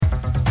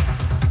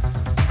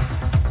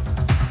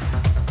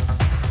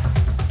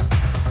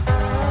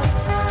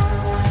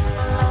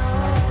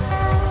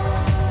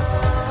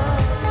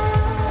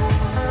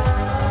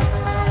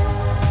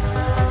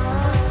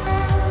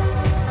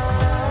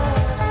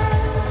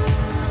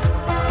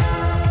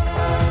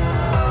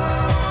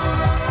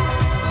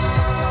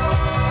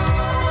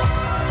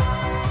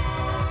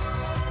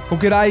Well,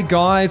 g'day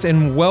guys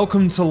and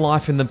welcome to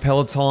Life in the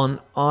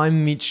Peloton.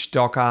 I'm Mitch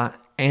Docker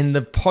and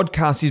the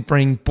podcast is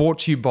being brought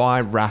to you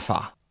by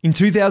Rapha. In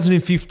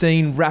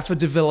 2015, Rapha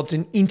developed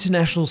an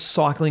international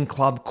cycling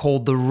club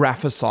called the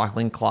Rapha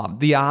Cycling Club,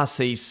 the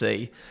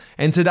RCC.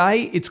 And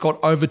today it's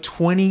got over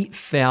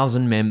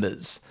 20,000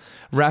 members.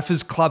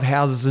 Rapha's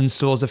clubhouses and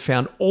stores are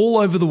found all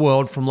over the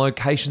world from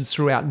locations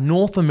throughout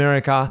North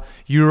America,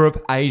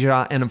 Europe,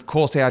 Asia, and of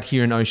course out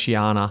here in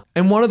Oceania.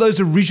 And one of those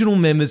original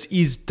members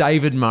is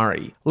David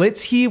Murray.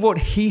 Let's hear what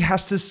he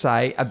has to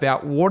say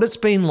about what it's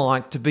been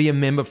like to be a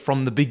member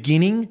from the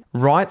beginning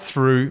right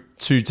through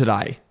to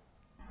today.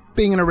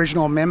 Being an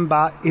original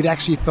member, it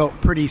actually felt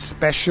pretty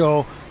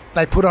special.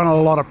 They put on a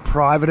lot of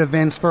private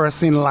events for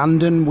us in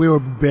London. We were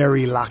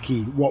very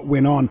lucky what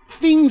went on.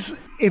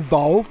 Things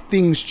evolve,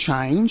 things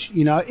change,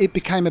 it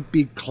became a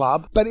big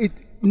club, but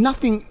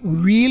nothing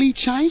really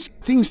changed.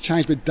 Things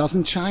change, but it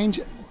doesn't change.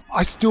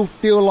 I still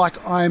feel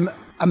like I'm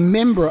a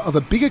member of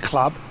a bigger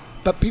club,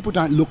 but people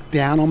don't look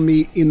down on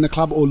me in the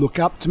club or look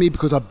up to me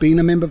because I've been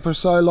a member for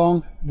so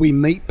long. We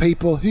meet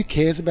people. Who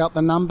cares about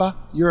the number?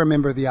 You're a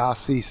member of the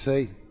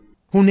RCC.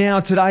 Well, now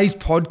today's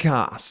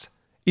podcast,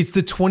 it's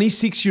the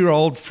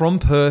 26-year-old from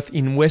Perth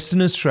in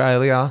Western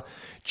Australia,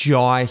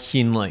 Jai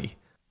Hindley.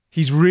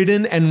 He's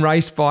ridden and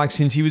raced bikes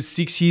since he was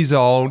 6 years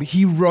old.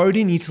 He rode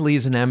in Italy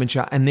as an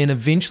amateur and then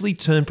eventually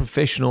turned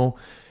professional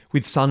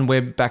with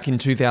Sunweb back in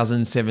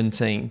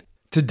 2017.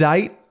 To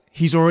date,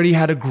 he's already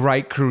had a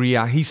great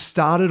career. He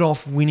started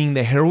off winning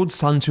the Herald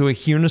Sun Tour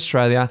here in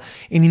Australia,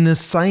 and in the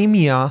same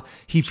year,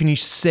 he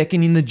finished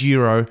second in the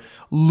Giro,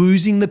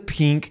 losing the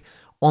pink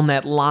on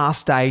that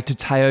last day to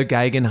Tao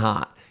Geoghegan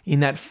Hart in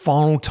that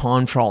final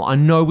time trial. I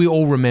know we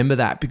all remember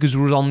that because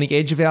we were on the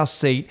edge of our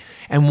seat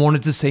and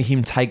wanted to see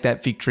him take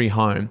that victory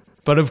home.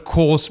 But of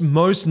course,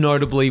 most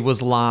notably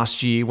was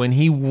last year when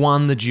he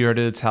won the Giro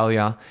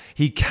d'Italia.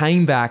 He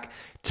came back,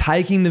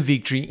 taking the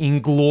victory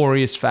in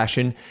glorious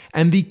fashion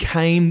and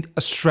became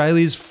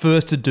Australia's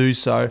first to do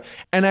so,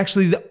 and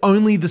actually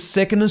only the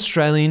second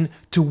Australian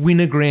to win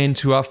a Grand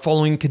Tour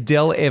following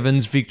Cadel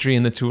Evans' victory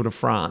in the Tour de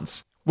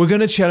France. We're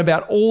going to chat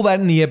about all that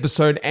in the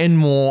episode and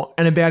more,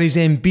 and about his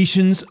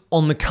ambitions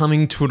on the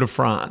coming Tour de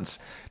France.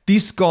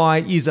 This guy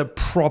is a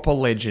proper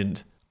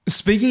legend.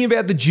 Speaking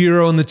about the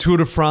Giro and the Tour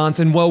de France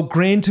and, well,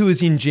 Grand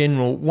Tours in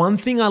general, one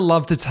thing I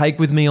love to take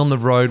with me on the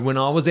road when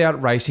I was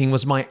out racing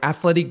was my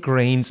Athletic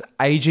Greens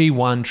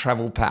AG1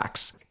 travel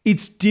packs.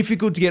 It's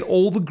difficult to get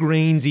all the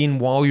greens in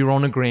while you're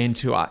on a Grand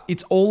Tour.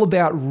 It's all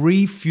about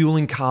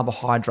refueling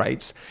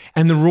carbohydrates,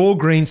 and the raw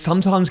greens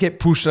sometimes get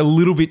pushed a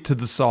little bit to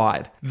the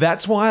side.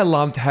 That's why I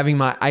loved having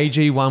my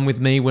AG1 with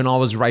me when I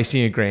was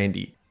racing a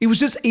Grandy. It was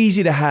just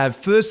easy to have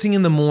first thing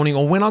in the morning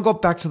or when I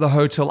got back to the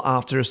hotel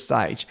after a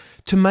stage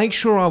to make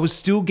sure I was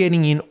still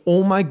getting in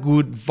all my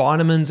good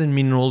vitamins and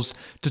minerals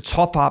to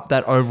top up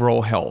that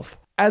overall health.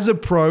 As a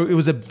pro, it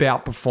was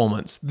about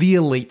performance, the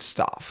elite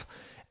stuff.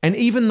 And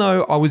even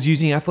though I was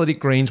using Athletic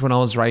Greens when I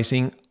was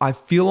racing, I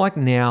feel like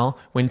now,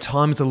 when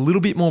time is a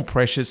little bit more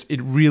precious, it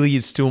really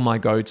is still my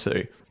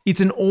go-to. It's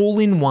an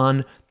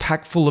all-in-one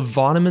pack full of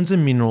vitamins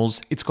and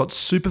minerals. It's got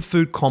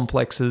superfood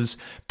complexes,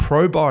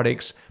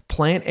 probiotics,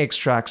 plant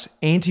extracts,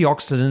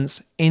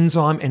 antioxidants,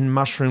 enzyme and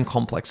mushroom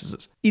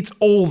complexes. It's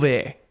all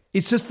there.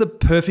 It's just the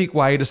perfect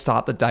way to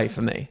start the day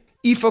for me.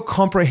 If a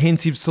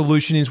comprehensive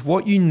solution is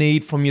what you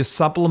need from your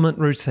supplement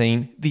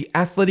routine, the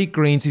Athletic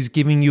Greens is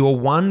giving you a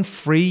 1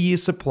 free year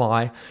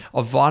supply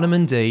of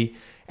vitamin D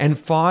and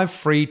 5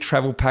 free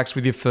travel packs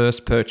with your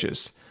first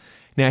purchase.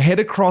 Now head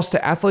across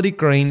to Athletic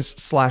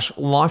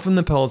Greens/Life in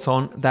the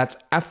Peloton. That's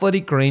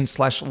Athletic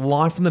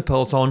Greens/Life in the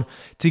Peloton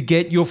to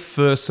get your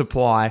first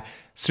supply.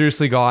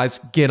 Seriously guys,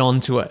 get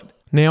onto it.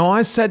 Now,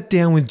 I sat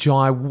down with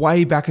Jai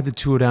way back at the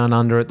Tour Down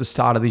Under at the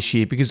start of this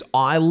year because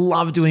I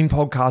love doing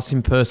podcasts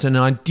in person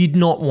and I did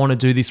not want to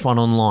do this one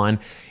online.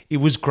 It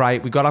was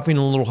great. We got up in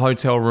a little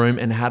hotel room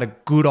and had a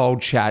good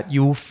old chat.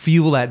 You'll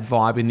feel that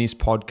vibe in this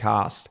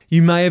podcast.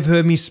 You may have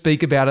heard me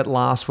speak about it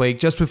last week.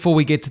 Just before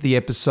we get to the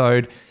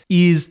episode,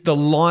 is the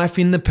Life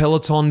in the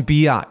Peloton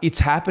beer.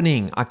 It's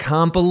happening. I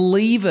can't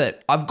believe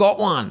it. I've got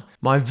one.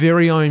 My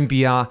very own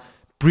beer.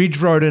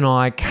 Bridge Road and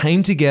I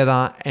came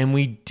together and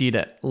we did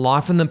it.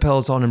 Life in the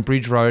Peloton and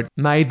Bridge Road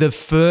made the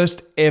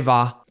first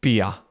ever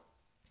beer.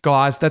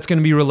 Guys, that's going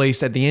to be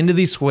released at the end of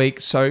this week,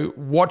 so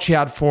watch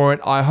out for it.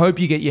 I hope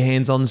you get your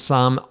hands on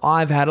some.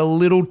 I've had a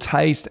little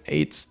taste.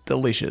 It's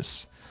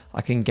delicious.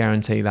 I can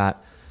guarantee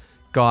that.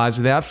 Guys,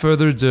 without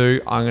further ado,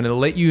 I'm going to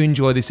let you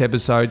enjoy this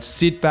episode.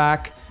 Sit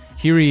back.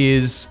 Here he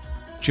is,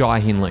 Jai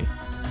Hindley.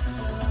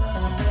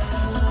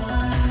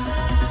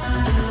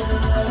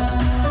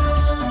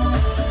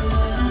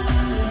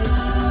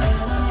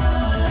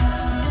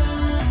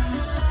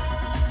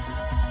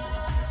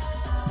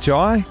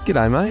 Jai,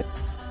 g'day mate.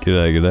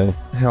 G'day.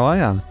 How are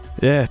ya?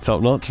 Yeah,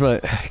 top notch,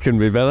 mate.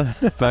 Couldn't be better.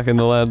 Back in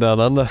the land down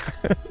under.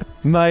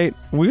 Mate,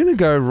 we're going to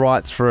go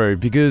right through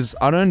because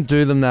I don't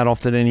do them that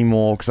often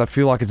anymore because I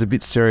feel like it's a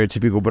bit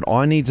stereotypical, but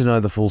I need to know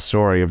the full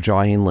story of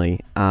Jai Hindley.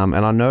 And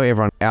I know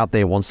everyone out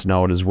there wants to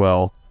know it as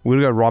well. We're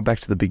going to go right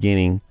back to the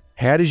beginning.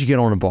 how did you get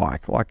on a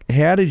bike? Like,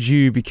 how did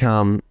you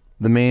become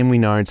the man we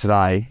know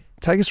today?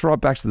 Take us right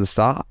back to the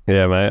start.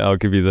 Yeah, mate. I'll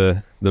give you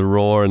the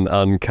raw and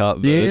uncut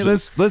version. Yeah,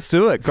 let's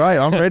do it. Great,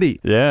 I'm ready.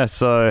 Yeah,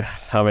 so,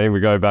 I mean, we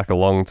go back a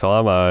long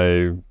time.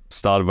 I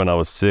started when I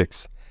was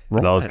 6. Right.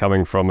 And I was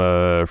coming from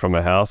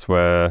a house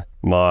where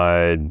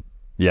my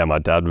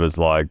dad was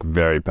like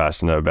very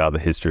passionate about the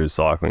history of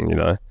cycling, you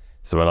know.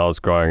 So when I was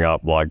growing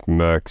up, like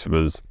Merckx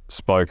was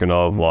spoken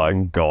of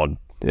like God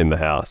in the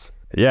house.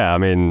 Yeah, I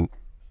mean,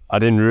 I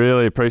didn't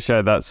really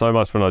appreciate that so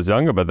much when I was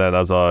younger, but then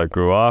as I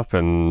grew up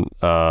and,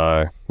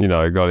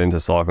 got into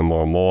cycling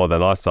more and more,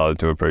 then I started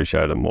to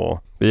appreciate it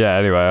more. But yeah,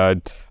 anyway,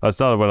 I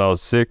started when I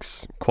was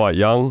 6, quite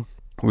young.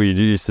 We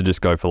used to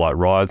just go for like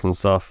rides and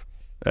stuff.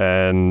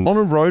 And on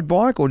a road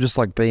bike or just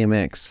like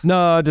BMX?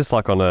 No, just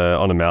like on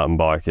a mountain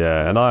bike,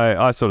 yeah. And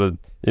I sort of,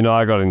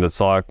 I got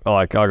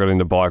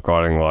into bike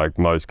riding like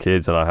most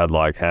kids, and I had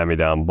like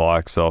hand-me-down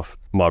bikes off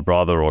my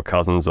brother or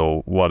cousins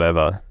or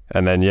whatever.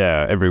 And then,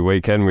 yeah, every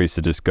weekend we used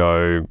to just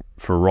go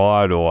for a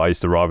ride, or I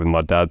used to ride with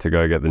my dad to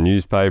go get the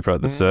newspaper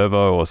at the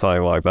servo or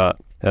something like that.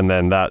 And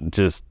then that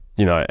just,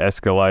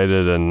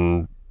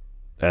 escalated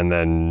and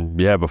then,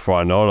 yeah, before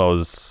I knew I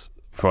was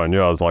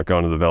like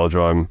going to the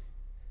velodrome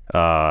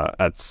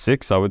at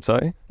 6, I would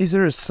say. Is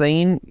there a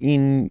scene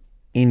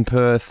in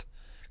Perth,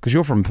 because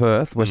you're from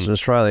Perth, Western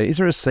Australia, is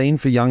there a scene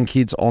for young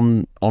kids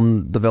on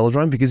the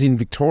velodrome? Because in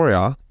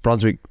Victoria,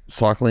 Brunswick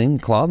Cycling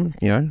Club,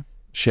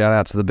 shout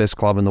out to the best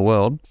club in the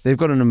world, they've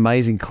got an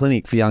amazing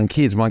clinic for young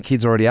kids. My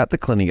kid's already at the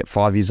clinic at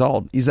 5 years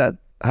old. Is that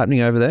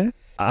happening over there?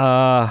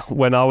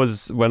 When I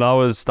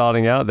was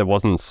starting out, there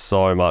wasn't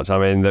so much. I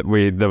mean,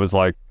 there was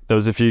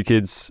a few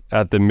kids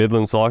at the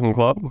Midland Cycling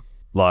Club.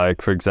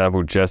 Like, for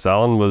example, Jess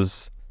Allen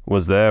was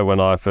there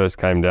when I first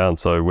came down,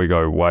 so we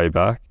go way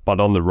back. But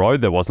on the road,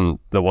 there wasn't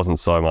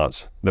so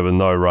much. There were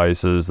no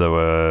races, there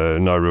were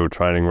no real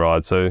training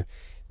rides. So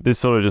this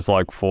sort of just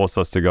like forced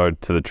us to go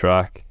to the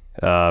track.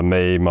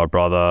 Me, my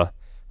brother,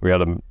 we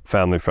had a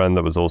family friend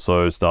that was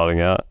also starting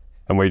out,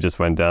 and we just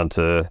went down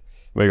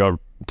we got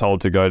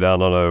told to go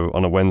down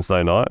on a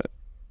Wednesday night,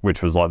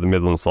 which was like the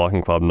Midland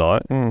Cycling Club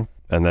night. And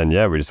then,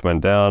 yeah, we just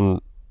went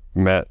down,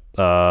 met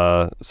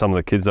some of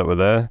the kids that were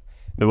there.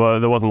 There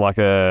wasn't like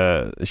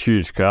a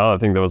huge crowd. I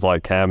think there was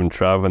like Cam and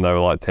Trav when they were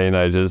like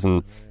teenagers,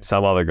 and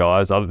some other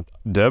guys.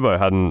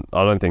 Durbo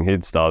I don't think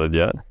he'd started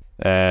yet.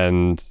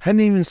 And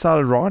hadn't even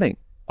started riding.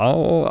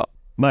 Oh,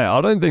 mate,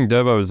 I don't think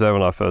Durbo was there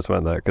when I first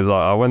went there, because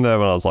I went there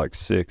when I was like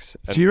 6.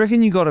 So you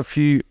reckon you got a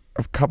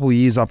couple of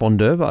years up on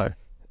Durbo?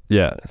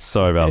 Yeah,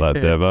 sorry about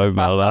that, Durbo.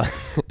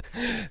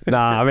 But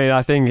I mean,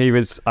 I think he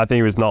was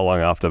not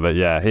long after. But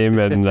yeah, him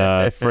and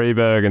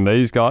Freeberg and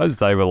these guys,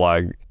 they were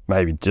like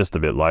maybe just a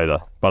bit later.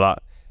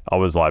 But I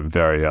was like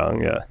very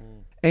young, yeah.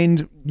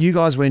 And you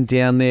guys went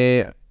down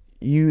there.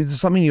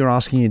 Something you were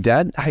asking your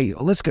dad, hey,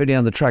 let's go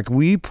down the track.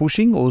 Were you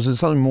pushing, or was it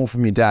something more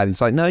from your dad? It's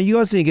like, no, you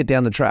guys need to get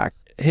down the track.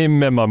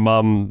 Him and my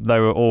mum, they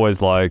were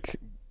always like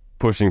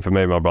pushing for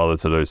me and my brother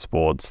to do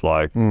sports,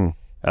 like, and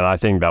I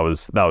think that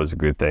was a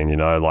good thing,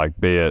 like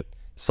be it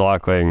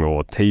cycling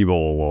or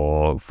t-ball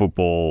or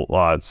football,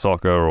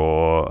 soccer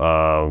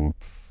or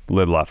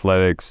little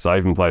athletics. I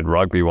even played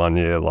rugby one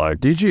year. Like,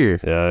 did you?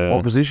 Yeah.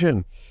 What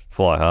position?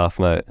 Fly half,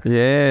 mate.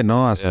 Yeah,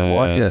 nice. Yeah, I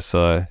like it.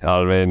 So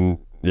I mean,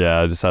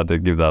 yeah, I just had to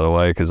give that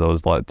away because I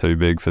was like too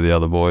big for the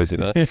other boys,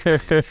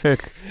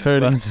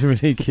 Hurting too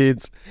many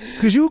kids.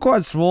 Because you were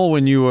quite small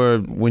when you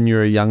were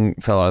a young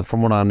fella,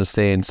 from what I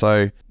understand.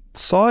 So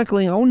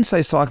cycling, I wouldn't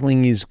say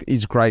cycling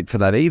is great for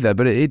that either,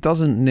 but it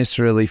doesn't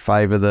necessarily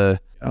favour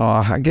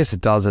I guess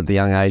it does at the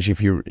young age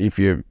if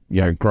you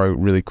grow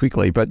really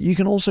quickly. But you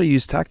can also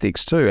use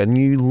tactics too, and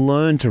you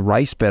learn to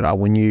race better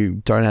when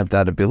you don't have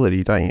that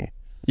ability, don't you?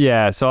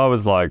 Yeah. So I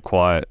was like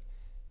quite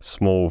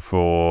small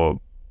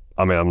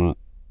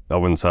I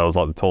wouldn't say I was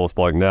like the tallest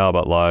bloke now,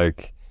 but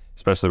like,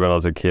 especially when I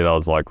was a kid, I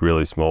was like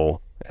really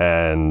small,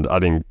 and I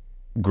didn't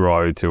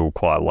grow till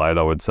quite late,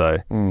 I would say.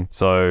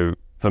 So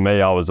for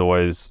me, I was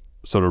always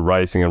sort of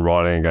racing and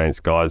riding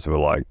against guys who were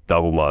like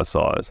double my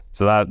size.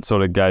 So that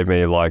sort of gave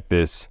me like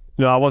this,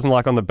 I wasn't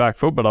like on the back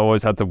foot, but I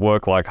always had to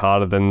work like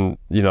harder than,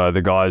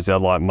 the guys who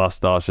had like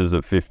mustaches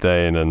at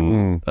 15.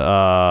 And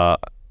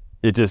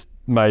it just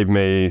made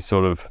me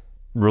sort of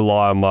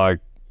rely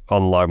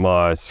on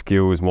my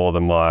skills more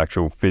than my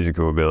actual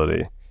physical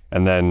ability.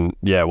 And then,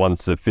 yeah,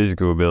 once the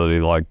physical ability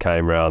like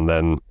came around,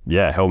 then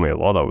yeah, it helped me a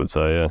lot, I would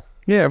say, yeah.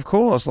 Yeah, of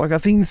course. Like, I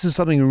think this is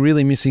something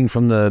really missing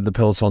from the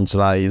peloton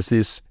today, is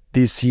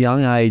this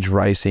young age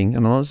racing.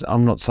 And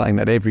I'm not saying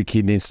that every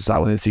kid needs to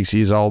start when they're 6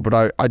 years old,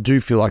 but I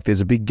do feel like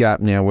there's a big gap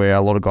now where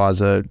a lot of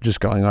guys are just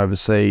going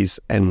overseas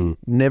and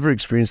never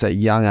experience that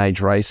young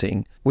age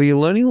racing, where you're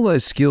learning all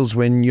those skills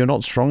when you're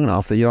not strong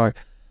enough that you're like,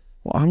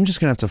 well, I'm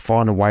just going to have to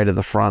find a way to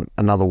the front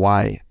another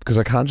way because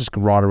I can't just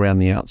ride around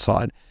the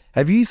outside.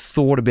 Have you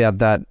thought about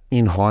that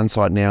in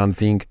hindsight now and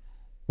think,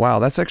 wow,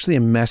 that's actually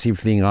a massive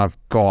thing I've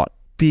got,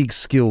 big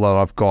skill that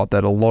I've got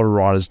that a lot of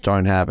riders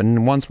don't have,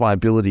 and once my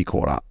ability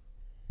caught up?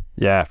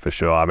 Yeah, for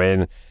sure. I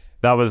mean,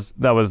 that was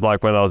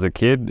like when I was a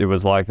kid, it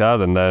was like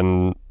that, and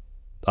then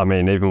I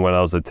mean, even when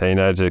I was a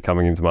teenager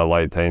coming into my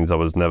late teens, I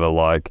was never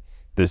like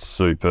this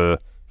super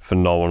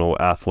phenomenal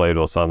athlete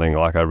or something.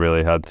 Like I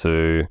really had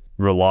to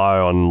rely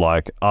on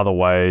like other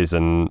ways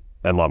and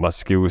like my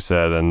skill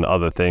set and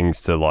other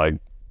things to like,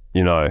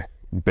 you know,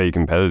 be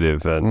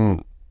competitive.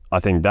 And I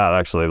think that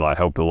actually like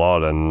helped a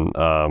lot. And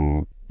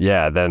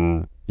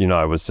then, you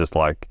know, it was just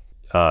like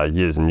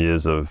years and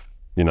years of,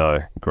 you know,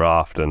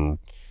 graft and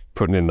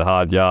putting in the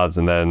hard yards.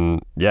 And then,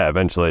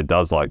 eventually it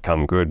does like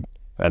come good.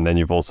 And then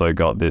you've also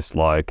got this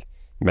like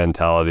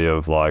mentality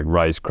of like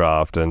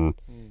racecraft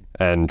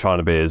and trying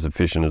to be as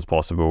efficient as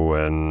possible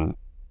and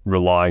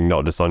relying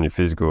not just on your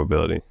physical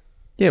ability.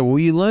 Yeah, well,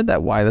 you learned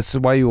that way. That's the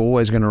way you were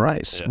always going to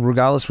race.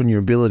 Regardless when your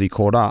ability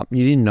caught up,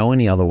 you didn't know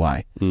any other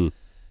way.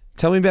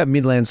 Tell me about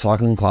Midland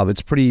Cycling Club.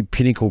 It's a pretty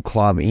pinnacle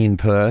club in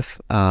Perth.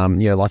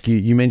 Like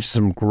you mentioned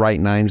some great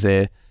names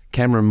there.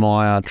 Cameron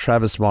Meyer,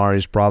 Travis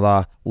Murray's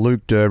brother,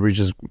 Luke Durbridge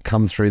has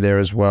come through there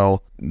as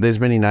well.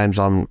 There's many names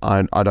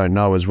I don't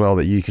know as well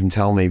that you can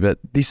tell me, but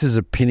this is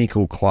a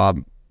pinnacle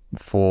club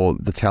for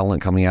the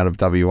talent coming out of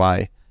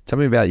WA. Tell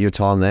me about your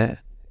time there.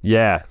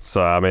 Yeah,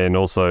 so I mean,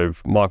 also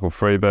Michael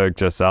Freeberg,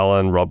 Jess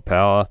Allen, Rob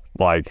Power,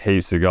 like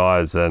heaps of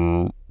guys.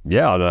 And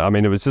yeah, I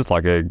mean, it was just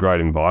like a great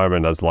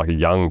environment as like a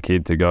young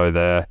kid to go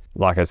there.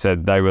 Like I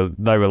said, they were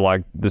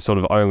like the sort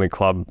of only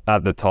club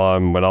at the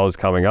time when I was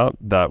coming up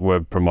that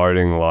were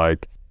promoting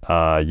like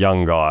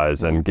young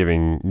guys and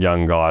giving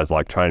young guys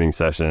like training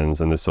sessions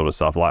and this sort of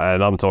stuff. Like,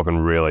 and I'm talking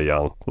really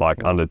young,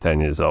 like under 10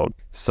 years old.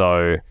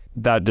 So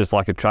that just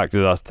like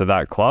attracted us to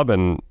that club.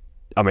 And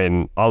I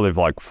mean, I live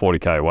like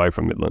 40k away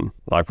from Midland.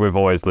 Like we've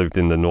always lived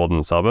in the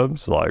northern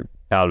suburbs, like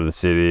out of the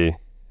city.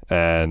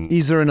 And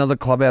is there another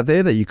club out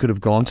there that you could have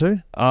gone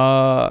to?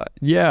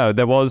 Yeah,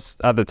 there was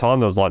at the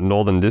time. There was like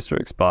northern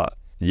districts, but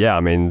yeah,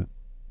 I mean,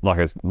 like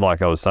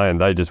I was saying,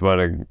 they just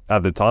weren't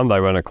at the time. They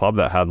weren't a club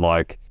that had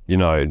like, you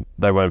know,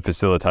 they weren't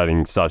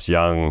facilitating such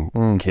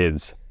young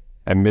kids.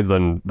 And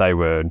Midland, they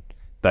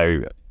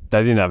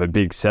didn't have a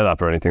big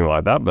setup or anything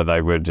like that, but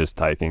they were just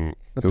taking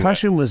the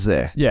passion was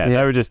there. Yeah,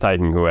 they were just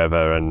taking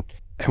whoever, and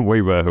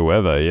we were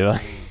whoever, you know.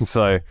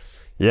 So.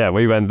 Yeah,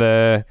 we went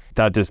there.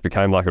 That just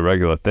became like a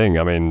regular thing.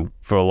 I mean,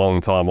 for a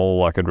long time,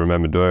 all I could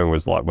remember doing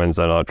was like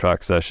Wednesday night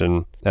track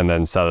session and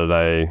then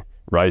Saturday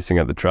racing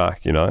at the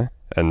track, you know?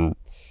 And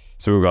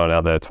so we were going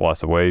out there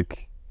twice a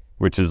week,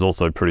 which is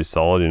also pretty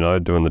solid, you know,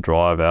 doing the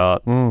drive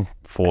out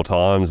 4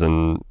 times.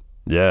 And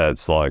yeah,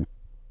 it's like,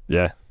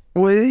 yeah.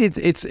 Well,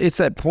 it's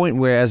that point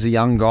where as a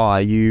young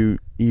guy, you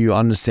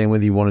understand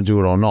whether you want to do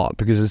it or not,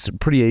 because it's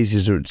pretty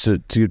easy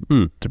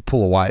to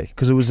pull away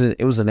because it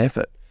was an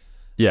effort.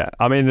 Yeah,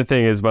 I mean, the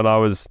thing is, when I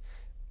was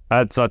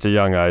at such a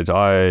young age,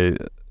 I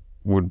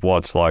would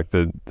watch like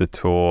the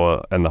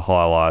tour and the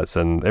highlights,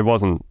 and it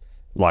wasn't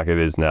like it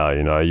is now,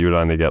 you know. You would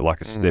only get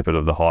like a snippet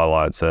of the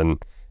highlights, and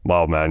my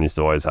old man used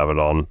to always have it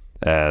on,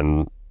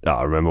 and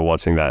I remember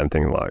watching that and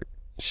thinking like,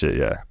 shit,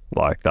 yeah,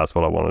 like that's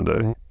what I want to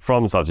do.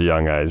 From such a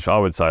young age, I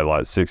would say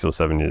like 6 or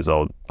 7 years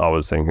old, I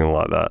was thinking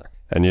like that.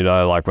 And, you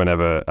know, like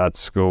whenever at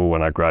school,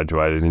 when I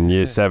graduated in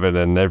year 7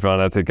 and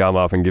everyone had to come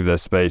up and give their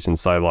speech and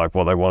say like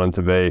what they wanted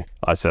to be,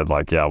 I said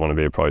like, yeah, I want to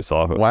be a pro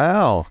cyclist.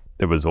 Wow.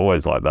 It was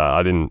always like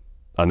that.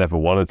 I never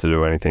wanted to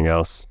do anything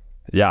else.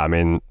 Yeah, I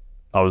mean,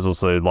 I was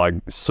also like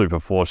super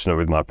fortunate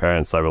with my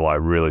parents. They were like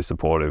really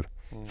supportive.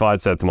 If I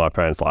had said to my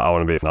parents like, I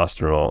want to be an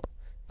astronaut,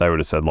 they would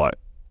have said like,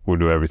 we'll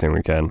do everything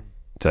we can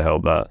to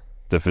help that,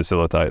 to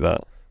facilitate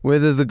that.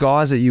 Whether the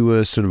guys that you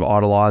were sort of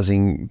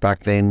idolising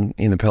back then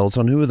in the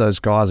peloton, who were those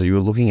guys that you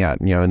were looking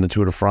at, you know, in the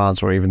Tour de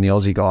France or even the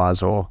Aussie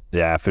guys? Or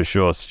yeah, for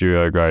sure, Stu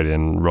O'Grady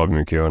and Robbie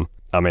McEwen.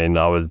 I mean,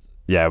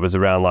 it was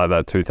around like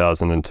that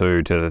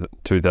 2002 to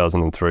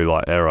 2003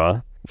 like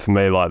era. For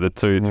me, like the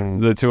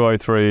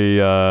 203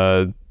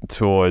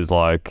 tour is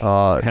like it's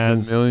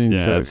a million.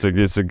 Yeah,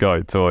 it's a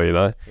GOAT tour, you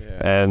know.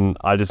 Yeah. And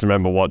I just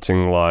remember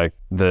watching like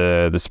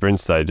the sprint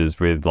stages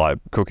with like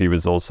Cookie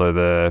was also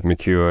there,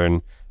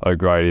 McEwen,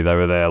 O'Grady, they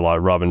were there like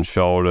rubbing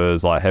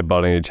shoulders, like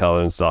headbutting each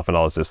other and stuff, and I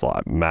was just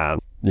like, man,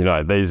 you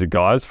know, these are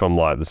guys from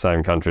like the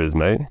same country as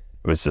me.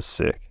 It was just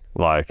sick.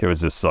 Like, it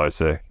was just so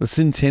sick. The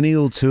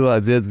Centennial Tour,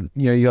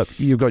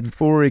 you've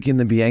got Ulrich in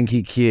the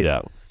Bianchi kit.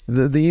 Yeah.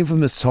 The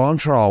infamous time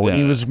trial when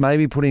he was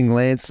maybe putting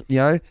Lance, you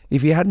know,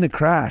 if he hadn't have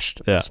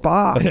crashed,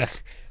 sparks. Yeah.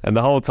 And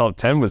the whole top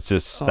 10 was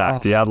just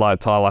stacked. You had like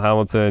Tyler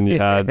Hamilton, you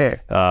had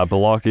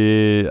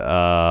Bolocki,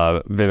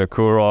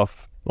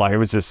 Vinokurov. Like, it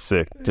was just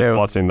sick just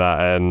watching that.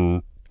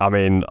 And I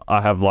mean, I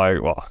have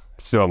like, well,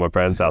 still at my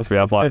parents' house, we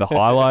have like the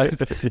highlights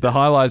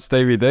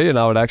DVD, and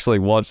I would actually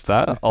watch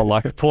that on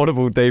like a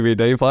portable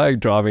DVD player,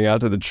 driving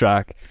out to the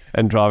track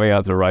and driving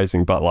out to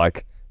racing, but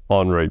like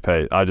on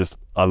repeat.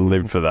 I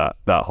lived for that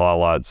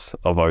highlights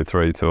of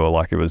 03 tour.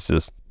 Like, it was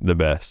just the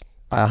best.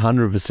 I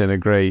 100%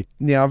 agree.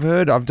 Now,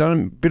 I've done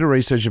a bit of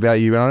research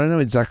about you, and I don't know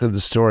exactly the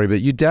story,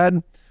 but your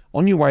dad,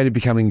 on your way to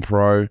becoming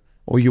pro,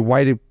 or your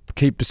way to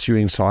keep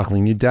pursuing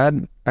cycling, your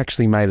dad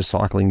actually made a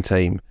cycling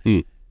team.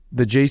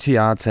 The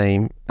GTR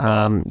team,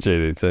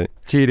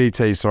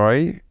 GDT,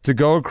 sorry, to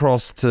go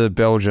across to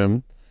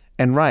Belgium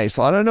and race.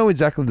 I don't know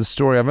exactly the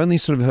story. I've only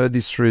sort of heard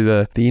this through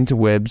the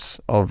interwebs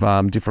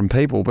of different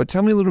people. But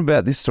tell me a little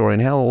about this story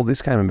and how all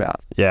this came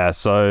about. Yeah,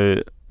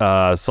 so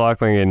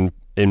cycling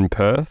in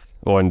Perth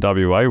or in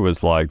WA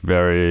was like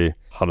very,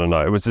 I don't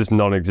know, it was just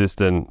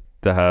non-existent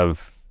to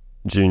have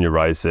junior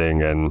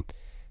racing and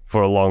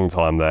for a long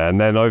time there.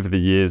 And then over the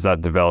years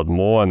that developed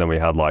more, and then we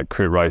had like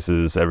crit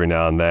races every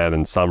now and then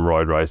and some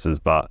road races.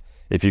 But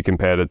if you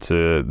compared it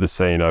to the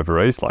scene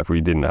over east, like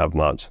we didn't have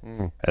much.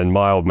 And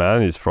my old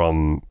man is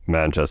from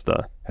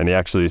Manchester and he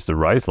actually used to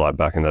race like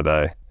back in the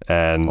day.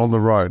 And On the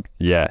road?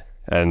 Yeah,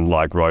 and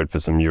like rode for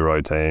some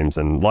Euro teams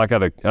and like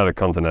at a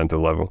continental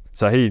level.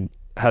 So he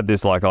had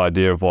this like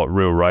idea of what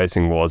real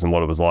racing was and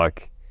what it was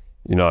like,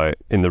 you know,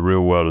 in the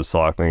real world of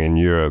cycling in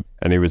Europe.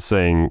 And he was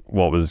seeing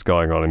what was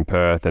going on in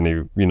Perth, and he,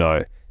 you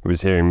know, he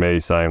was hearing me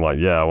saying like,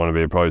 yeah, I want to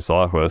be a pro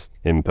cyclist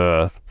in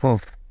Perth.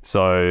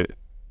 So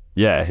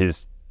yeah,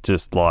 he's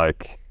just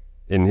like,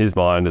 in his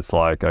mind, it's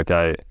like,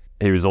 okay,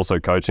 he was also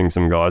coaching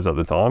some guys at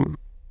the time.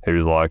 He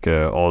was like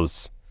a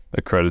Oz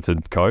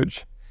accredited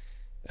coach.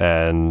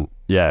 And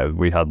yeah,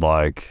 we had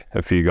like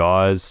a few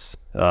guys.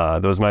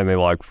 There was mainly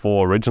like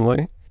 4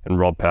 originally, and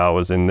Rob Power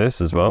was in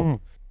this as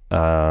well.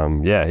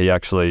 Yeah, he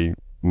actually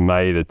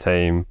made a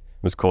team.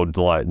 It was called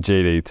like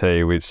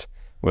GDT, which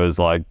was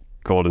like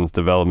Gordon's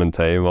development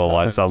team, or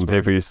like some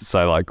people used to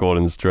say like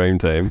Gordon's dream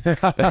team.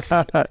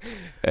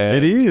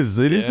 It is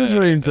a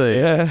dream team.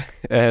 Yeah.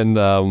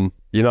 And,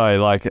 you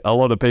know, like a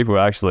lot of people were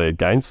actually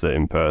against it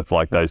in Perth.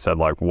 Like they said,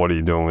 like, what are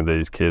you doing with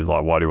these kids?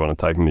 Like, why do you want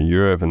to take them to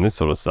Europe and this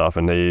sort of stuff?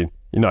 And he,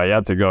 you know, he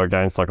had to go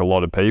against like a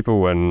lot of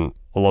people, and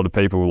a lot of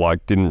people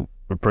like didn't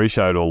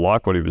appreciate or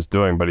like what he was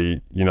doing, but he,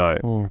 you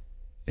know,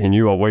 he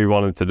knew what we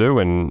wanted to do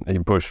and he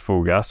pushed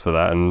full gas for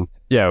that. And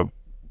yeah,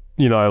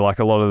 you know, like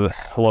a lot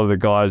of the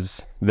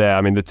guys there,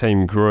 I mean, the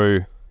team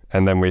grew,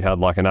 and then we had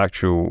like an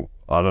actual,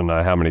 I don't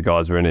know how many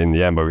guys were in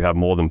the end, but we had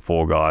more than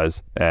 4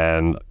 guys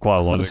and quite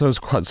a lot. So it's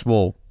quite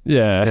small.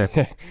 Yeah.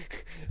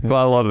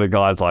 Quite a lot of the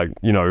guys, like,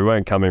 you know, we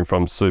weren't coming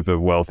from super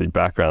wealthy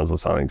backgrounds or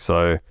something.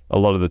 So a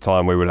lot of the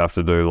time we would have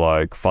to do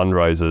like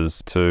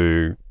fundraisers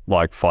to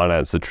like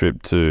finance the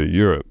trip to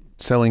Europe.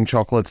 Selling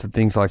chocolates and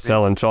things like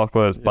Selling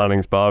chocolates,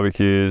 Bunnings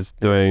barbecues,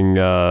 doing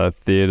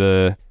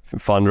theatre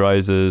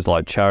fundraisers,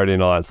 like charity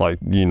nights, like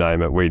you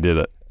name it, we did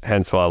it.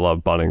 Hence why I love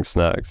Bunnings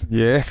snacks.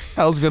 Yeah,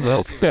 I was going to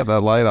help about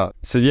that later.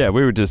 So yeah,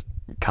 we were just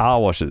car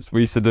washes.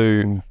 We used to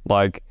do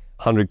like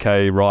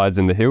 100k rides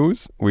in the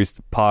hills. We used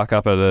to park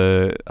up at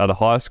a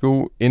high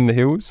school in the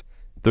hills,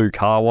 do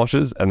car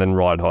washes, and then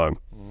ride home.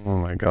 Oh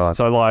my God.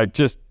 So like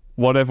just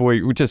whatever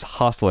we were just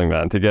hustling,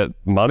 man, to get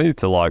money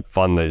to like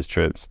fund these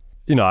trips.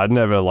 You know, I'd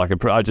never like,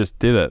 I just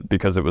did it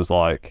because it was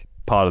like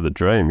part of the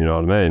dream, you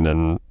know what I mean?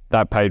 And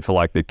that paid for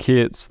like the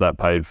kits, that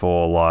paid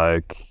for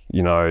like,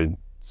 you know,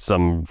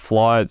 some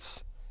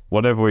flights,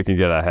 whatever we could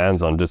get our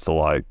hands on just to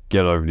like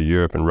get over to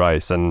Europe and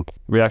race. And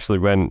we actually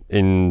went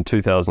in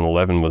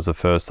 2011 was the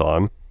first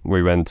time.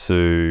 We went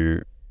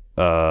to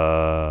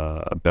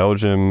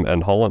Belgium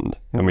and Holland,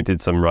 and we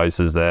did some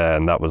races there,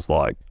 and that was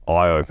like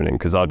eye-opening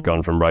because I'd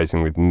gone from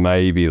racing with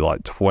maybe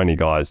like 20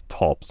 guys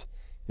tops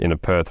in a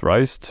Perth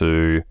race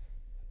to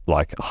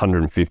like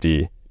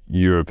 150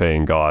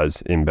 European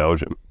guys in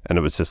Belgium. And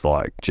it was just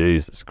like,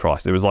 Jesus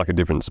Christ, it was like a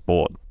different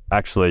sport.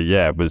 Actually,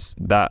 yeah, it was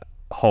that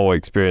whole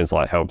experience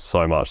like helped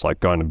so much, like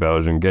going to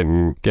Belgium,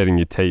 getting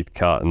your teeth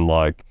cut and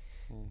like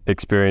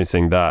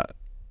experiencing that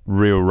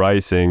real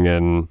racing.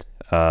 And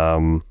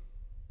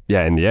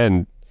yeah, in the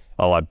end,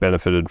 I like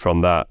benefited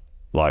from that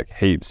like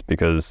heaps,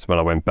 because when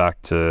I went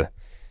back to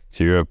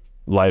Europe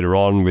later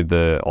on with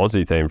the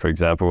Aussie team, for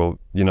example,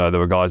 you know, there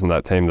were guys in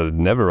that team that had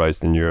never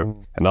raced in Europe,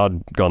 and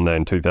I'd gone there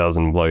in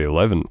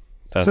 2011.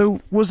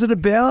 So was it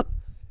about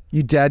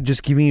your dad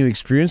just giving you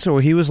experience,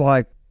 or he was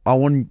like, I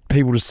want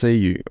people to see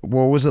you?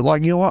 Or was it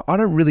like, you know what, I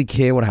don't really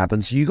care what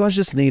happens. You guys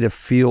just need to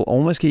feel,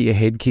 almost get your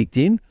head kicked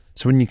in.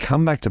 So when you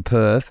come back to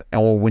Perth,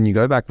 or when you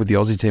go back with the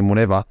Aussie team,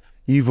 whatever,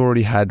 you've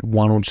already had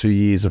 1 or 2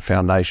 years of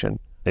foundation.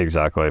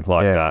 Exactly,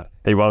 like that.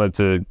 He wanted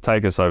to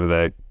take us over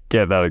there,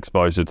 get that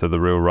exposure to the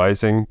real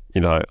racing.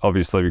 You know,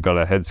 obviously we got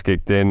our heads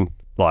kicked in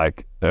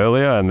like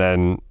earlier, and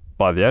then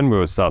by the end we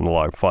were starting to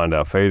like find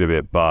our feet a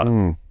bit, but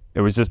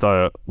it was just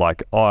a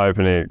like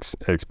eye-opening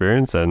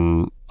experience,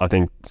 and I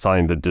think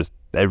something that just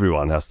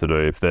everyone has to do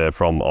if they're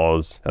from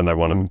Oz and they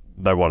want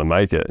to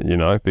make it, you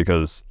know,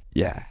 because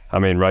yeah, I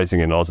mean,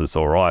 racing in Oz is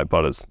all right,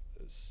 but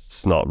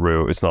it's not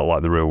real. It's not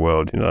like the real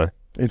world, you know.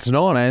 It's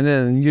not, and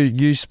then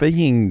you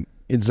speaking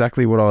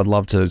exactly what I would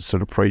love to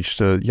sort of preach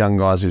to young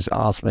guys who's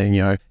asked me,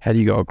 you know, how do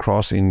you go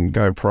across in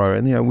GoPro?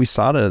 And, you know, we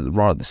started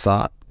right at the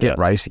start, get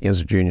racing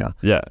as a junior.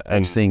 Yeah.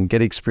 And next thing,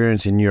 get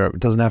experience in Europe. It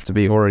doesn't have to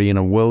be already in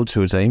a world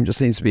tour team,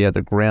 just needs to be at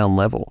the ground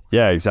level.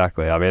 Yeah,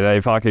 exactly. I mean,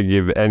 if I could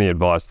give any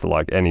advice to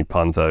like any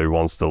punter who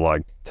wants to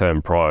like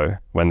turn pro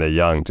when they're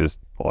young, just,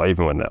 or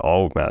even when they're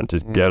old, man,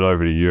 just get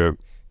over to Europe.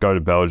 Go to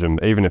Belgium,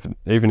 even if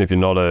you're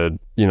not a,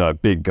 you know,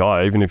 big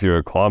guy, even if you're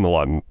a climber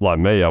like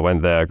me, I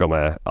went there, I got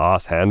my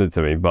ass handed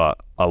to me, but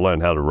I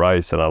learned how to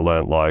race, and I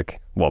learned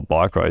like what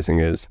bike racing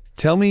is.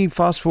 Tell me,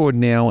 fast forward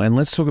now, and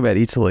let's talk about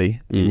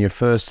Italy in your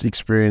first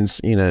experience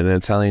in an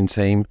Italian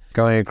team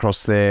going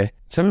across there.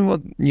 Tell me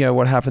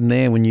what happened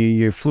there when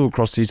you flew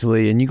across to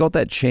Italy and you got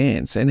that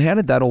chance, and how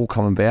did that all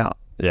come about?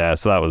 Yeah,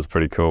 so that was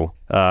pretty cool.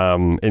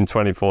 In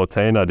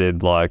 2014, I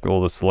did like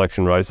all the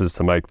selection races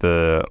to make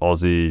the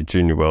Aussie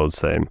Junior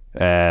Worlds team.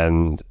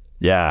 And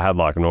yeah, I had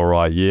like an all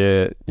right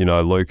year. You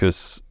know,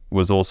 Lucas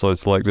was also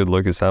selected,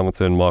 Lucas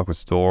Hamilton, Michael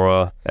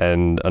Storer,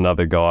 and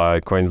another guy,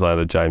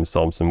 Queenslander James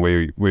Thompson.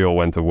 We all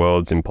went to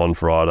Worlds in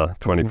Ponferrada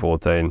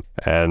 2014.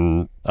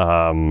 And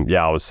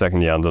I was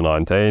second year under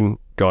 19.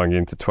 Going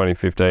into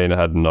 2015, I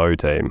had no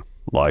team.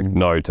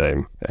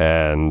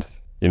 And,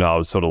 you know, I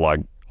was sort of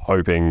like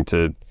hoping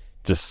to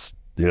just,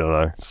 you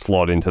know,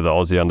 slot into the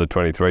Aussie under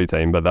 23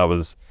 team, but that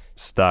was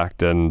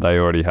stacked and they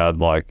already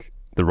had like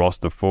the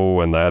roster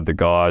full and they had the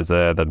guys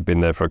there that had been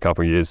there for a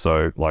couple of years,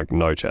 so like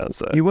no chance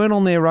there. You weren't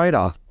on their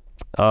radar?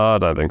 I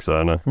don't think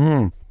so,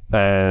 no.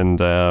 And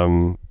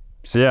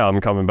so yeah,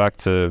 I'm coming back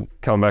to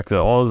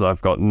Oz.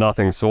 I've got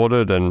nothing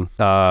sorted, and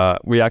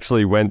we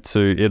actually went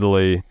to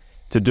Italy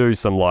to do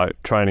some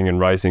like training and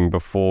racing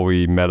before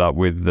we met up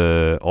with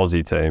the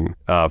Aussie team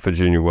for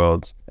Junior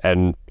Worlds.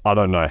 And I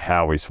don't know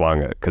how we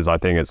swung it, because I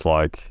think it's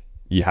like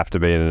you have to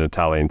be in an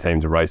Italian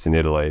team to race in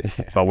Italy.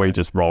 But we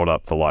just rolled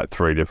up to like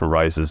 3 different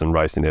races and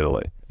raced in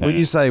Italy. When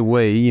you say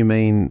we, you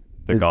mean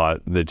the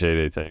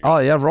GDT. Oh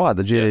yeah, right,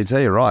 the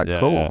GDT, right, yeah,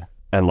 cool. Yeah.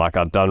 And like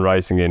I'd done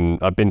racing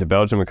I'd been to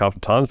Belgium a couple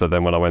of times, but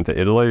then when I went to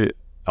Italy,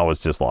 I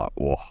was just like,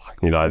 whoa,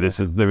 you know,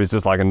 there was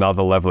just like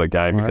another level of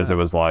game, because it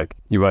was like,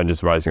 you weren't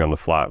just racing on the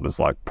flat, it was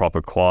like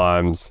proper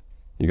climbs.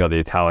 You got the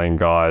Italian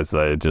guys,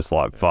 they're just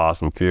like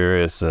fast and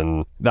furious,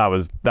 and that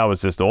was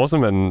just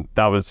awesome. And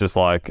that was just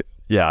like,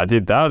 yeah, I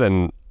did that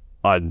and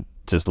I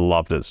just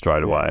loved it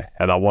straight away.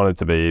 And I wanted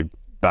to be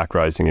back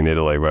racing in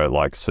Italy where it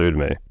like suited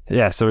me.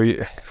 Yeah, so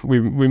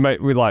we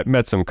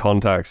met some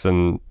contacts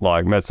and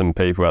like met some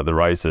people at the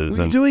races.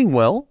 Were you doing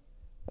well?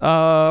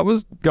 I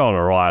was going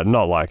alright,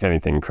 not like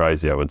anything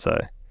crazy, I would say.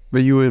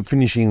 But you were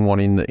finishing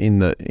what, in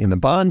the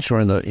bunch or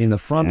in the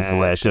front?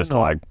 Yeah, it's just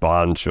like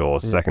bunch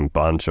or second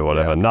bunch or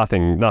whatever. Yeah, okay.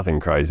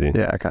 Nothing crazy.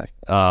 Yeah, okay.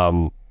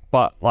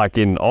 But like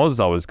in Oz,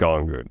 I was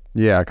going good.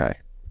 Yeah, okay.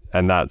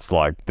 And that's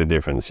like the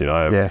difference, you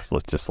know. Yeah. It's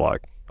just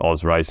like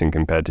Oz racing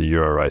compared to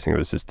Euro racing, it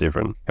was just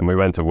different. And we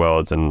went to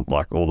Worlds and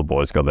like all the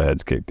boys got their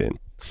heads kicked in.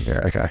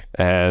 Yeah, okay.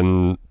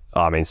 And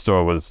I mean,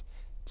 Storer was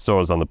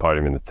on the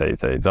podium in the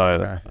TT.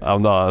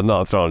 I'm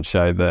not throwing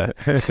shade there.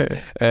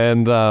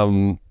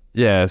 And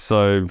yeah,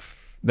 so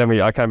then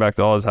I came back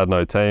to Oz, had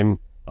no team.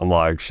 I'm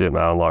like, shit,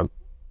 man. I'm like,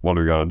 what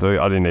are we going to do?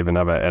 I didn't even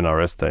have an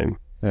NRS team.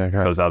 Yeah, okay.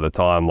 Because at the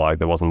time, like,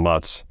 there wasn't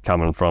much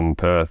coming from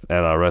Perth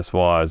NRS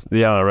wise.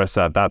 The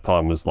NRS at that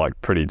time was like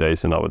pretty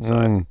decent, I would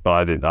say.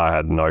 But I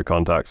had no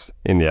contacts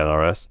in the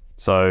NRS.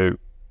 So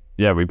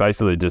yeah, we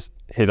basically just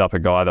hit up a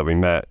guy that we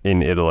met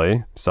in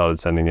Italy, started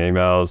sending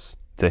emails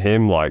to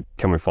him, like,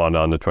 can we find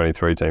an under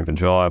 23 team for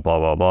Jai, blah,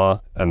 blah, blah.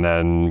 And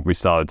then we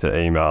started to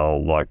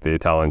email like the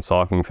Italian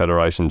Cycling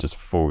Federation, just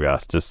full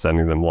gas, just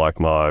sending them like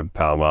my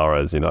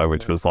Palmares, you know,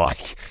 which was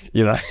like,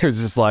 you know, it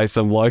was just like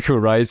some local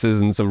races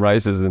and some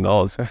races in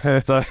Oz.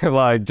 So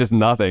like just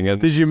nothing.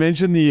 And did you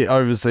mention the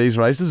overseas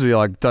races, or you're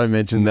like, don't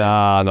mention that?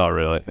 Nah, not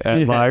really.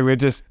 And like we're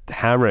just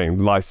hammering,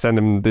 like send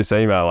them this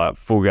email at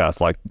full gas,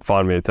 like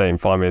find me a team.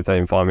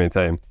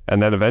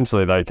 And then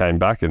eventually they came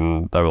back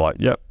and they were like,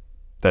 yep,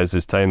 there's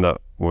this team that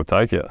will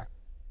take you.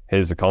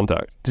 Here's the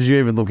contact. Did you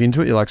even look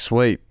into it? You're like,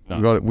 sweet,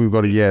 no. we've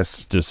got a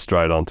yes. Just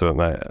straight onto it,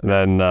 mate. And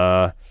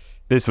then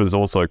this was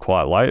also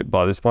quite late.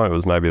 By this point, it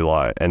was maybe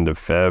like end of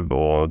Feb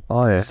or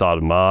start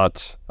of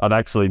March. I'd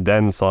actually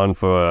then signed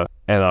for an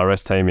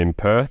NRS team in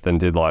Perth and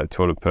did like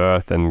Tour de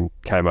Perth and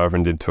came over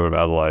and did Tour of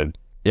Adelaide.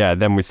 Yeah,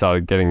 then we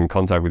started getting in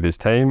contact with this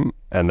team,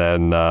 and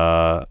then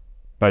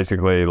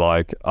basically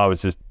like I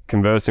was just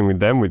conversing with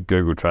them with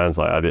Google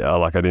Translate.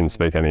 I didn't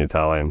speak any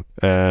Italian,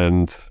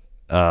 and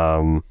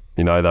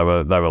you know,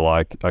 they were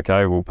like,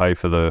 okay, we'll pay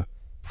for the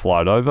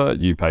flight over,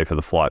 you pay for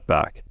the flight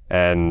back.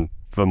 And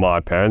for my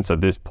parents at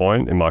this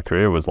point in my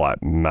career was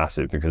like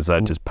massive, because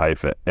they'd just paid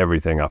for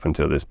everything up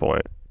until this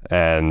point.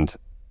 And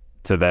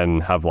to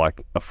then have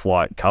like a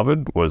flight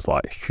covered was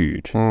like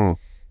huge.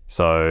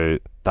 So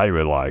they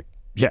were like,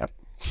 yeah,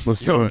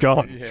 let's do it.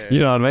 Go. Yeah. You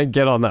know what I mean?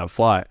 Get on that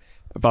flight.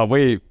 But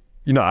you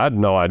know, I had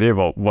no idea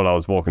what I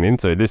was walking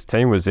into. This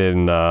team was it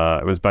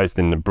was based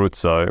in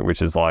Abruzzo,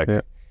 which is like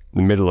the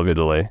middle of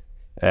Italy.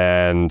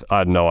 And I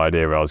had no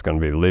idea where I was going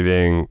to be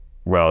living,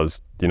 where I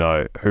was, you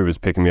know, who was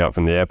picking me up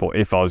from the airport,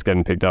 if I was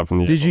getting picked up from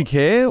the airport. Did you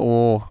care,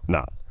 or?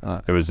 No.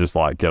 It was just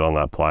like, get on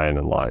that plane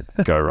and like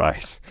go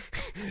race,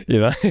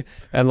 you know?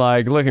 And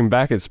like looking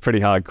back, it's pretty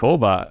hardcore,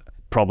 but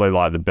probably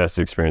like the best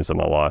experience of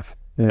my life.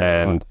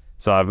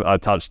 So I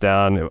touched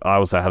down. I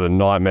also had a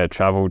nightmare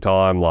travel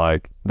time.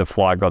 Like the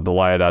flight got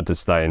delayed. I had to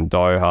stay in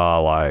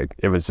Doha. Like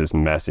it was just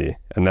messy.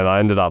 And then I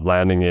ended up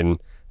landing in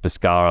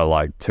Pescara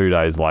like 2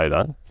 days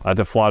later. I had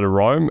to fly to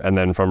Rome, and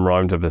then from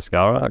Rome to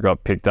Pescara. I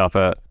got picked up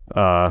at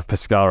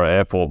Pescara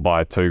airport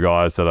by 2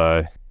 guys that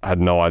I had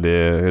no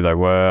idea who they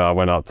were. I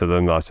went up to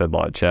them. I said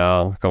like,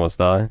 "Ciao, como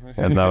está?"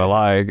 And they were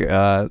like,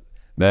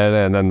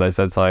 and then they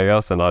said something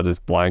else, and I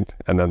just blanked.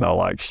 And then they were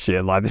like,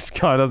 "Shit, like this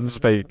guy doesn't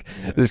speak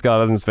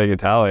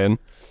Italian."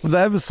 Would they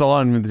have a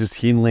sign with just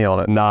Hindley on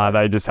it? Nah,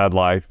 they just had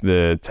like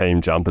the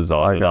team jumpers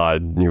on, and I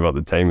knew what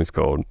the team was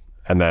called.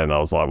 And then I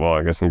was like, well,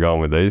 I guess I'm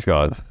going with these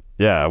guys.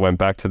 Yeah, I went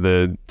back to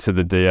the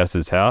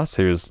DS's house.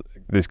 He was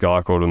this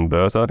guy called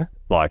Umberto,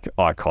 like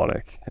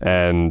iconic.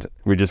 And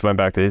we just went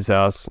back to his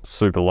house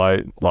super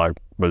late, like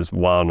was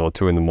 1 or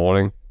 2 in the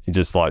morning. He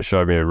just like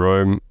showed me a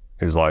room.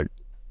 He was like,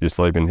 "You're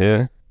sleeping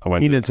here?" I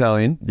went in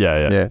Italian.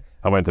 Yeah.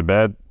 I went to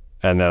bed,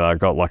 and then I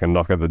got like a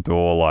knock at the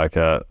door like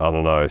at, I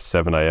don't know,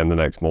 7 a.m. the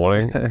next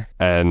morning.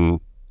 And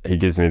he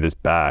gives me this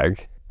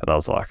bag, and I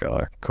was like,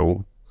 "Oh,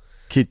 cool."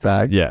 Kit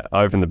bag. Yeah,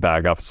 I opened the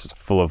bag up, it's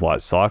full of like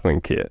cycling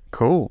kit.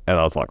 Cool. And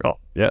I was like, "Oh,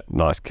 yeah,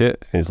 nice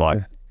kit." He's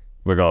like,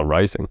 "We're going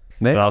racing."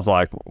 And I was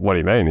like, "What do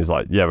you mean?" He's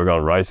like, "Yeah, we're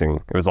going racing."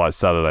 It was like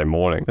Saturday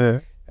morning.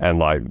 Yeah. And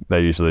like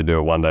they usually do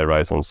a 1-day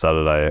race on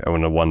Saturday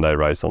and a 1-day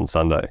race on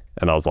Sunday.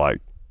 And I was like,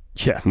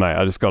 "Yeah, mate,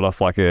 I just got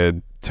off like a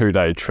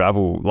 2-day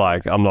travel.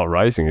 Like, I'm not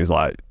racing." He's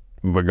like,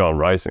 "We're going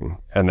racing."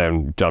 And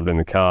then jumped in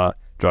the car,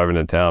 drove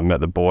into town, met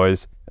the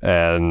boys,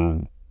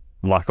 and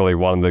luckily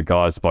one of the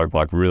guys spoke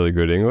like really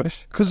good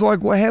English. Because like,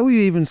 how were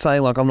you even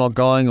saying like, "I'm not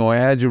going," or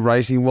 "How'd you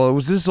racing?" Well,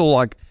 was this all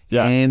like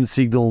hand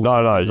signals?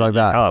 No, like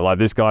that. Can't. Like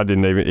this guy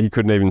he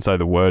couldn't even say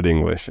the word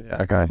English.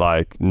 Yeah, okay.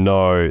 Like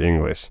no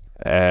English.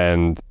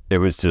 And it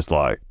was just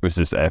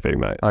epic,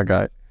 mate.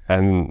 Okay.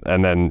 And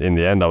then in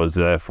the end I was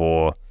there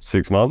for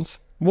 6 months.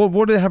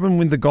 What happened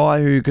with the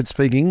guy who could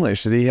speak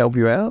English? Did he help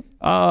you out?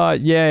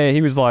 Yeah,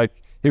 he was a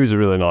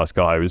really nice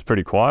guy. He was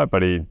pretty quiet,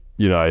 but he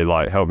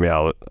like helped me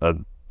out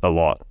a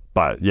lot.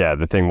 But yeah,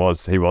 the thing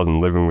was, he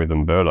wasn't living with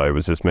Umberto. It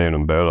was just me and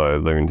Umberto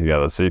living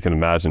together. So you can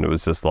imagine it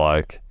was just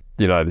like,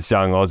 this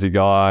young Aussie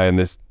guy and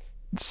this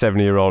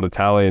 70-year-old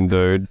Italian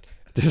dude,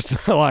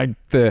 just like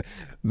the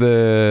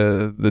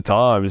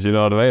times, you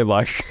know what I mean?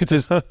 Like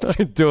just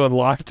doing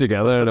life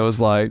together. And it was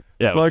like,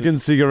 smoking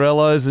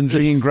cigarellos and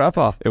drinking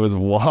grappa. It was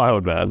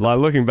wild, man. Like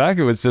looking back,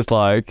 it was just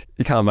like,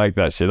 you can't make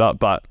that shit up.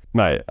 But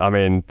mate, I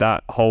mean,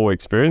 that whole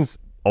experience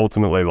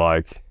ultimately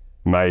like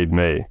made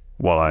me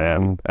what I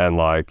am. And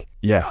like,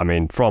 yeah, I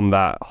mean, from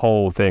that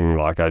whole thing,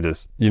 like I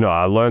just,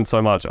 I learned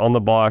so much on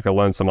the bike. I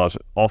learned so much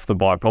off the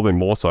bike, probably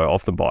more so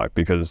off the bike,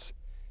 because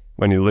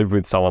when you live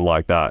with someone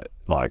like that,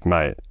 like,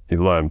 mate,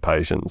 you learn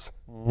patience,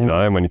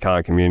 and when you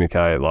can't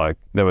communicate, like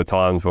there were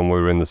times when we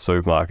were in the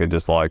supermarket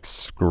just like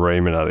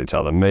screaming at each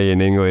other, me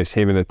in English,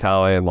 him in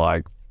Italian,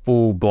 like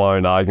full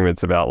blown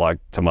arguments about like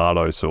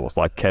tomato sauce,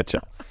 like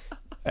ketchup.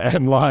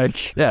 And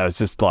like, yeah, it's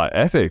just like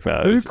epic,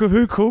 man.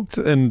 Who cooked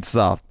and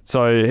stuff?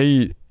 So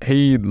he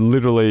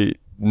literally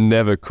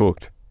never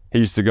cooked. He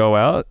used to go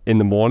out in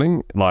the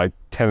morning, like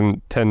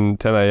 10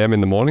 a.m.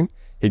 in the morning.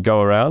 He'd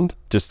go around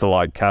just to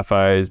like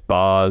cafes,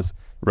 bars,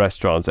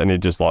 restaurants, and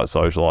he'd just like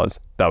socialize.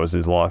 That was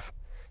his life.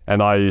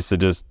 And I used to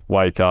just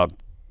wake up,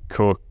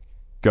 cook,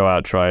 go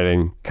out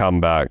training, come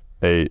back,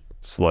 eat,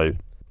 sleep.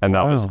 And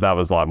that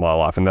was like my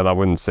life. And then I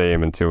wouldn't see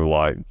him until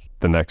like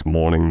the next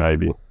morning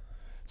maybe.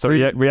 So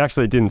we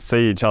actually didn't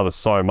see each other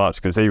so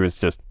much because he's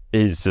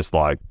just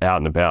like out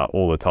and about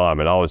all the time.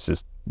 And I was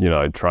just,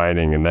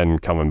 training and then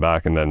coming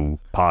back and then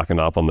parking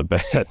up on the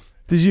bed.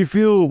 Did you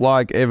feel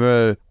like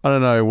ever, I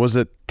don't know, was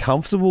it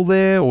comfortable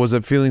there, or was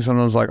it feeling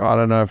sometimes like, I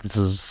don't know if this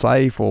is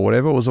safe or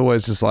whatever? It was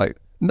always just like...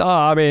 No,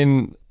 I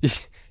mean,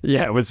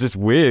 yeah, it was just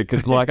weird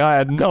because like I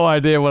had no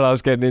idea what I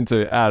was getting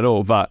into at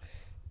all. But,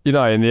 in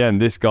the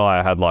end, this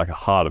guy had like a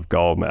heart of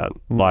gold, man.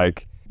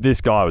 Like, this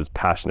guy was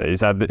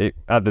passionate.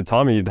 At the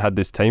time, he'd had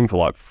this team for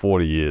like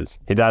 40 years.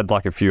 He'd had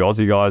like a few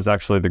Aussie guys.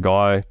 Actually, the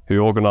guy who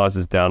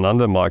organises Down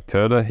Under, Mike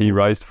Turner, he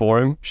raced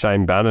for him.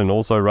 Shane Bannon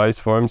also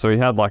raced for him. So he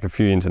had like a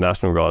few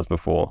international guys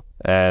before.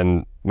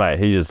 And mate,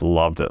 he just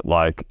loved it.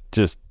 Like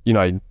just,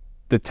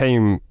 the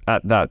team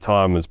at that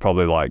time was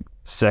probably like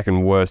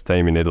second worst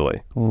team in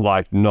Italy.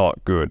 Like not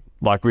good.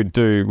 Like we'd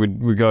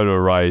go to a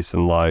race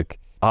and like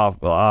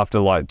after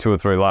like 2 or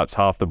 3 laps,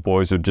 half the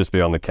boys would just be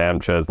on the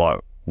camp chairs like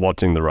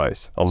watching the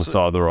race on the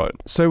side of the road.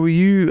 So were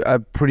you a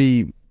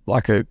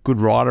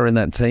good rider in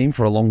that team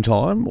for a long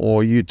time,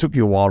 or took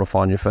you a while to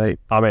find your feet?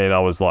 I mean, I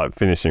was like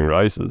finishing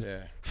races.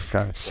 Yeah.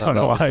 Okay. So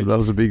that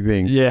was a big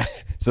thing. Yeah.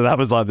 So that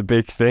was like the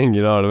big thing,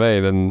 you know what I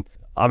mean? And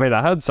I mean,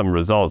 I had some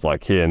results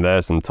like here and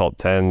there, some top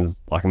 10s,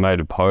 like I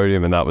made a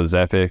podium and that was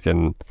epic.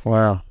 And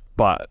wow.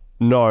 But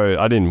no,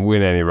 I didn't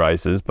win any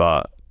races,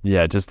 but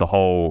yeah, just the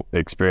whole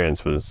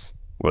experience was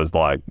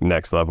like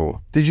next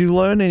level. Did you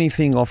learn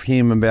anything off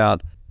him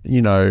about,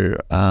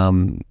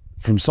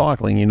 from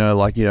cycling,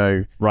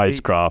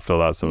 racecraft or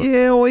that sort of stuff?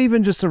 Yeah, or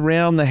even just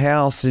around the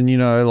house and,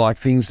 like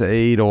things to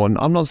eat, or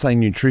I'm not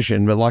saying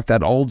nutrition, but like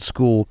that old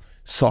school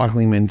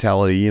cycling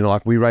mentality,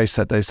 like we race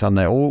Saturday,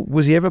 Sunday, or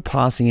was he ever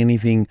passing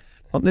anything,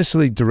 not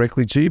necessarily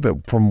directly to you,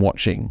 but from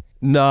watching?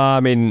 No,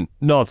 I mean,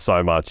 not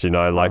so much,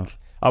 like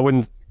I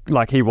wouldn't,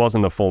 like he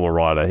wasn't a former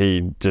rider.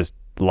 He just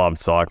loved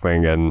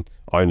cycling, and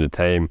owned a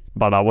team.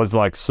 But I was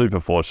like super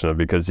fortunate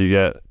because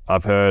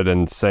I've heard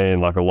and seen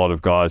like a lot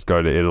of guys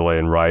go to Italy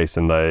and race,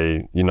 and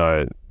they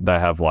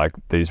have like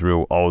these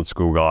real old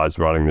school guys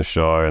running the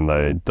show, and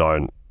they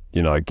don't,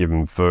 give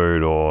them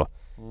food or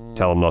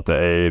tell them not to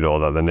eat, or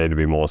that they need to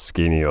be more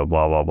skinny or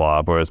blah, blah,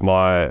 blah. Whereas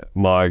my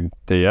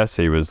DS,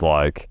 he was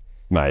like,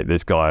 mate,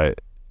 this guy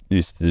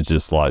used to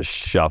just like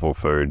shovel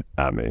food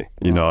at me,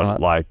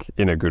 like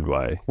in a good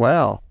way.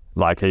 Wow.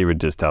 Like he would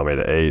just tell me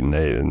to eat and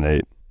eat and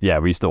eat. Yeah,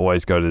 we used to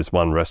always go to this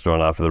one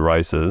restaurant after the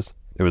races.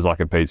 It was like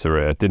a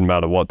pizzeria. It didn't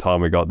matter what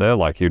time we got there.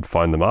 Like he'd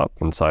phone them up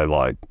and say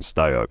like,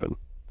 stay open.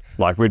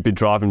 Like we'd be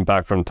driving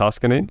back from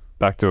Tuscany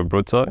back to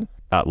Abruzzo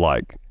at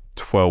like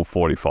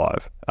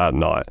 12:45 at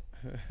night.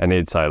 And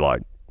he'd say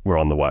like, we're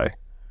on the way.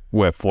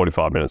 We're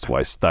 45 minutes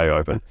away, stay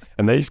open.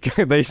 And these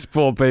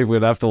poor people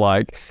would have to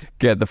like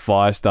get the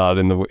fire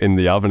started in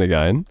the oven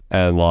again.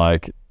 And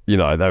like, they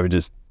were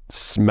just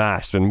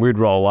smashed, and we'd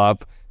roll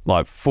up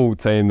like full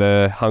team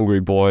there, hungry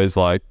boys,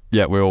 like,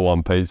 yeah, we all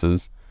want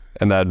pizzas.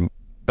 And they'd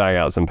bang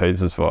out some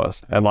pizzas for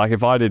us. And like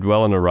if I did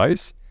well in a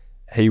race,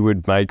 he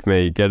would make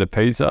me get a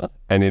pizza,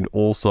 and he'd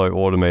also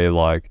order me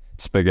like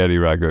spaghetti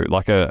ragu,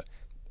 like a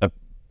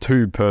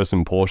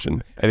 2-person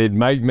portion. And he'd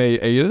make me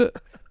eat it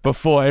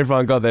before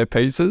everyone got their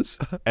pizzas,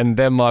 and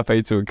then my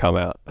pizza would come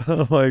out.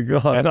 Oh my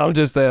God. And I'm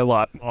just there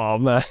like, oh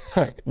man.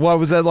 Why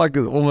was that like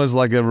almost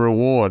like a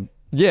reward?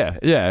 Yeah.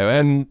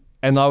 And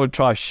I would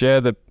try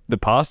share the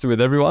pasta with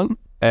everyone,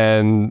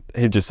 and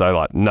he'd just say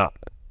like, nah,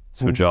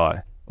 it's for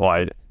Jai.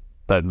 Like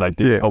they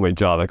didn't call me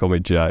Jai, they called me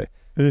Jay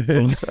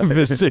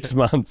for 6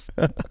 months.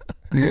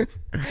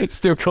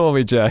 Still call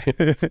me Jay.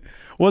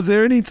 Was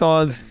there any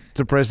times,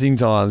 depressing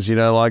times,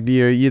 like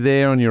you're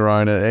there on your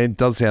own? It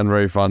does sound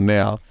very fun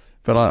now,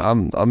 but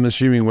I'm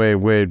assuming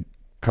we're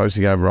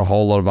coasting over a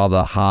whole lot of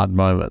other hard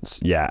moments.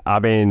 Yeah, I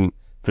mean,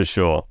 for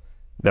sure.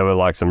 There were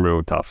like some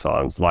real tough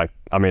times. Like,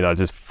 I mean, I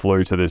just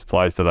flew to this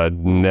place that I'd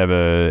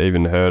never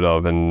even heard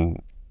of and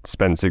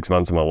spent 6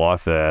 months of my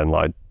life there, and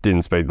like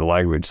didn't speak the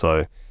language.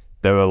 So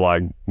there were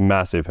like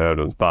massive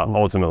hurdles, but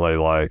ultimately,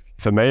 like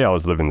for me, I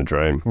was living the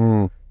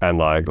dream. And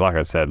like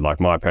I said, like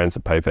my parents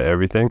had paid for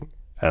everything.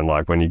 And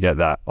like when you get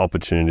that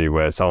opportunity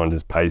where someone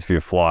just pays for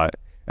your flight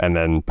and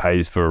then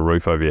pays for a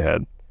roof over your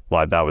head,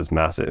 like that was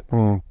massive.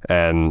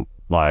 And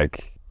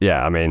like,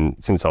 yeah, I mean,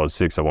 since I was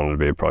 6, I wanted to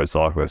be a pro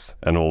cyclist,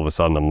 and all of a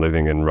sudden I'm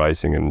living and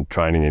racing and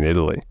training in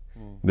Italy,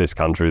 this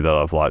country that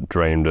I've like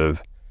dreamed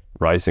of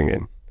racing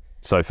in.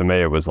 So for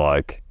me, it was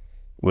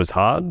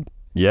hard,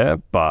 yeah,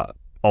 but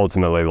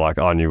ultimately like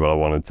I knew what I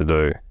wanted to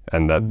do,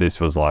 and that this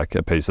was like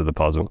a piece of the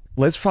puzzle.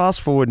 Let's fast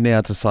forward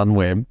now to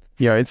Sunweb.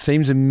 It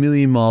seems a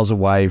million miles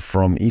away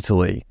from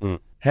Italy.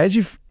 How'd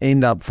you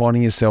end up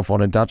finding yourself on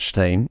a Dutch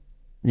team?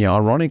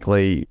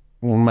 Ironically,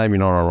 well, maybe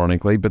not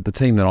ironically, but the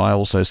team that I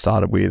also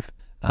started with,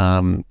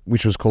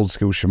 which was called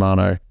Skills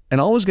Shimano. And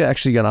I was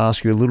actually going to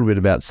ask you a little bit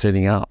about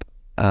setting up,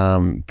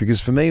 because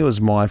for me, it was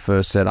my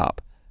first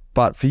setup.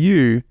 But for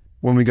you,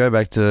 when we go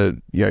back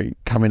to,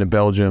 coming to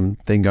Belgium,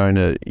 then going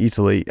to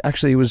Italy,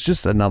 actually, it was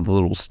just another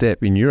little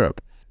step in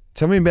Europe.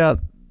 Tell me about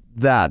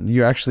that.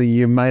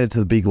 You made it to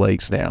the big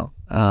leagues now.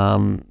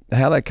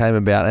 How that came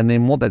about, and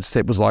then what that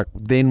step was like,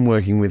 then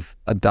working with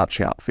a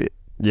Dutch outfit.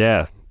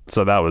 Yeah.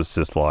 So that was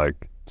just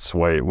like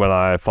sweet. When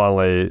I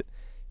finally,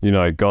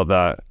 got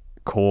that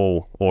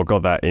call or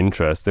got that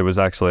interest, it was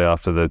actually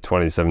after the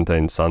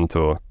 2017 Sun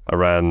Tour. I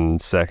ran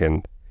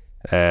second,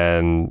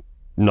 and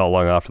not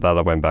long after that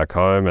I went back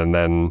home, and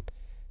then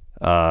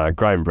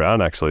Graham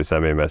Brown actually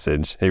sent me a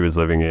message. He was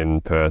living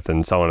in Perth,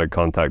 and someone had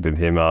contacted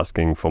him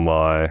asking for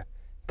my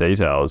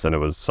details, and it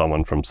was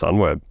someone from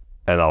Sunweb.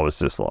 And I was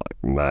just like,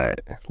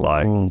 mate,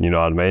 like, you know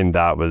what I mean?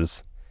 That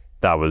was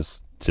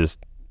just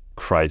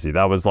crazy.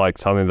 That was like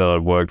something that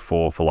I'd worked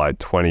for like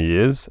 20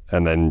 years,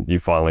 and then you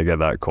finally get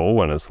that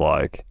call, and it's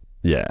like,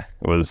 yeah,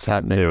 it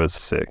was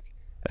sick.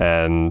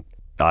 And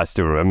I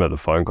still remember the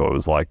phone call. It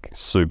was like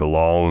super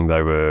long.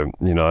 They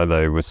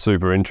were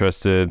super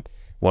interested,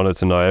 wanted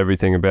to know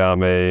everything about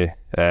me,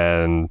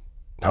 and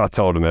I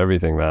told them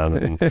everything,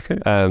 man.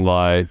 And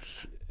like,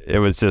 it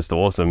was just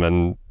awesome.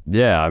 And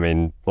yeah, I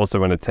mean, also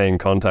when a team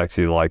contacts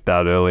you like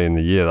that early in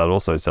the year, that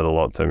also said a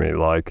lot to me.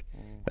 Like,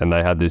 and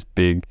they had this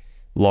big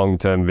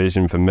long-term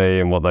vision for me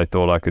and what they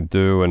thought I could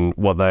do and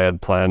what they had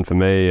planned for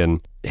me.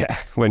 And yeah,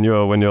 when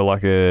you're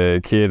like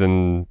a kid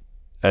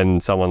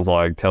and someone's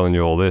like telling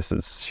you all this,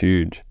 it's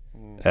huge.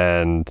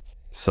 And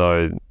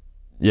so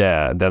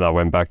yeah, then I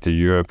went back to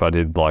Europe. I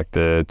did like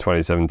the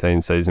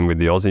 2017 season with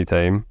the Aussie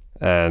team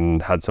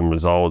and had some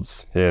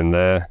results here and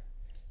there.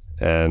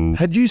 And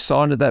had you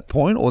signed at that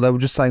point, or they were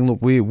just saying, look,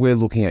 we're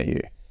looking at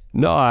you?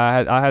 No,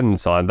 I hadn't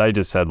signed. They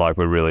just said like,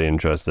 we're really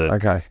interested.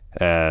 Okay.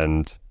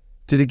 And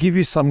did it give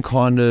you some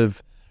kind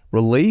of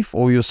relief,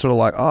 or you're sort of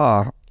like,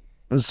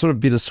 it was sort of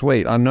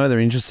bittersweet? I know they're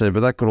interested, but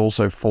that could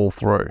also fall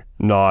through.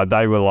 No,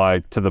 they were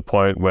like to the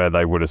point where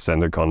they would have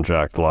sent a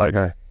contract like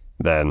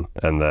then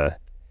and there.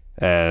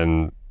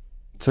 And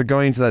So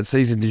going into that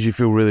season, did you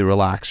feel really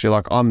relaxed? You're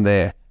like, I'm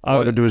there. All I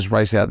got to do is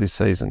race out this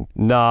season.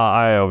 Nah,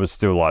 I was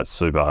still like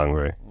super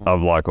hungry.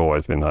 I've like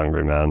always been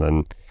hungry, man.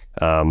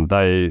 And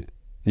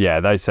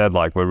they said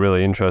like, we're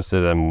really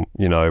interested and,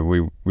 you know,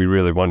 we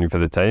really want you for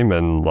the team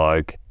and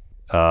like,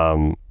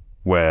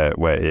 we're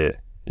here,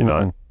 you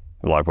know,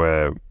 like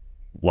we're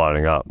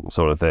lining up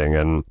sort of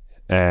thing.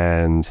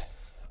 And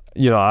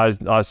you know,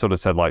 I sort of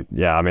said like,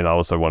 yeah, I mean, I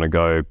also want to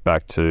go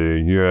back to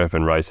Europe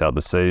and race out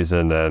the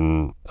season.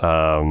 And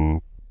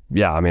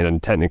yeah, I mean,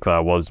 and technically I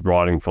was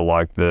riding for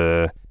like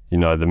the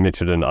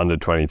Mitchelton under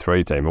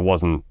 23 team. It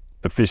wasn't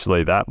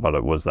officially that, but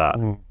it was that.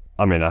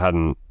 I mean, I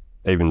hadn't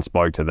even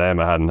spoke to them.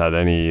 I hadn't had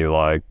any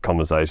like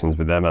conversations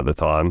with them at the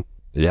time.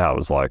 Yeah, I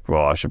was like,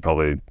 well, I should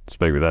probably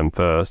speak with them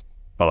first,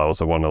 but I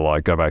also want to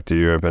like go back to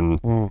Europe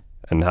and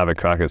have a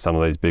crack at some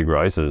of these big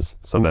races.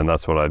 So then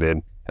that's what I did.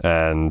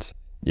 And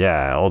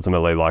yeah,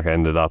 ultimately, like I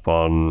ended up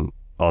on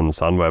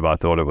Sunweb. I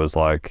thought it was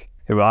like,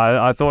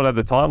 I thought at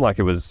the time like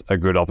it was a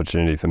good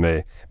opportunity for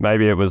me.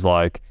 Maybe it was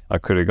like I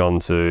could have gone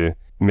to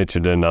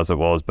Mitchelton as it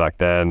was back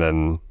then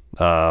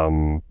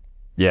and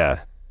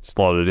yeah,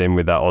 slotted in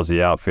with that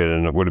Aussie outfit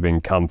and it would have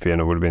been comfy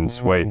and it would have been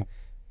sweet.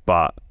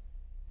 But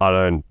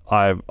I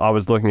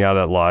was looking at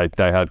it like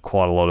they had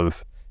quite a lot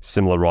of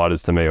similar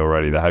riders to me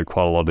already. They had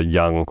quite a lot of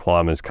young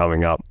climbers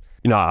coming up.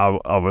 You know,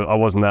 I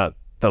wasn't at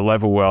the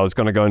level where I was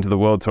going to go into the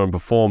world tour and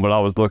perform, but I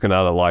was looking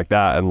at it like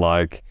that and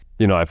like,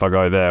 you know, if I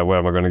go there, where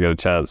am I going to get a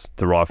chance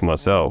to ride for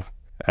myself?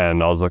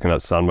 And I was looking at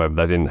Sunweb,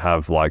 they didn't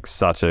have like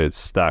such a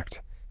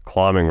stacked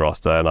climbing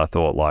roster and I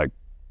thought like,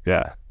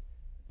 yeah,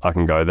 I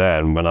can go there.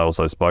 And when I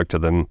also spoke to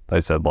them,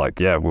 they said like,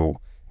 yeah,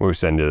 we'll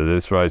send you to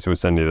this race, we'll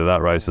send you to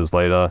that races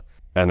later.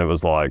 And it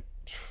was like,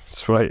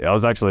 sweet. I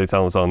was actually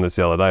telling someone this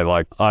the other day,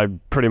 like I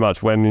pretty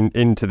much went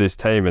into this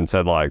team and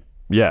said like,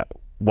 yeah,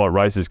 what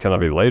races can I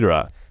be leader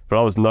at? But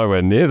I was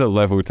nowhere near the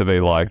level to be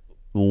like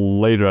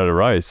leader at a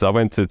race. I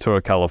went to Tour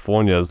of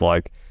California as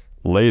like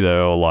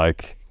leader or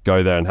like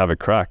go there and have a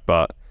crack.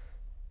 But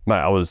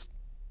mate,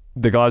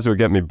 the guys who would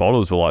get me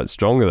bottles were like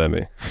stronger than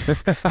me.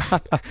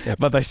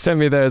 But they sent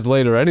me there as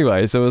leader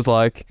anyway. So it was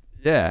like,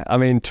 yeah, I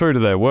mean, true to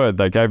their word,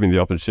 they gave me the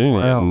opportunity.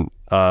 Wow.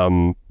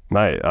 And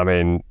mate, I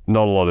mean,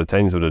 not a lot of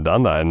teams would have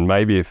done that. And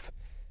maybe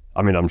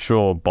I'm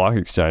sure Bike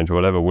Exchange or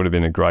whatever would have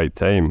been a great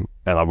team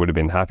and I would have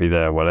been happy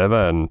there and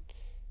whatever and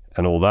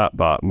all that,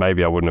 but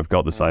maybe I wouldn't have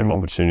got the same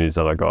opportunities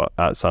that I got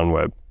at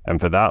Sunweb. And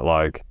for that,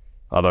 like,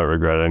 I don't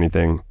regret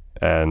anything.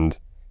 And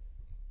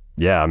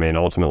yeah, I mean,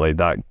 ultimately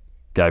that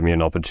gave me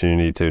an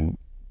opportunity to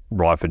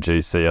ride for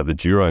GC at the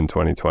Giro in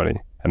 2020.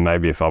 And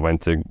maybe if I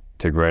went to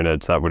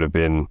Greenwich, that would have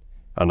been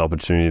an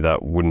opportunity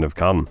that wouldn't have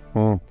come.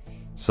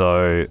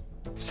 So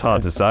it's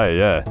hard to say,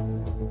 yeah.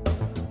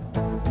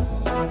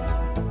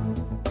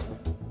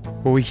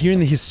 Well, we're here in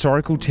the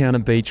historical town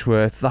of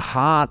Beechworth, the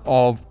heart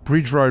of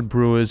Bridge Road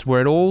Brewers, where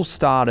it all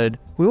started.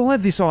 We all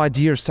have this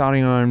idea of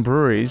starting our own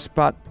breweries,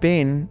 but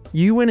Ben,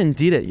 you went and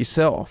did it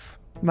yourself.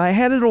 Mate,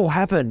 how did it all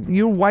happen?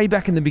 You were way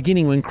back in the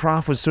beginning when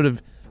craft was sort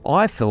of,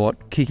 I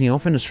thought, kicking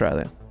off in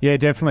Australia. Yeah,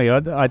 definitely.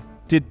 I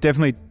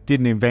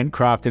didn't invent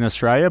craft in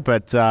Australia,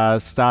 but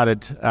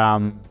started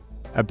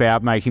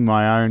about making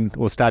my own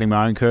or starting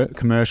my own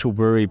commercial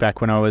brewery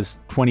back when I was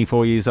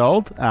 24 years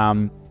old.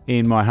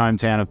 In my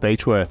hometown of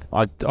Beechworth.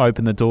 I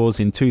opened the doors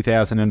in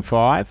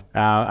 2005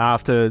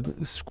 after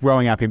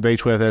growing up in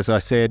Beechworth, as I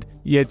said,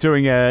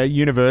 doing a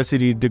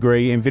university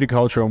degree in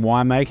viticulture and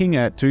winemaking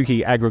at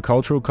Dookie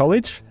Agricultural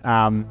College.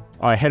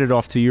 I headed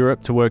off to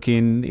Europe to work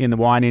in the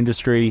wine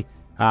industry.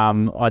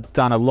 I'd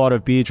done a lot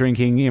of beer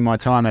drinking in my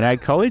time at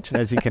Ag College,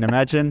 as you can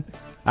imagine.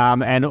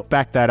 And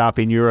backed that up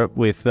in Europe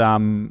with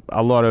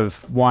a lot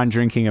of wine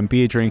drinking and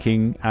beer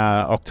drinking,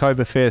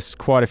 Oktoberfest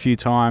quite a few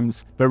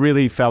times, but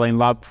really fell in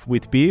love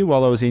with beer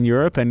while I was in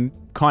Europe and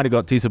kind of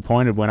got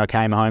disappointed when I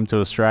came home to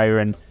Australia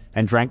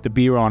and drank the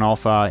beer on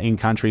offer in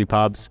country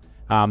pubs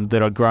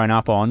that I'd grown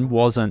up on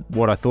wasn't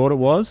what I thought it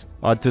was.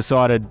 I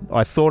decided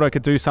I thought I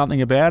could do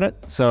something about it,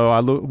 so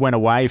I went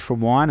away from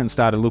wine and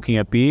started looking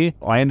at beer.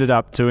 I ended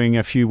up doing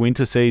a few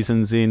winter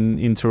seasons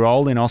in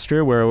Tyrol in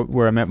Austria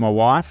where I met my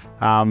wife.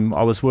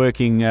 I was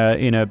working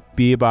in a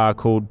beer bar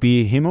called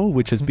Beer Himmel,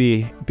 which is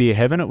beer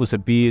heaven. It was a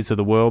Beers of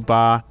the World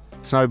bar,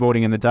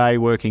 snowboarding in the day,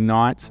 working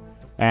nights.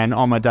 And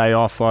on my day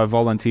off, I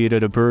volunteered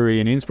at a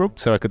brewery in Innsbruck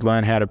so I could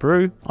learn how to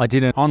brew. I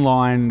did an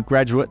online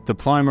graduate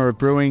diploma of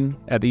brewing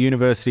at the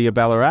University of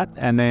Ballarat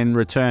and then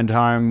returned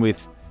home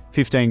with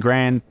 15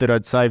 grand that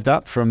I'd saved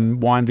up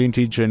from wine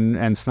vintage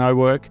and snow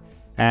work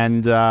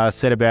and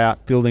set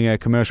about building a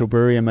commercial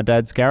brewery in my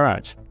dad's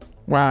garage.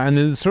 Wow, and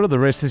then sort of the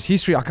rest is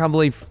history. I can't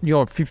believe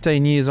you're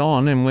 15 years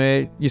on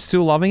and you're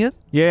still loving it?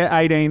 Yeah,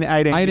 18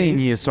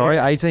 years.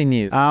 18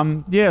 years.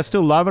 Yeah, I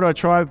still love it. I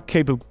try to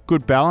keep a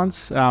good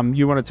balance.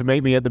 You wanted to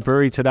meet me at the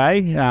brewery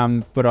today,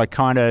 but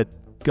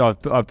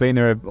I've been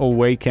there all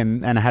week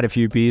and had a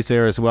few beers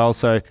there as well.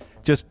 So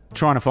just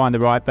trying to find the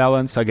right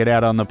balance. I get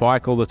out on the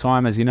bike all the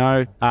time, as you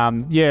know.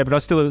 But I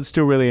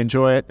still really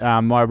enjoy it.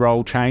 My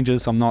role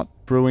changes. I'm not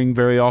Brewing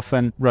very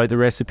often wrote the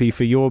recipe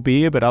for your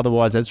beer, but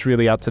otherwise it's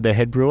really up to the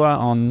head brewer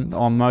on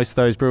most of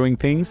those brewing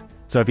things.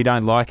 So if you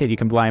don't like it, you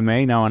can blame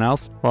me, no one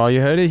else. Well, you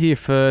heard it here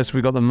first.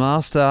 We got the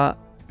master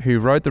who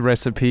wrote the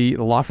recipe,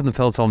 Life in the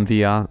Peloton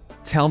beer.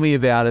 Tell me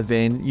about it,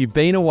 then. You've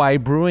been away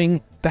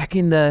brewing back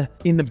in the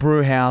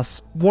brew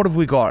house. What have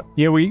we got?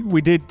 Yeah,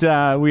 we did.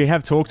 We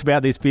have talked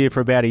about this beer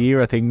for about a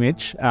year, I think,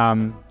 Mitch.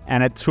 And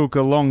it took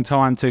a long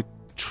time to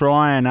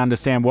try and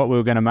understand what we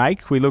were going to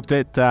make. We looked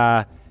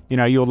at,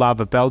 your love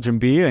of Belgian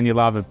beer and your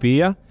love of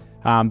beer,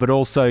 but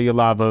also your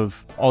love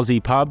of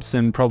Aussie pubs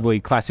and probably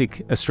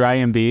classic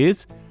Australian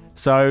beers.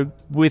 So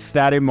with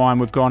that in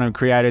mind, we've gone and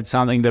created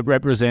something that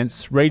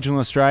represents regional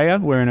Australia.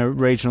 We're in a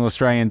regional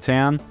Australian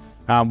town.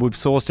 We've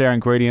sourced our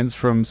ingredients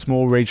from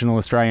small regional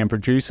Australian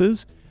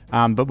producers,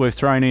 but we've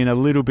thrown in a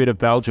little bit of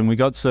Belgium. We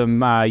got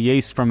some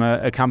yeast from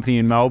a company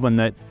in Melbourne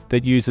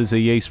that uses a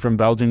yeast from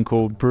Belgium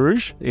called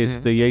Purist,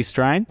 is the yeast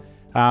strain.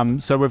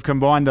 So we've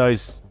combined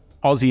those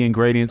Aussie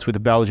ingredients with the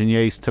Belgian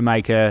yeast to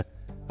make a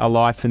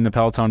Life in the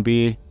Peloton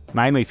beer,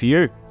 mainly for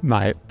you.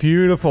 Mate,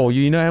 beautiful.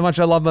 You know how much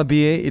I love my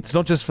beer. It's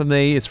not just for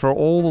me, it's for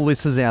all the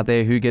listeners out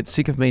there who get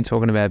sick of me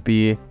talking about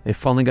beer. They're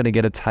finally going to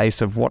get a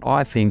taste of what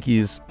I think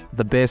is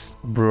the best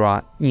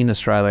brewer in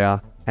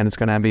Australia, and it's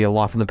going to be a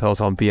Life in the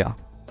Peloton beer.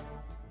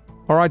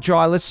 All right,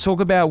 Jai, let's talk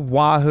about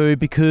Wahoo,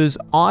 because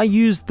I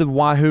use the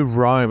Wahoo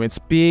Roam. It's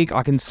big.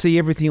 I can see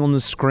everything on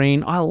the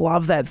screen. I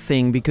love that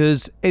thing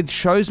because it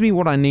shows me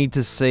what I need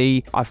to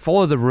see. I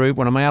follow the route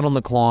when I'm out on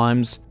the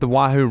climbs. The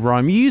Wahoo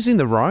Roam. You using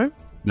the Roam?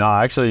 No,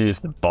 I actually use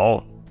the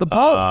Bolt. The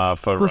Bolt?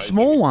 For the racing.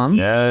 Small one?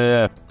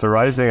 Yeah. For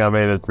racing, I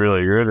mean, it's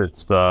really good.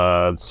 It's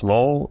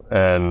small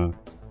and,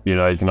 you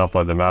can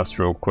upload the maps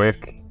real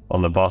quick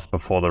on the bus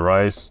before the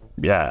race.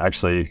 Yeah,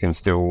 actually, you can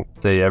still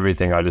see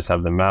everything. I just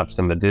have the maps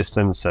and the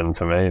distance, and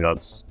for me,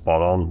 that's spot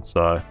on.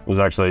 So I was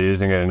actually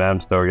using it in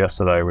Amstel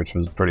yesterday, which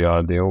was pretty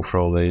ideal for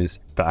all these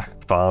back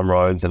farm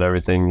roads and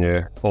everything.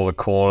 Yeah, all the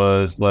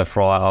corners, left,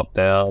 right, up,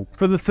 down.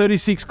 For the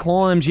 36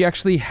 climbs, you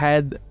actually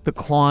had the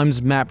climbs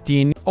mapped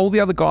in. All the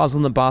other guys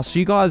on the bus,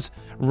 you guys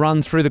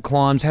run through the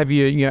climbs, have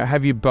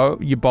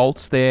your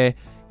bolts there.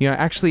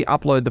 Actually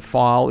upload the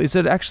file. Is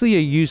it actually a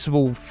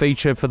usable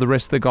feature for the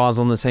rest of the guys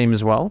on the team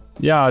as well?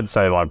 Yeah, I'd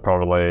say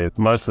probably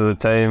most of the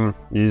team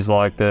use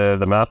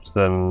the maps,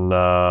 and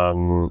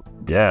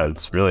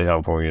it's really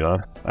helpful,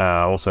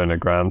 Also in a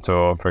Grand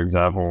Tour, for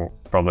example,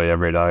 probably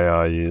every day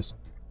I use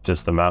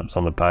just the maps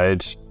on the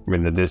page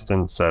with the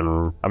distance,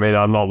 and I mean,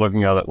 I'm not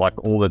looking at it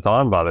all the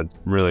time, but it's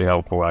really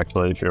helpful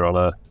actually if you're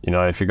on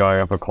if you're going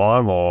up a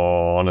climb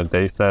or on a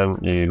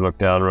descent, you look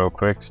down real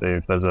quick, see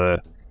if there's a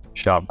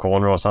sharp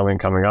corner or something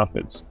coming up.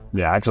 It's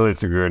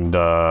a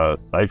good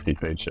safety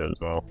feature as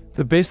well.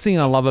 The best thing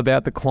I love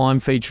about the climb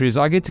feature is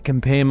I get to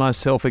compare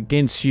myself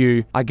against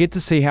you. I get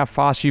to see how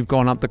fast you've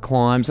gone up the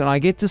climbs, and I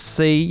get to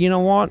see,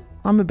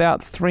 I'm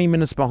about 3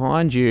 minutes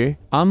behind you.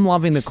 I'm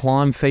loving the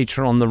climb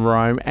feature on the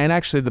Roam and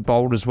actually the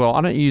Bolt as well.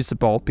 I don't use the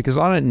Bolt because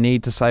I don't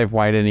need to save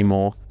weight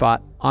anymore,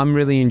 but I'm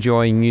really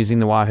enjoying using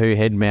the Wahoo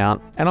head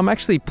mount, and I'm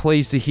actually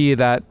pleased to hear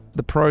that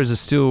the pros are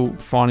still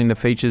finding the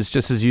features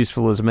just as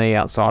useful as me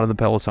outside of the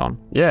Peloton.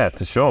 Yeah,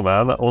 for sure,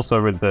 man.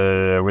 Also with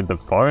the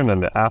phone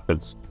and the app,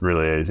 it's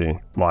really easy.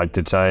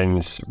 To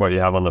change what you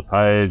have on the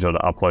page, or to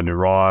upload your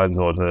rides,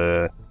 or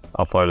to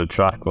upload a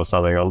track or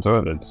something onto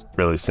it. It's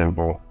really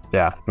simple.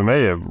 Yeah, for me,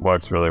 it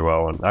works really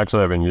well. And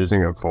actually, I've been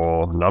using it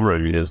for a number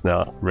of years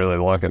now. Really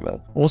like it,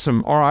 man.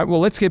 Awesome. All right, well,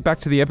 let's get back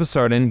to the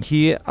episode and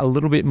hear a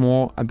little bit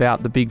more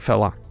about the big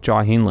fella,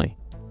 Jai Hindley.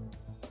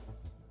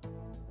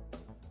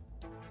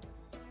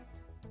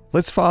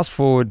 Let's fast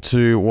forward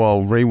to,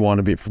 rewind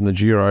a bit from the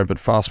Giro, but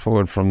fast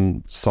forward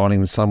from signing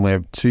with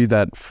Sunweb to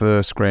that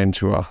first Grand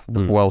Tour,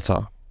 the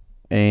Vuelta.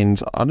 And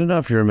I don't know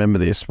if you remember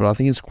this, but I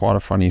think it's quite a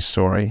funny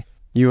story.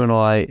 You and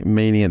I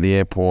meeting at the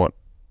airport.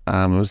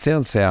 It was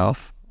down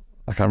south.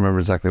 I can't remember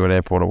exactly what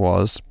airport it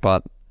was,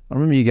 but I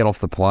remember you get off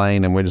the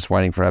plane and we're just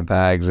waiting for our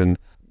bags. And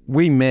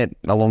we met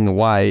along the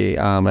way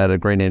at a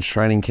Green Edge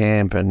training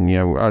camp. And,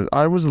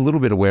 I was a little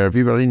bit aware of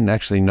you, but I didn't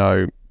actually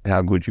know how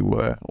good you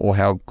were or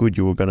how good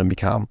you were going to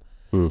become.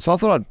 So I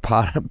thought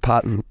I'd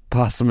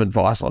pass some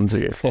advice on to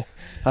you.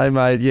 Hey,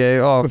 mate,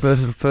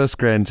 first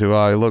Grand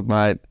Tour. Look,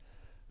 mate,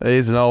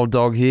 here's an old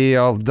dog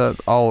here.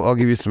 I'll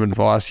give you some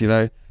advice,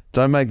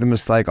 Don't make the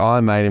mistake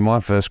I made in my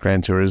first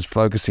Grand Tour, is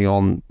focusing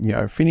on,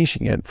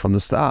 finishing it from the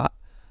start.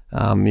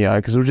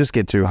 Because it'll just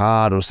get too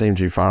hard or seem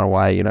too far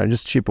away,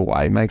 just chip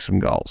away, make some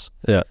goals.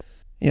 Yeah.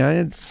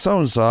 It's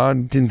so-and-so, I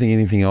didn't think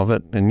anything of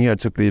it, and,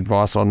 took the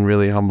advice on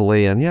really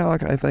humbly, and,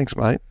 okay, thanks,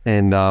 mate.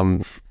 And,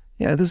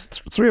 this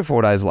 3 or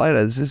 4 days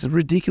later, this is a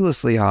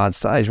ridiculously hard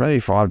stage,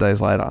 maybe 5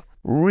 days later.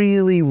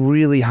 Really,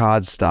 really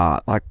hard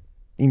start,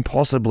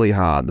 impossibly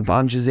hard. The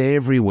bunch is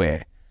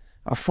everywhere.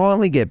 I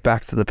finally get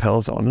back to the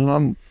peloton, and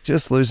I'm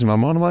just losing my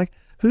mind. I'm like,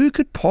 who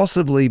could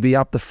possibly be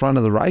up the front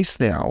of the race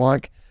now?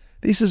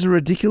 This is a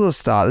ridiculous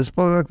start. It's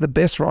probably the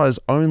best riders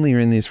only are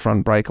in this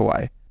front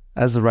breakaway.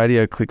 As the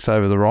radio clicks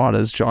over the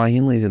riders, Jai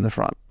Hindley's in the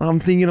front.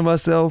 I'm thinking to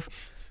myself,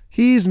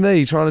 here's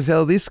me trying to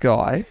tell this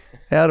guy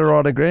how to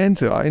ride a Grand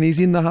Tour, and he's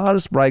in the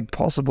hardest break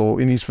possible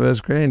in his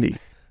first Grandy.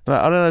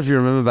 I don't know if you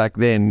remember back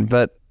then,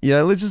 but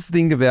let's just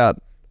think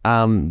about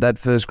that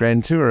first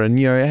Grand Tour and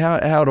how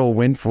it all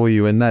went for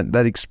you and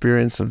that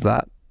experience of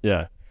that.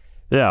 Yeah.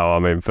 Well, I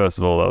mean, first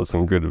of all, that was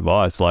some good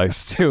advice. Like,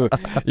 still,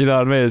 you know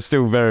what I mean? It's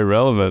still very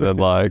relevant, and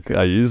like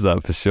I use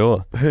that for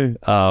sure.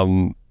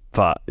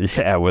 But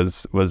yeah, it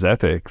was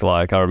epic.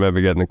 Like, I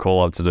remember getting the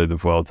call up to do the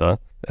Vuelta,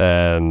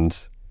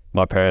 and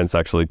my parents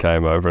actually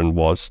came over and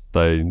watched.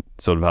 They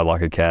sort of had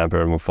like a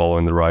camper and were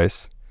following the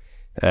race,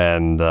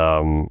 and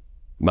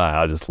mate,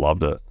 I just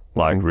loved it.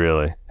 Like,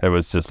 really, it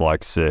was just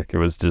like sick. It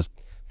was just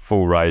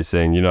full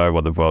racing. You know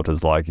what the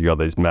Vuelta's like. You got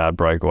these mad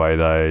breakaway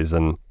days,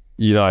 and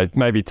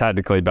maybe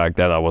tactically back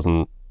then I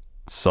wasn't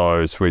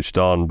so switched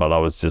on, but I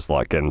was just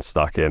like getting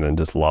stuck in and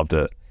just loved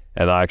it.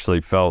 And I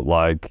actually felt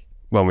like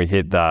when we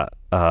hit that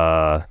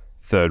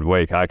third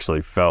week, I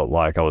actually felt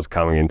like I was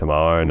coming into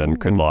my own and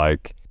could,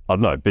 like, I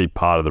don't know, be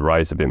part of the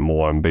race a bit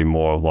more and be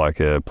more of like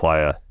a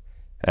player.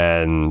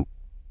 And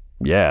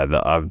yeah,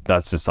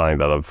 that's just something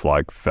that I've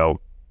like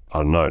felt, I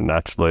don't know,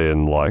 naturally,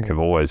 and like have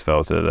always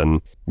felt it.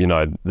 And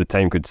the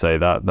team could say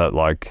that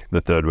like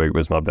the third week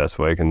was my best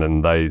week, and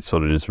then they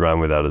sort of just ran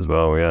with that as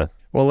well. Yeah.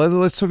 Well,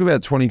 let's talk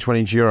about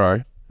 2020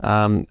 Giro.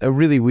 A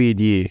really weird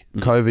year,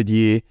 COVID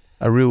year,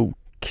 a real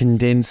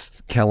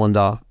condensed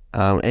calendar,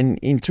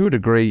 and to a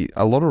degree,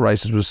 a lot of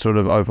races were sort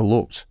of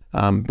overlooked.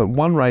 But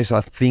one race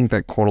I think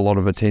that caught a lot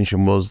of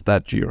attention was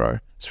that Giro,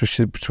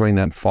 especially between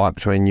that fight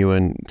between you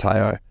and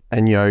Tao.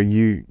 And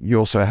you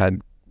also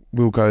had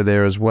Wilco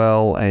there as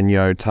well,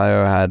 and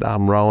Tao had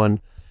Rowan.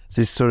 It's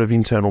this sort of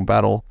internal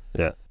battle.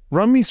 Yeah.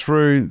 Run me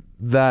through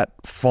that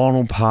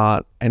final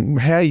part and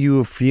how you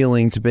were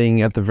feeling to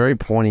being at the very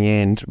pointy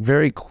end,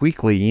 very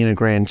quickly in a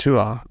Grand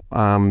Tour.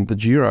 The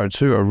Giro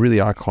too, a really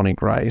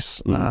iconic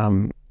race.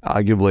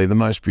 Arguably the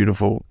most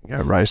beautiful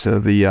race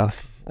of the year.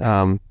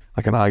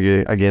 I can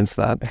argue against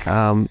that.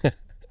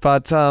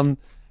 But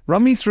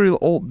run me through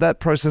all that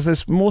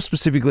process, more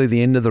specifically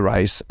the end of the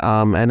race,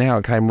 and how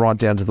it came right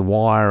down to the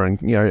wire,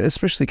 and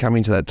especially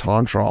coming to that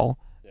time trial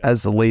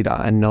as the leader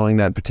and knowing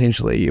that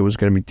potentially it was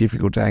going to be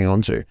difficult to hang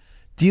on to.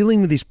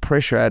 Dealing with this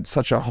pressure at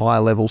such a high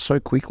level so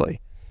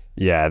quickly.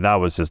 Yeah, that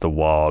was just a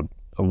wild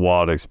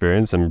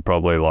experience, and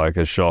probably like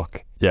a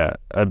shock. Yeah,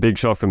 a big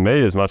shock for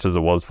me as much as it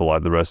was for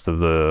like the rest of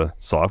the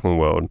cycling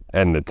world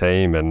and the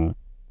team and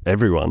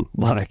everyone.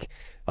 Like,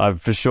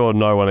 for sure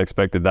no one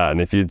expected that. And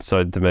if you'd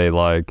said to me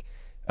like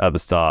at the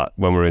start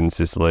when we were in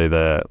Sicily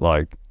there,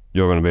 like,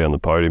 you're going to be on the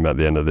podium at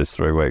the end of this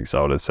 3 weeks,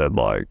 I would have said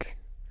like,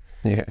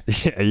 yeah,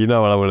 you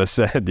know what I would have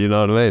said, you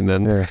know what I mean?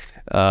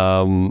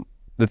 And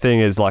the thing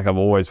is, like, I've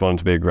always wanted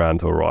to be a Grand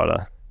Tour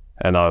rider.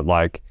 And I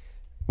like,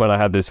 when I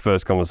had this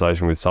first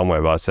conversation with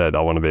Sunweb, I said, I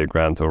want to be a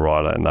Grand Tour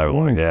rider. And they were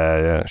like,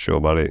 yeah, sure,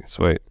 buddy,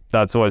 sweet.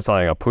 That's always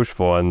something I pushed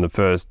for. And the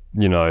first,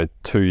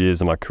 2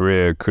 years of my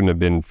career couldn't have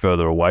been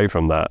further away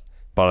from that.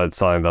 But it's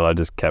something that I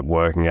just kept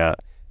working at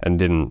and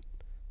didn't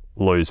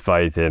lose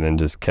faith in, and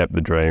just kept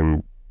the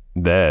dream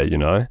there,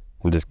 and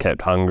just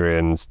kept hungry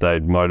and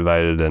stayed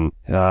motivated. And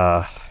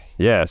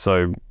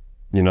so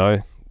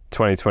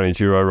 2020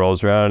 Giro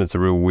rolls around. It's a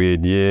real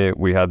weird year.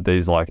 We had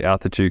these like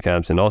altitude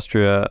camps in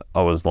Austria.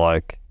 I was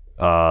like,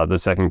 the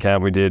second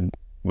camp we did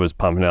was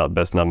pumping out the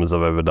best numbers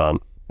I've ever done,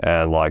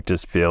 and like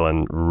just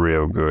feeling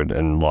real good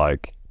and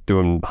like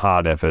doing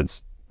hard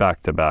efforts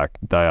back to back,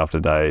 day after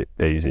day,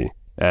 easy.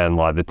 And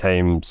like the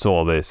team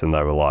saw this and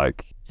they were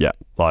like, yeah,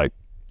 like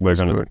we're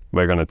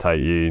gonna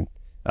take you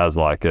as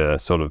like a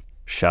sort of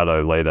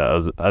shadow leader,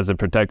 as a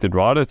protected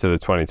rider to the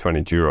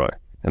 2020 Giro.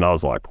 And I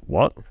was like,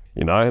 what?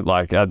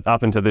 Like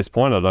up until this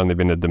point, I'd only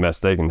been a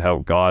domestic and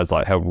helped guys,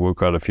 like helped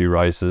Wilco at a few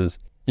races.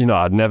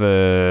 I'd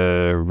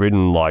never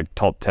ridden like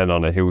top 10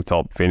 on a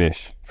hilltop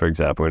finish, for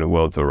example, in a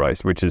World Tour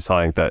race, which is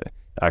something that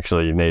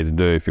actually you need to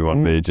do if you want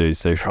to be a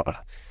GC rider.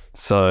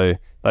 So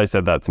they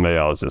said that to me,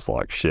 I was just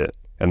like, shit.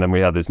 And then we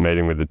had this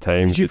meeting with the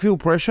team. Did you feel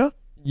pressure?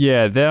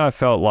 Yeah, there I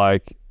felt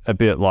like a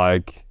bit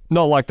like,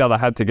 not like that I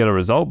had to get a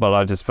result, but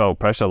I just felt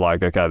pressure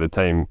like, okay, the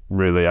team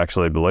really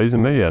actually believes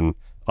in me and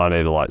I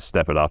need to like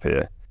step it up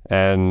here.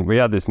 And we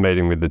had this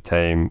meeting with the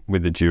team,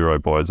 with the Giro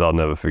boys, I'll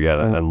never forget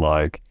it. And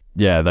like,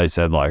 yeah, they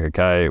said like,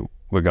 okay,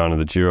 we're going to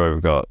the Giro,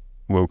 we've got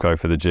Wilco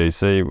for the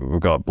GC, we've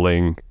got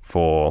Bling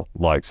for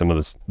like some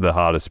of the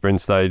harder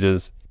sprint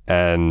stages,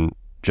 and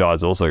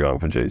Jai's also going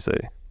for GC.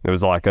 It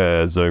was like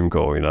a Zoom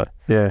call,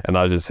 Yeah. And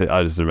I just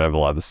remember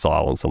like the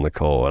silence on the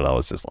call, and I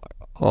was just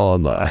like, oh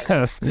no,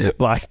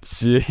 like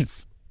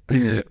jeez.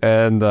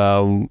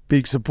 And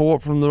big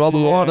support from the other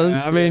riders.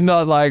 I mean,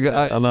 not like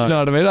I know. You know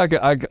what I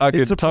mean. I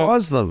could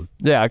surprise them.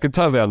 Yeah, I could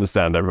totally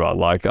understand everyone.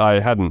 Like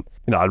I hadn't,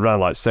 I'd run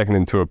like second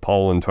into a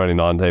pole in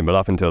 2019, but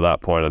up until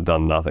that point, I'd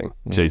done nothing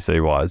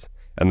GC wise.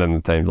 And then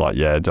the team's like,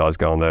 yeah, Jai's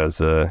going there as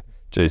a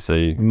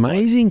GC.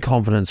 Amazing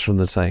confidence from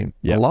the team.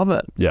 Yeah. I love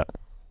it. Yeah.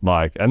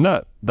 Like, and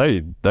that they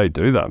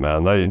do that,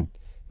 man.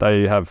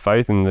 They have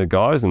faith in the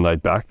guys and they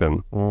back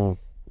them,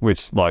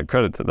 which like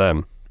credit to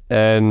them.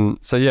 And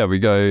so yeah, we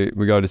go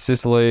to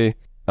Sicily.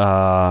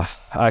 I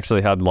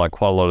actually had like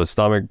quite a lot of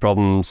stomach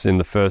problems in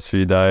the first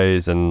few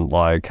days, and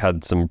like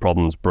had some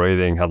problems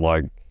breathing, had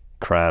like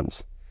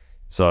cramps.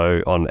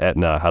 So on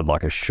Etna, I had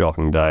like a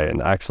shocking day,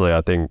 and actually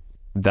I think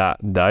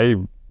that day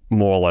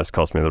more or less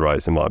cost me the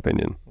race, in my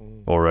opinion,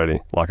 already.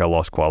 Like I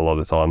lost quite a lot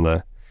of time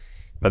there.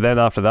 But then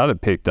after that,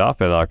 it picked up,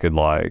 and I could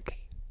like,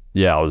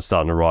 I was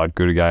starting to ride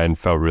good again,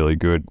 felt really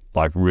good,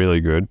 like really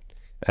good,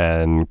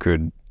 and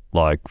could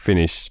like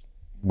finish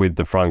with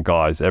the front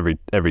guys every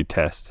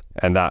test.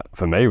 And that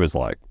for me was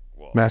like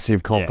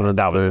massive confidence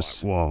that was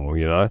boost. like, whoa,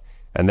 you know.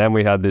 And then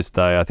we had this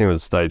day, I think it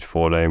was stage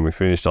 14, we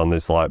finished on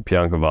this like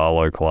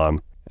Piancavallo climb.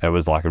 It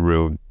was like a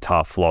real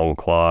tough, long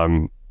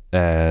climb,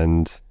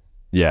 and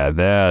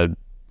there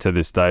to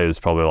this day is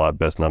probably like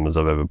best numbers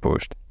I've ever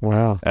pushed.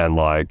 Wow. And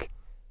like,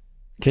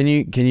 can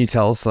you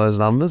tell us those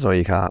numbers, or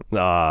you can't?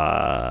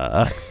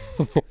 How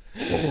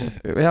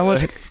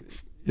much?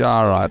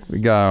 All right,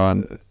 go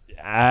on.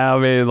 I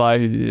mean,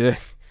 like,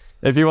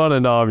 if you want to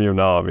know them, you'll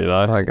know them, you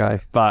know? Okay.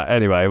 But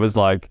anyway, it was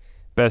like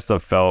best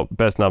I've felt,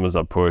 best numbers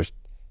I've pushed.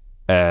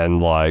 And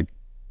like,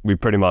 we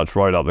pretty much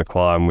rode up the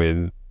climb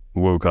with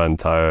Wilco and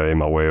Tao in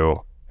my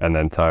wheel, and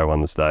then Tao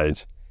on the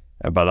stage.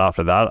 But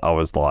after that, I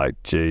was like,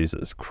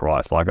 Jesus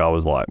Christ. Like, I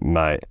was like,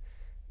 mate,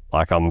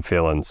 like, I'm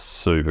feeling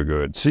super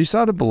good. So you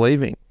started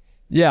believing?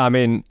 Yeah, I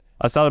mean,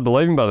 I started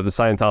believing, but at the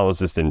same time, I was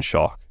just in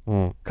shock.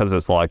 Because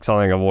it's like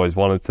something I've always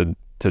wanted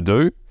to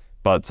do,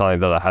 but something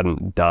that I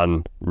hadn't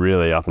done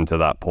really up until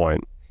that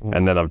point.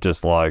 And then I've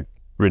just like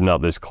ridden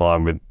up this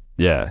climb with,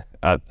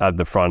 at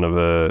the front of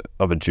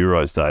a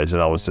Giro stage,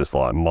 and I was just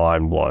like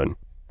mind blown.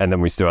 And then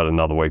we still had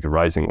another week of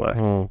racing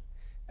left.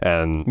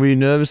 And were you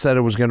nervous that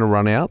it was going to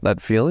run out,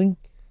 that feeling?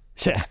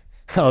 Yeah,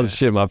 I was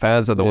shitting my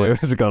pants that the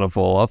wheels are going to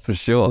fall off for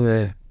sure.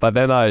 Yeah. But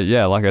then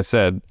like I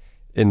said,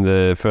 in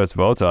the first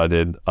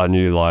Vuelta I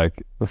knew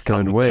like the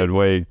third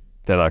week,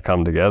 then I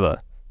come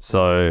together.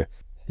 So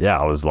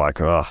I was like,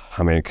 I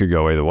mean, it could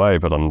go either way,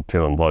 but I'm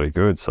feeling bloody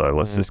good, so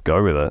let's just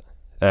go with it.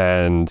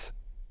 And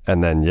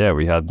then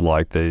we had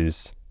like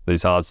these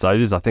hard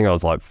stages. I think I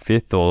was like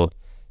 5th or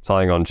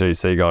something on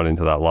GC going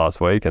into that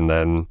last week, and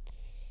then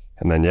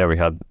we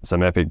had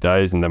some epic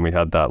days, and then we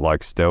had that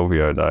like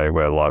Stelvio day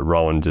where like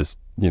Rowan just,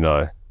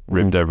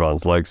 ripped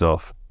everyone's legs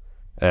off.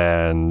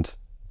 And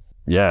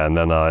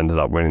then I ended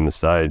up winning the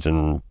stage,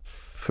 and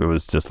it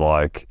was just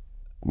like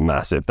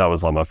massive. That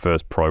was like my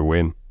first pro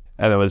win.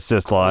 And it was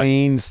just like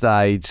clean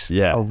stage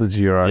of the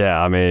Giro.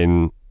 Yeah, I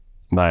mean,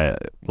 mate,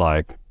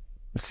 like,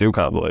 still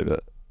can't believe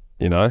it.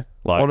 You know,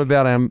 like, what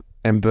about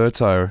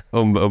Umberto?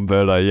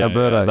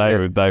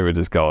 Umberto, they were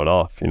just going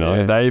off. You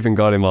know, they even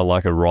got him on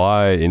like a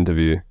Rai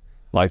interview.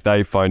 Like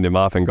they phoned him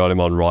up and got him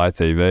on Rai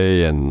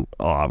TV, and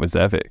it was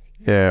epic.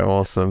 Yeah,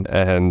 awesome.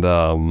 And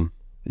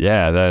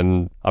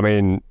then I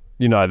mean,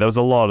 there was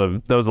a lot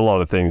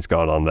of things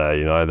going on there.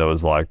 You know, there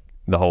was like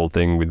the whole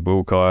thing with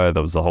Wilco,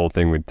 there was the whole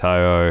thing with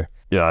Tao.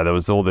 There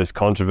was all this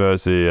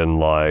controversy, and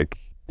like,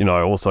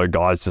 also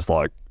guys just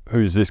like,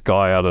 who's this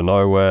guy out of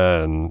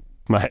nowhere? And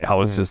mate, I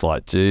was just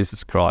like,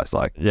 Jesus Christ.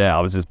 Like, I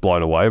was just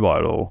blown away by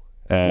it all.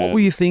 And what were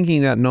you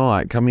thinking that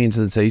night coming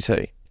into the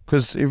TT?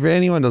 Because if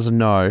anyone doesn't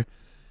know,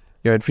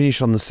 it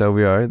finished on the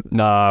Stelvio.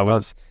 No, it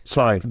was...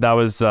 That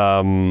was...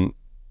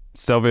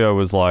 Stelvio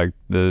was like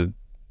the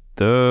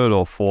 3rd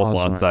or 4th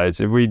last stage.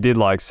 If we did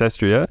like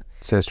Sestria.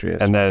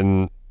 And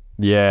then,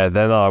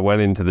 then I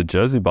went into the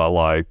Jersey by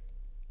like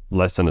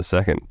less than a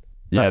second.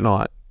 That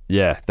night?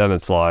 Yeah, then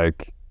it's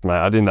like, mate,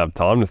 I didn't have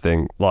time to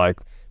think. Like,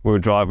 we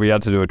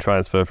had to do a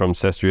transfer from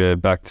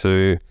Sestria back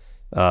to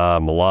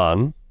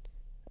Milan,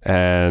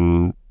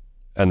 and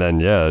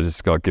then I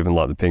just got given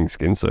like the pink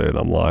skin suit.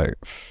 I'm like,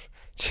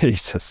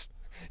 Jesus,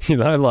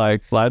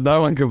 like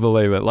no one could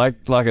believe it. Like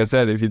I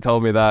said, if you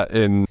told me that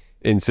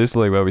in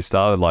Sicily where we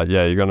started, like,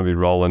 you're going to be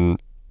rolling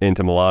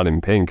into Milan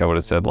in pink, I would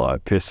have said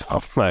like, piss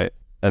off, mate.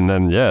 And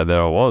then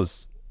there I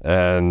was,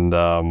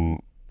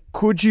 and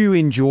could you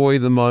enjoy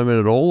the moment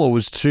at all, or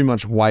was too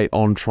much weight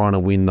on trying to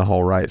win the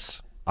whole race?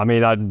 I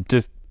mean, I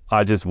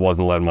just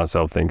wasn't letting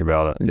myself think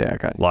about it. Yeah,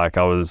 okay. Like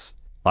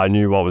I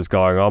knew what was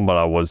going on, but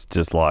I was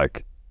just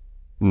like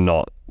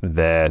not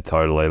there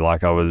totally.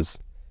 Like I was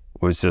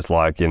just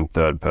like in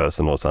third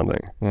person or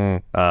something.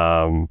 But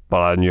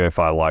I knew if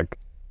I like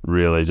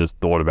really just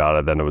thought about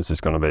it, then it was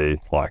just going to be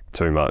like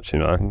too much,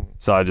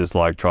 So I just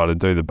like tried to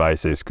do the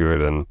basics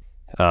good, and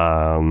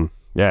in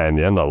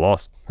the end I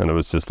lost, and it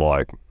was just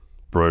like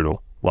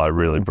brutal, like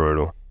really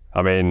brutal.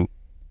 I mean,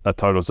 a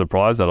total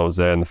surprise that I was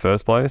there in the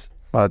first place.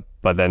 But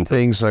then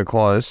being so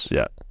close.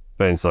 Yeah,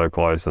 being so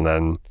close, and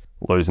then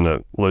losing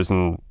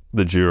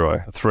the Giro,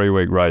 a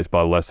 3-week race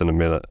by less than a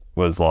minute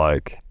was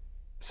like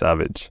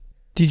savage.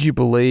 Did you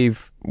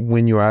believe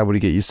when you were able to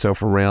get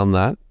yourself around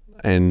that?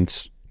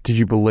 And did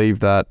you believe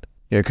that,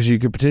 because you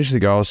could potentially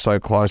go, I was so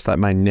close, that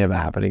may never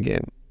happen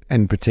again.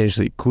 And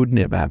potentially it could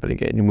never happen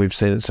again. And we've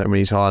seen it so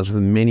many times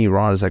with many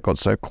riders that got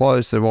so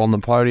close, they're on the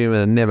podium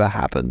and it never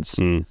happens.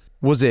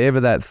 Was there ever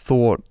that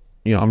thought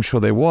I'm sure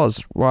there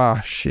was.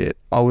 Wow, shit.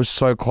 I was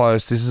so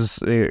close. This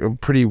is a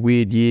pretty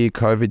weird year,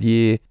 COVID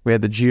year. We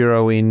had the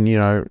Giro in,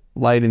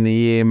 late in the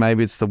year.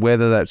 Maybe it's the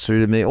weather that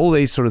suited me. All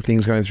these sort of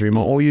things going through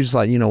my, or you're just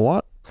like, you know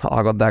what?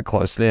 I got that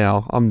close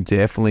now. I'm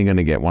definitely going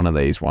to get one of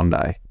these one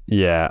day.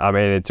 Yeah, I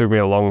mean, it took me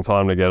a long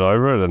time to get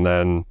over it. And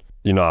then,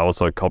 I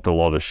also copped a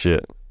lot of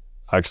shit.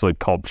 I actually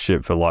copped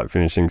shit for like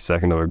finishing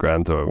second of a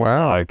Grand Tour.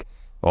 Wow. Like,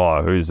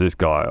 oh, who's this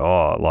guy?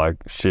 Oh, like,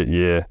 shit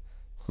year.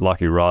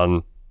 Lucky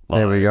run. Like,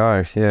 there we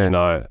go.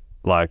 Yeah.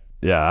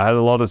 I had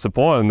a lot of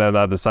support, and then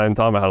at the same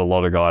time, I had a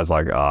lot of guys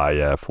like,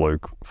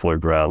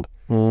 fluke round.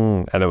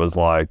 And it was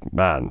like,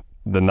 man,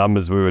 the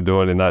numbers we were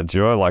doing in that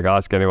Giro, like,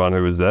 ask anyone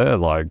who was there,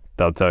 like,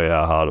 they'll tell you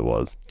how hard it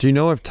was. Do you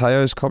know if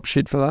Tao's cop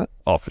shit for that?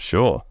 Oh, for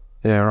sure.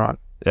 Yeah, right.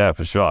 Yeah,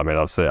 for sure. I mean,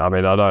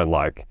 I don't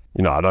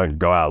I don't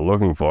go out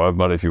looking for it,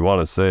 but if you want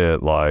to see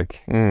it,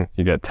 like,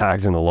 you get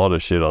tagged in a lot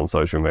of shit on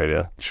social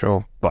media.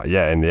 Sure. But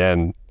yeah, in the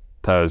end,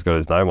 Tao's got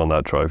his name on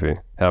that trophy.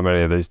 How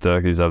many of these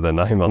turkeys have their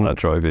name on that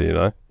trophy,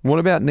 What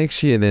about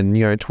next year then?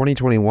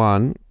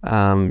 2021,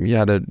 you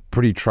had a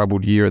pretty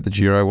troubled year at the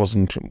Giro.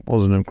 Wasn't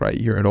a great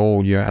year at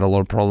all. You had a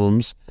lot of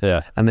problems.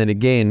 Yeah. And then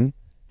again,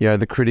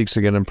 the critics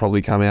are going to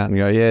probably come out and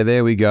go, yeah,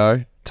 there we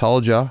go.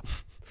 Told ya.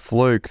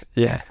 Fluke.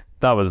 Yeah.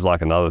 That was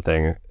like another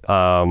thing.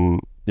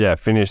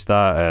 Finished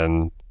that,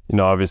 and,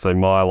 obviously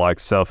my like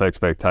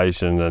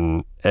self-expectation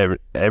and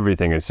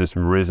everything has just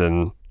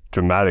risen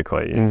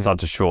dramatically in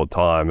such a short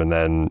time. And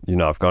then,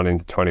 I've gone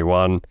into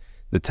 21.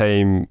 The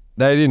team,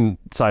 they didn't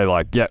say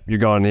like, yep, you're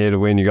going here to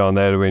win, you're going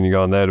there to win, you're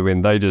going there to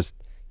win. They just,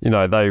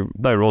 they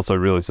were also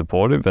really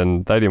supportive,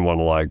 and they didn't want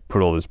to like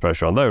put all this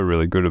pressure on. They were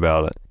really good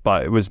about it.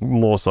 But it was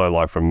more so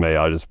like from me,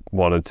 I just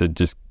wanted to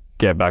just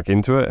get back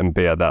into it and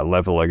be at that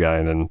level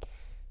again. And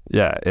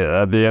yeah,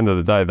 at the end of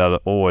the day,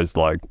 that always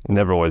like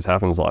never always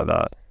happens like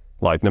that.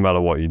 Like no matter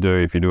what you do,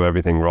 if you do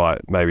everything right,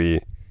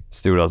 maybe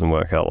still doesn't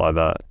work out like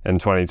that. In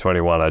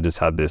 2021, I just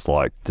had this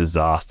like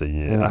disaster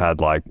year. Yeah. I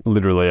had like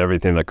literally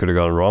everything that could have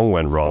gone wrong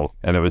went wrong,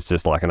 and it was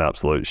just like an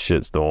absolute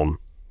shitstorm.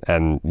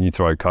 And you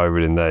throw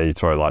COVID in there, you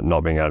throw like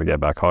not being able to get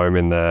back home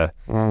in there,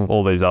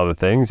 all these other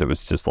things. It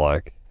was just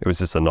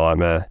a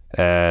nightmare.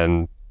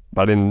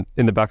 But in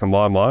the back of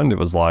my mind, it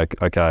was like,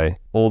 okay,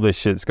 all this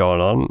shit's going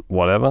on,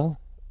 whatever.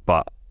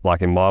 But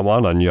like in my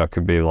mind, I knew I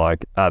could be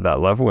like at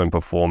that level and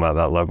perform at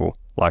that level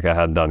like I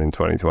had done in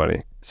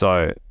 2020.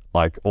 So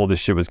like all this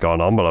shit was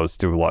going on, but I was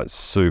still like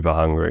super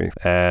hungry.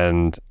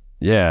 And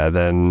yeah,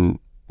 then,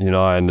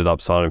 I ended up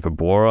signing for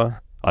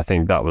Bora. I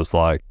think that was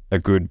like a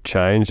good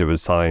change. It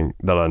was something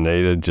that I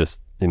needed.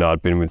 Just,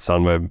 I'd been with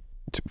Sunweb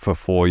for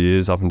 4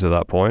 years up until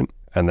that point.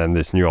 And then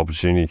this new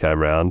opportunity came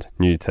around,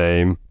 new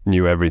team,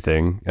 new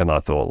everything. And I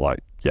thought like,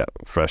 yeah,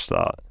 fresh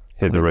start,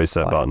 hit the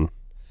reset button.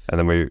 And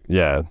then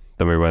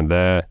we went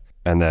there.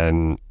 And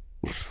then,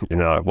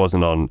 it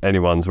wasn't on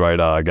anyone's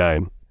radar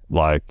again.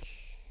 Like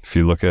if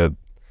you look at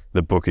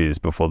the bookies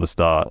before the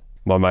start,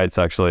 some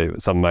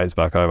mates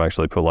back home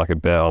actually put like a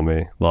bet on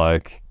me,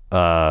 like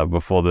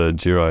before the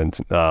Giro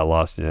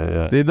last year.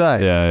 Yeah. Did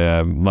they?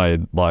 Yeah.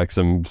 Made like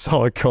some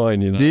solid coin,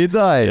 Did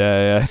they?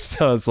 Yeah.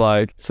 So it's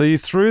like, so you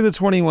threw the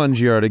 21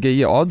 Giro to get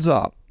your odds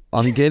up.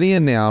 I'm getting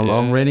it now. Yeah.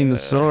 I'm reading the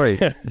story.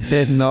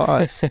 Yeah,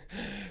 nice.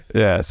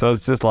 Yeah. So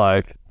it's just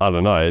like, I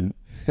don't know.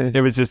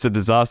 It was just a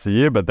disaster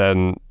year, but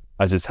then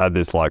I just had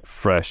this like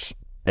fresh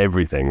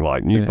everything,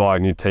 like new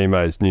bike, new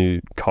teammates,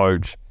 new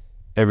coach,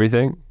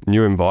 everything,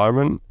 new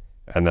environment.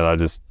 And then I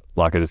just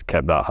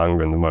kept that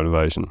hunger and the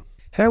motivation.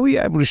 How were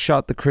you able to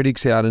shut the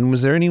critics out? And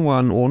was there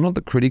anyone, or not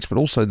the critics, but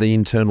also the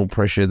internal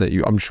pressure that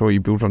I'm sure you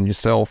built on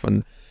yourself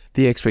and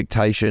the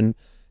expectation?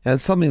 And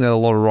it's something that a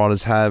lot of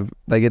riders have.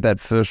 They get that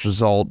first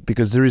result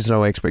because there is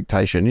no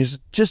expectation. You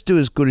just do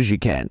as good as you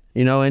can,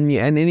 and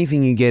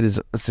anything you get is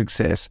a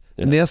success.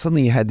 Yeah. And now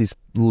suddenly you had this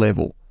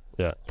level.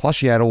 Yeah.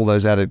 Plus you had all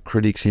those added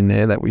critics in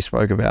there that we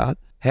spoke about.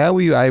 How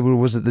were you able,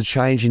 was it the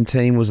change in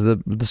team? Was it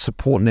the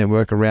support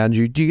network around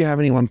you? Do you have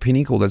anyone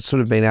pinnacle that's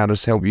sort of been able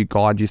to help you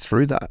guide you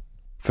through that?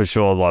 For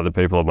sure, like the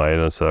people in my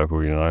inner circle,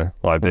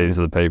 like these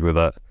are the people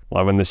that,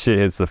 like when the shit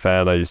hits the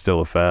fan, are you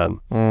still a fan?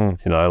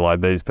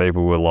 Like these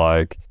people were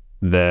like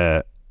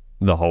there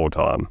the whole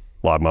time.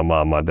 Like my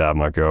mum, my dad,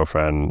 my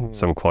girlfriend,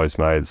 some close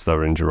mates that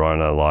were in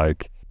Girona,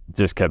 like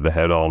just kept the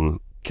head on,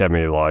 kept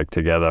me like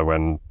together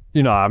when,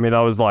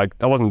 I was like,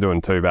 I wasn't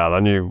doing too bad. I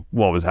knew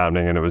what was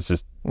happening and it was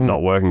just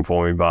not working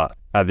for me. But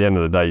at the end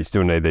of the day, you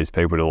still need these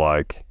people to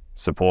like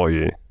support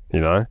you,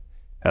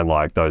 and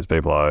like those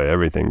people I owe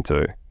everything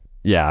to.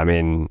 Yeah, I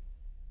mean,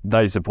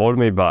 they supported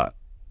me, but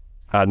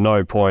at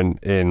no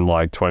point in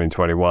like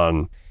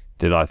 2021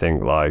 did I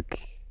think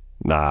like,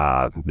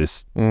 nah,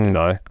 this,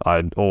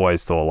 I'd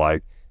always thought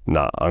like,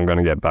 nah, I'm going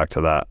to get back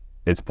to that.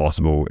 It's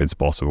possible. It's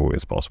possible.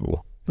 It's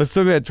possible. Let's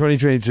talk about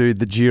 2022,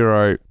 the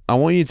Giro. I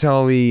want you to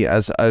tell me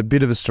as a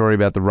bit of a story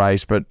about the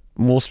race, but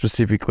more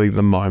specifically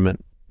the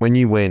moment when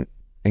you went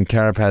and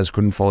Carapaz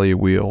couldn't follow your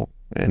wheel,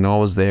 and I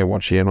was there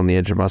watching it on the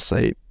edge of my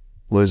seat,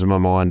 losing my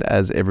mind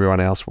as everyone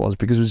else was,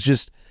 because it was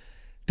just,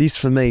 this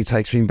for me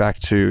takes me back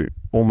to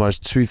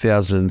almost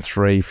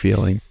 2003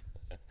 feeling.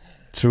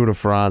 Tour de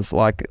France.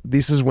 Like,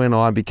 this is when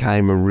I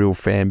became a real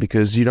fan,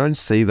 because you don't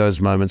see those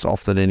moments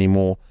often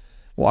anymore.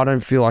 Well, I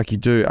don't feel like you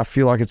do. I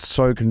feel like it's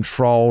so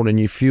controlled and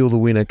you feel the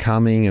winner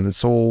coming and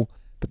it's all...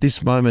 But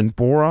this moment,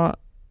 Bora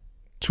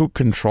took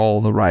control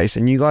of the race,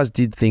 and you guys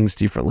did things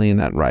differently in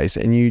that race,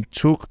 and you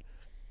took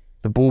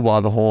the bull by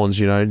the horns,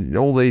 you know,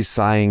 all these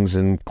sayings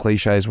and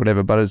cliches,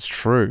 whatever, but it's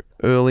true.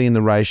 Early in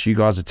the race, you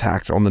guys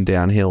attacked on the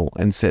downhill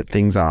and set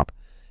things up.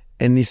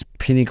 And this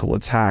pinnacle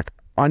attack,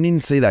 I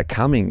didn't see that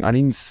coming. I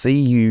didn't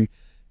see you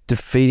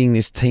defeating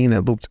this team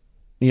that looked,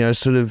 you know,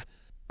 sort of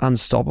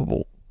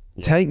unstoppable.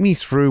 Yeah. Take me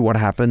through what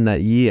happened that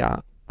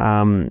year,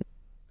 and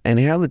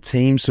how the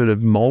team sort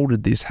of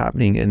molded this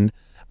happening, and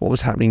what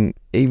was happening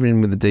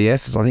even with the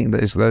DSs. I think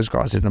those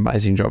guys did an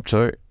amazing job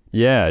too.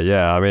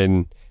 Yeah. I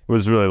mean, it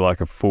was really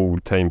like a full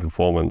team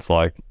performance.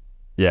 Like,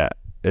 yeah,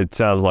 it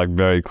sounds like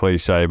very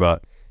cliche,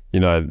 but, you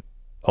know,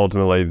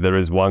 ultimately there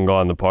is one guy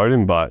on the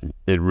podium, but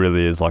it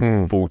really is like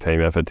a full team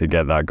effort to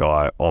get that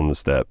guy on the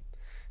step.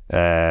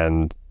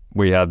 And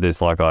we had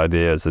this like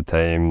idea as a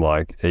team,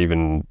 like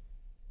even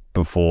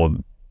before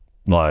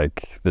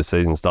like the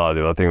season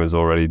started. I think it was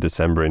already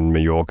December in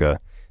Mallorca.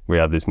 We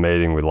had this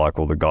meeting with like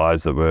all the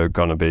guys that were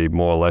going to be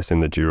more or less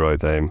in the Giro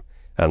team.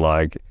 And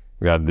like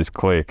we had this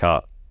clear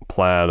cut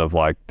plan of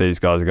like, these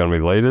guys are going to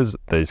be leaders,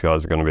 these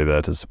guys are going to be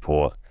there to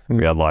support.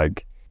 We had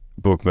like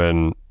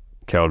Bookman,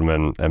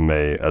 Kelderman and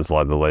me as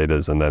like the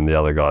leaders, and then the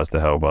other guys to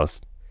help us.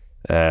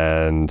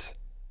 And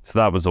so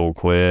that was all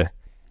clear.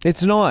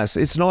 It's nice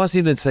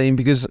in a team,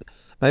 because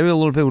maybe a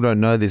lot of people don't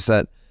know this,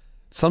 that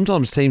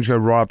sometimes teams go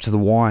right up to the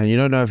wire and you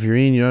don't know if you're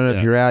in, you don't know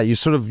if you're out. You're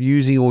sort of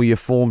using all your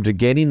form to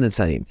get in the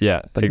team.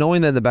 Yeah. But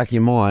knowing that in the back of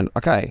your mind,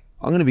 okay,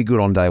 I'm going to be good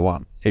on day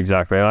one.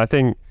 Exactly. And I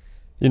think,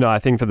 you know, I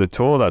think for the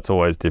Tour, that's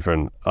always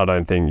different. I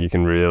don't think you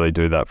can really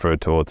do that for a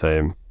Tour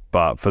team.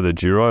 But for the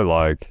Giro,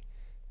 like,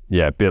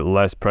 yeah, a bit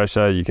less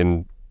pressure. You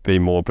can be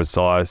more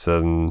precise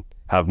and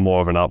have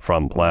more of an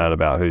upfront plan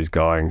about who's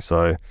going.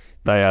 So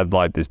they had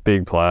like this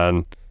big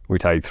plan. We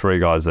take 3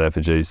 guys there for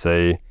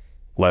GC,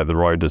 let the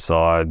road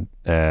decide,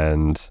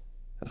 and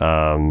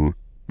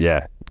get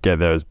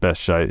there as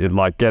best shape.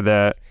 Get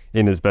there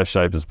in as best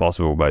shape as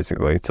possible,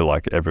 basically, to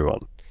like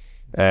everyone.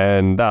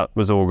 And that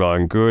was all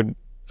going good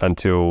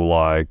until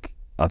like,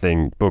 I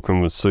think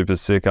Bookman was super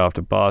sick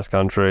after Basque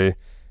Country.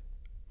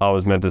 I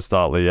was meant to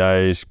start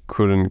Liège,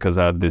 couldn't because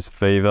I had this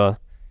fever.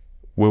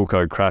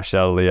 Wilco crashed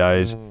out of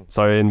Liège.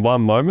 So in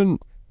one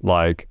moment,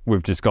 like,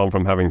 we've just gone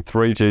from having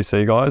 3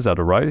 GC guys at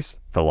a race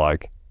to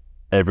like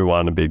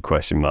everyone a big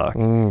question mark.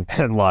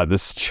 And like the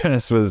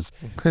stress was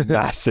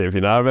massive.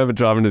 You know, I remember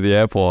driving to the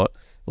airport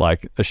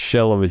like a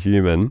shell of a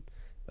human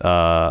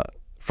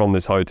from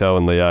this hotel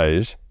in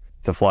Liège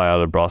to fly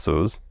out of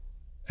Brussels,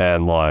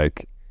 and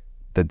like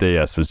the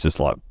DS was just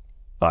like,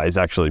 he's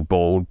actually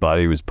bald, but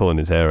he was pulling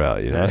his hair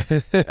out, you know.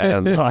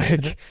 And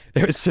like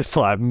it was just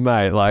like,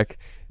 mate, like,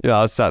 you know,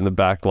 I was sat in the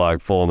back like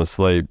falling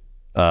asleep,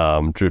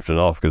 drifting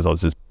off because I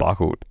was just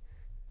buckled.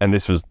 And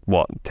this was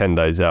 10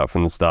 days out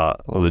from the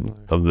start of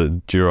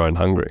the Giro in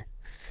Hungary.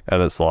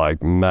 And it's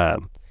like,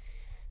 man.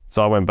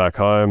 So I went back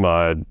home.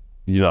 I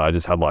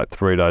just had like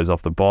 3 days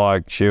off the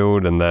bike,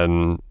 chilled, and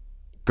then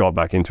got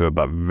back into it,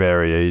 but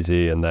very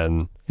easy. And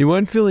then you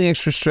weren't feeling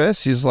extra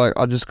stress. You're just like,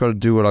 I just got to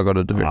do what I got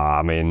to do.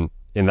 I mean,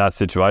 in that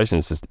situation,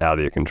 it's just out of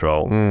your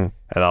control. And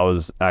I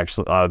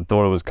thought it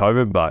was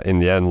COVID, but in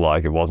the end,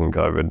 like, it wasn't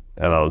COVID,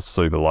 and I was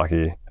super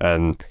lucky.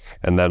 And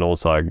then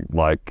also,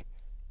 like,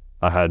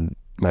 I had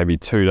maybe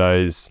 2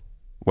 days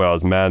where I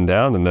was man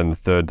down, and then the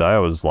third day I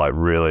was like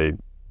really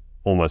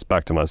almost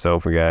back to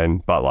myself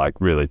again, but like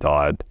really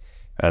tired.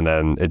 And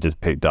then it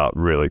just picked up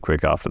really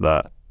quick after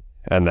that.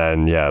 And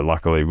then, yeah,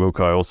 luckily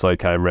Wilco also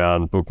came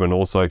round, Bookman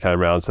also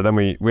came round. So then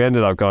we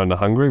ended up going to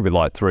Hungary with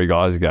like 3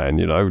 guys again,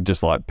 you know,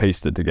 just like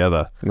pieced it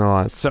together.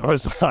 Nice. So it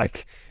was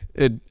like,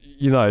 it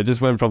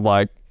just went from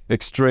like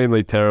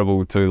extremely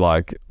terrible to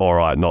like, all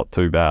right, not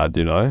too bad,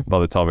 you know, by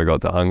the time we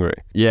got to Hungary.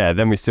 Yeah,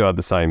 then we still had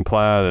the same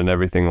plan and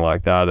everything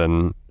like that.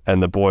 And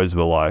the boys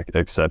were like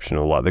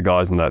exceptional. Like the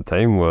guys in that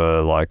team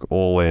were like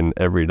all in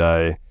every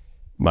day,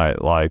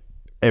 mate, like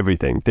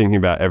everything, thinking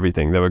about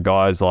everything. There were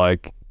guys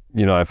like,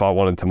 you know, if I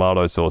wanted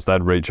tomato sauce,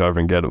 they'd reach over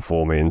and get it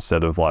for me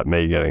instead of like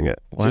me getting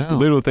it. Wow. Just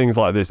little things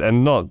like this,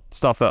 and not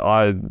stuff that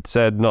I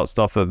said, not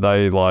stuff that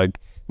they like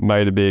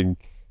made a big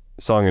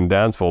song and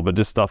dance for, but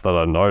just stuff that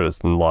I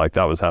noticed, and like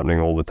that was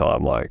happening all the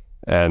time. Like,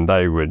 and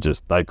they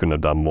couldn't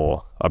have done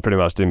more. I pretty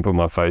much didn't put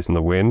my face in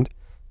the wind,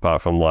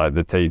 apart from like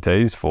the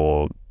TTs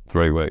for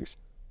 3 weeks.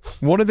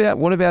 What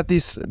about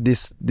this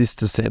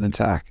descent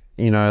attack?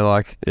 You know,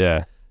 like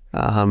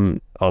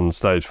on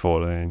stage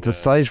 14. To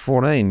stage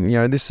 14, you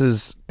know, this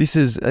is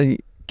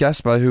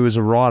Gaspar, who is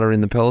a rider in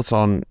the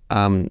peloton,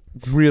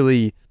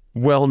 really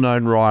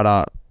well-known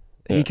rider.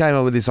 Yeah. He came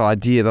up with this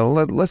idea that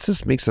let's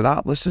just mix it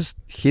up. Let's just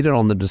hit it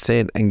on the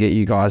descent and get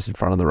you guys in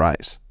front of the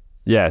race.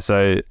 Yeah,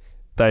 so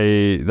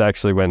they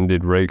actually went and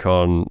did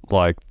recon.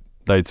 Like,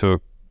 they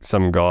took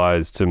some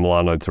guys to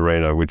Milano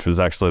Torino, which was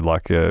actually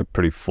like a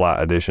pretty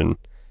flat edition.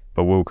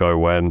 But Wilco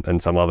went and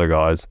some other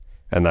guys,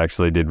 and they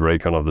actually did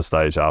recon of the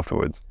stage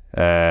afterwards.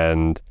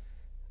 And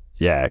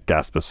yeah,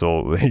 Gasper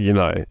saw, you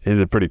know, he's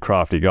a pretty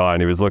crafty guy,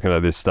 and he was looking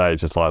at this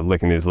stage just like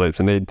licking his lips,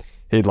 and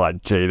he'd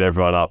like G'd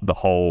everyone up the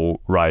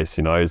whole race,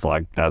 you know. He's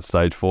like, that's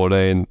stage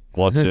 14,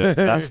 watch it.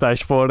 That's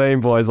stage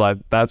 14, boys, like,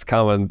 that's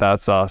coming,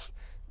 that's us.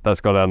 That's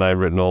got our name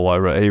written all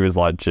over it. He was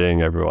like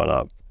G'ing everyone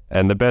up.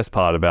 And the best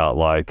part about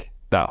like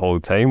that whole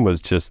team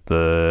was just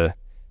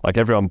like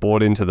everyone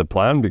bought into the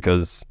plan,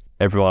 because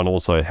everyone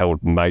also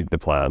helped make the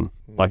plan.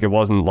 Like, it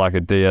wasn't like a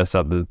DS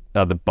at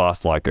the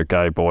bus, like,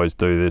 okay, boys,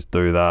 do this,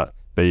 do that,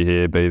 be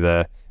here, be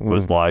there. It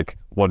was like,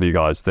 what do you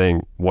guys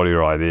think? What are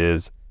your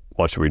ideas?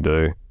 What should we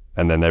do?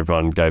 And then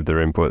everyone gave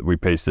their input. We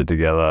pieced it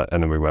together,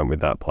 and then we went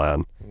with that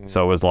plan.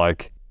 So it was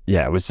like,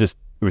 yeah, it was just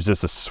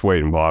a sweet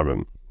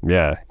environment.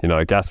 Yeah, you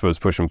know, Gasper was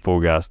pushing full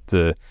gas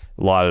to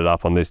light it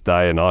up on this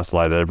day and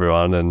isolate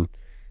everyone, and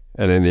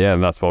in the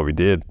end, that's what we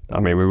did. I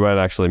mean, we weren't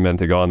actually meant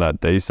to go on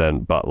that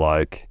descent, but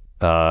like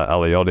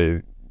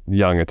Aliotti,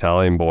 young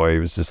Italian boy, he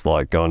was just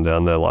like going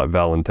down there like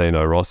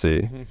Valentino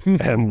Rossi,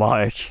 and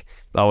like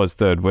I was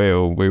third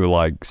wheel. We were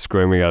like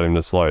screaming at him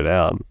to slow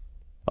down.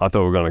 I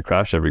thought we were going to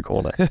crash every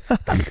corner,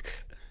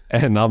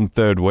 and I'm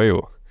third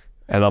wheel,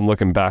 and I'm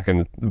looking back,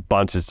 and the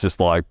bunch is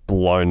just like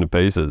blown to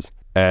pieces.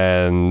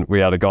 And we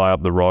had a guy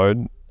up the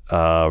road.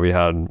 We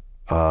had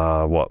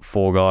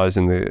four guys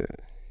in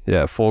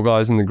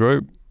the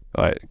group.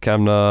 Right,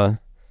 Kamna,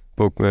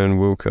 Bookman,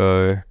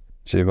 Wilco,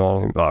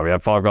 Giovanni. We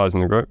had 5 guys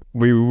in the group.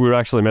 We were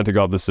actually meant to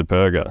go up the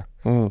Superga,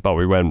 but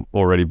we went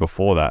already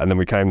before that. And then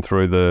we came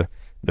through the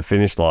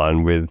finish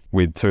line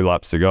with 2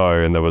 laps to go,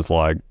 and there was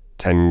like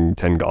 10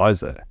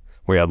 guys there.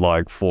 We had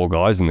like 4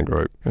 guys in the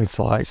group. It's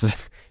like...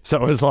 So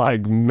it was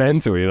like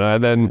mental, you know.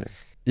 And then,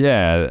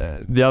 yeah,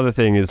 the other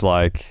thing is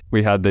like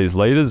we had these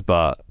leaders,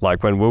 but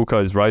like when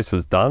Wilco's race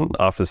was done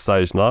after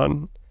stage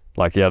 9,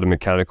 like he had a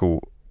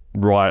mechanical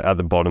right at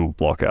the bottom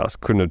blockhouse.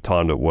 Couldn't have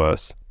timed it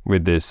worse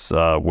with this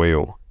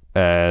wheel.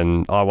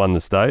 And I won the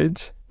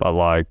stage. But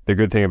like the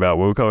good thing about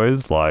Wilco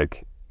is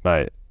like,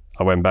 mate,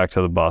 I went back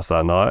to the bus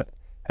that night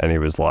and he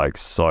was like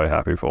so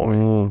happy for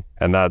me.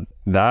 And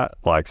that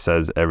like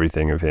says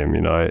everything of him,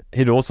 you know.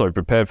 He'd also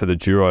prepared for the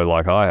Giro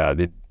like I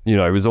had. You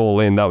know, it was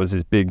all in. That was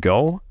his big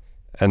goal.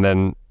 And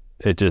then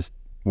it just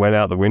went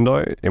out the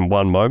window in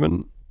one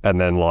moment. And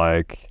then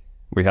like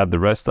we had the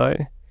rest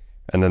day.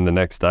 And then the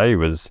next day he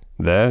was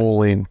there.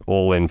 All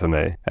in for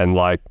me. And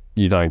like,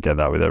 you don't get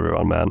that with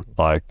everyone, man.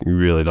 Like, you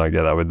really don't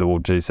get that with the all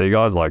GC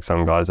guys. Like,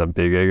 some guys have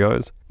big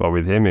egos. But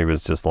with him, he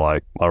was just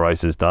like, my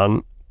race is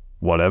done.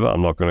 Whatever.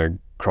 I'm not going to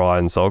cry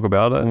and sulk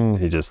about it.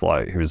 He just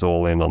like, he was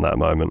all in on that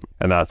moment.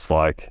 And that's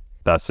like,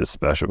 that's just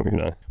special, you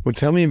know. Well,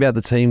 tell me about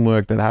the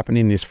teamwork that happened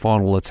in this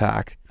final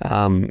attack.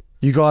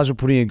 You guys were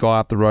putting a guy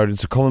up the road.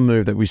 It's a common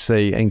move that we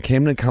see. And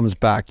Kemna comes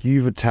back.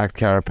 You've attacked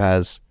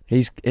Carapaz.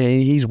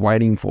 He's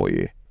waiting for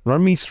you.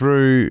 Run me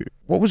through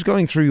what was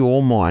going through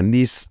your mind.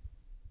 This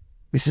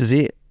is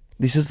it.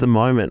 This is the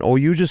moment. Or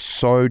you just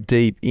so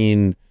deep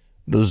in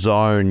the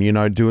zone, you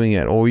know, doing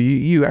it. Or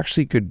you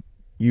actually could,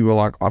 you were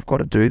like, I've got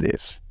to do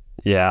this.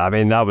 Yeah, I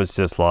mean, that was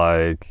just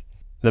like,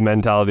 the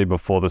mentality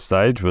before the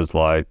stage was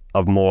like,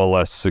 I've more or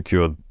less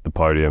secured the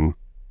podium,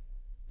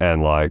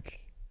 and like...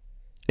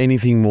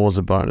 anything more is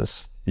a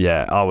bonus.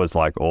 Yeah, I was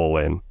like all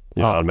in.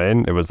 You know what I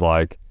mean? It was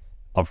like,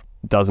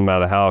 doesn't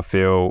matter how I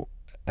feel,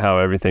 how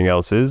everything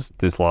else is,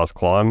 this last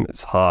climb,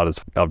 it's hard as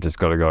I've just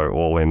got to go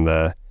all in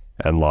there.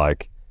 And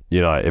like,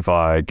 you know, if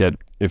I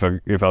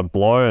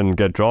blow and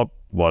get dropped,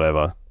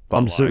 whatever. But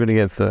I'm still going to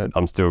get third.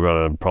 I'm still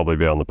going to probably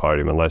be on the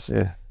podium unless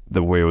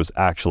the wheels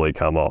actually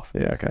come off.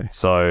 Yeah, okay.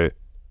 So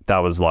that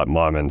was like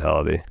my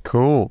mentality.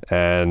 Cool.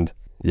 And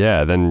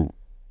yeah, then,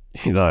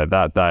 you know,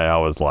 that day I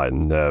was like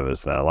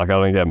nervous, man. Like, I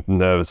don't get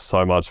nervous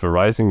so much for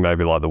racing,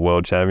 maybe like the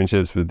world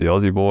championships with the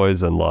Aussie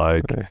boys and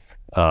like,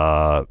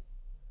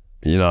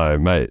 you know,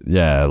 mate,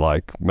 yeah,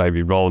 like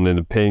maybe rolling in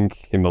the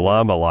pink in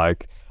Milan, but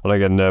like, I don't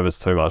get nervous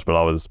too much, but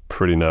I was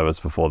pretty nervous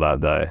before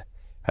that day.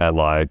 And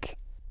like,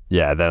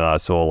 yeah, then I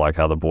saw like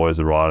how the boys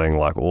are riding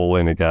like all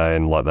in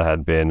again, like they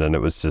had been, and it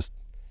was just,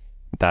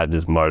 that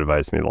just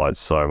motivates me like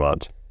so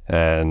much.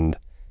 And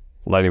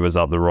Lenny was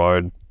up the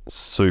road,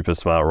 super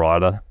smart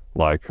rider,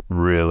 like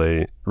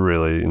really,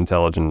 really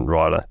intelligent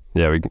rider.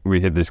 Yeah,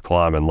 we hit this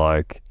climb and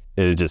like,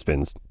 it had just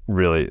been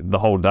really, the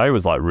whole day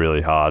was like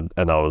really hard,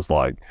 and I was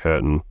like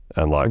hurting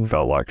and like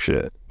felt like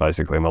shit.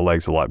 Basically, my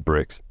legs were like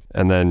bricks.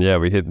 And then, yeah,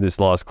 we hit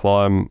this last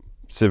climb.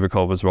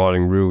 Sivakov was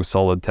riding real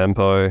solid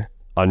tempo.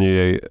 I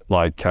knew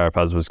like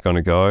Carapaz was going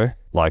to go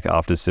like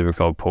after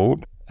Sivakov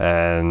pulled.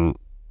 And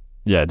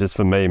yeah, just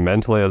for me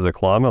mentally as a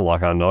climber,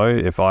 like I know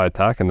if I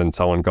attack and then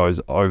someone goes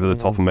over the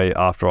top of me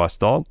after I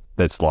stop,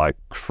 that's like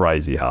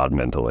crazy hard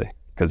mentally.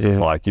 Because it's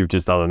like, you've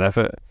just done an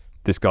effort.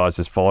 This guy's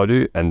just followed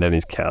you and then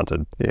he's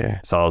countered. Yeah.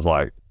 So I was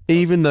like...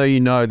 even though you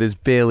know there's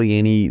barely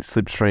any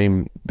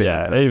slipstream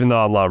benefit. Yeah, even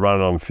though I'm like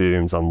running on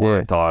fumes, I'm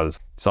like tired.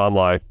 So I'm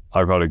like,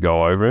 I've got to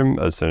go over him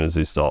as soon as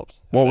he stops.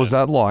 What was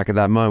that like at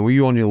that moment? Were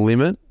you on your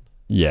limit?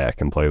 Yeah,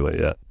 completely,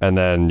 yeah. And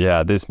then,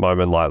 yeah, this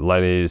moment, like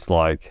Lenny's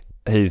like,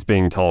 he's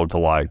being told to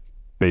like,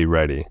 be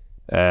ready.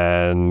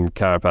 and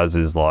Carapaz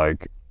is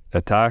like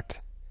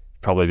attacked.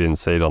 Probably didn't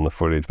see it on the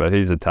footage, but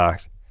he's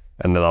attacked.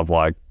 And then I've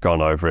like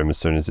gone over him as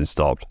soon as he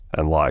stopped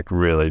and like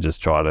really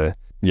just try to,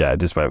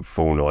 just went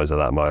full noise at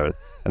that moment.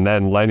 And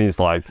then Lenny's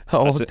like,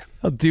 I'll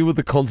deal with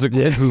the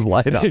consequences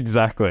later.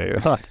 Exactly.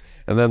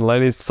 And then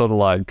Lenny's sort of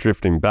like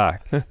drifting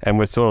back and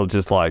we're sort of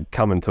just like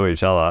coming to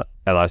each other.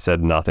 And I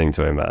said nothing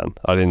to him, man.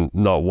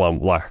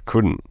 I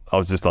couldn't. I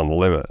was just on the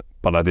limit,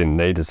 but I didn't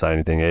need to say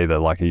anything either.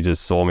 Like he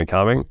just saw me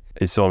coming.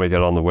 He saw me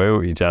get on the wheel.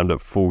 He jammed it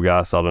full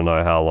gas. I don't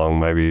know how long,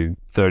 maybe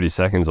 30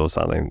 seconds or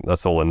something.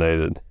 That's all I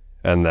needed.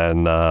 And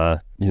then,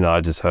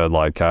 I just heard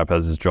like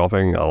Carapaz is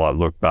dropping. I like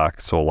looked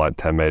back, saw like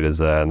 10 meters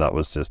there, and that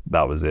was it.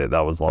 That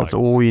was like, that's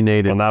all you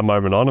needed. From that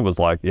moment on, it was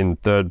like in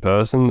third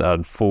person, I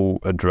had full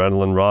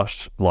adrenaline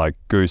rush, like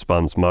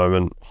goosebumps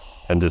moment,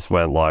 and just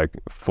went like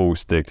full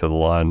stick to the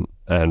line.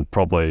 And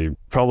probably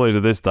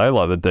to this day,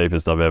 like the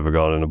deepest I've ever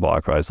gone in a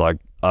bike race. Like,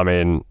 I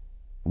mean,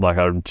 like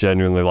I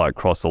genuinely like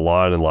crossed the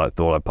line and like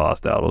thought I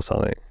passed out or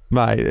something.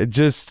 Mate, it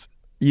just,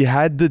 you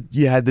had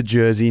the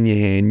jersey in your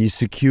hand, you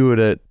secured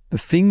it. The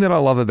thing that I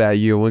love about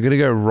you, and we're going to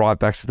go right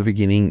back to the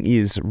beginning,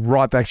 is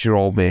right back to your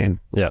old man.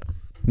 Yeah.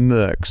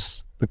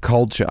 Mercs, the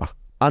culture,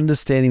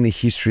 understanding the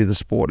history of the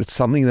sport. It's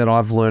something that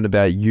I've learned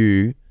about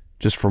you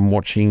just from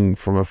watching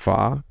from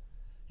afar.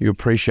 You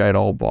appreciate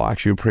old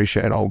bikes, you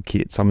appreciate old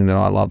kit, something that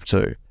I love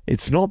too.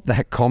 It's not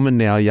that common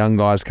now, young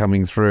guys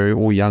coming through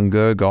or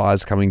younger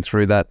guys coming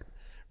through that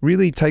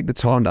really take the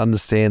time to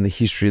understand the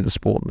history of the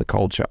sport and the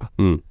culture.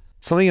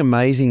 Something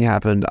amazing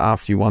happened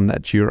after you won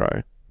that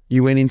Giro.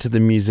 You went into the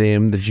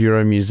museum, the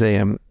Giro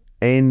Museum,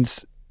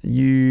 and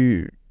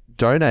you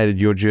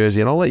donated your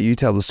jersey. And I'll let you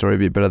tell the story a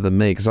bit better than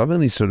me because I've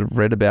only sort of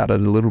read about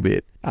it a little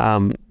bit.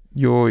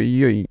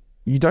 You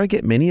don't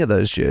get many of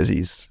those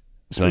jerseys,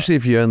 especially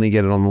if you only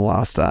get it on the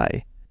last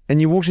day.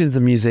 And you walked into the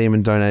museum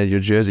and donated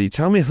your jersey.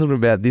 Tell me a little bit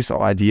about this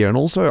idea. And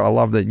also, I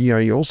love that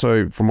you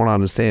also, from what I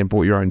understand,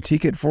 bought your own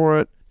ticket for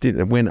it.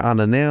 It went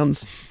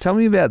unannounced. Tell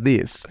me about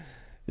this.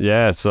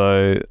 Yeah,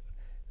 so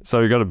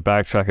we got to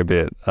backtrack a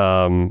bit.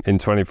 In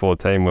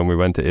 2014, when we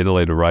went to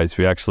Italy to race,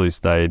 we actually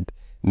stayed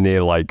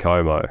near Lake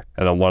Como.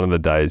 And on one of the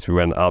days, we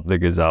went up the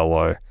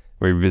Gazzello.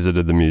 We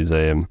visited the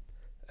museum.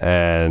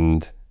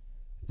 And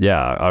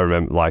yeah, I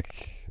remember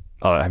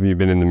have you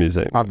been in the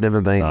museum? I've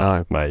never been,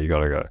 no. Mate, you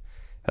got to go.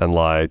 And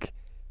like,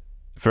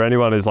 for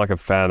anyone who's like a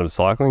fan of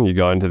cycling, you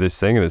go into this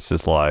thing and it's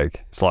just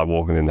like, it's like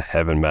walking into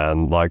heaven,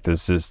 man. Like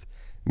there's just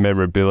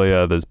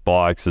memorabilia, there's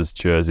bikes, there's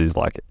jerseys,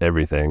 like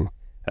everything.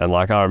 And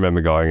like I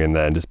remember going in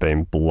there and just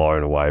being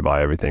blown away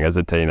by everything as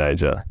a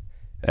teenager.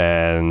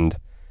 And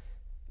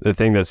the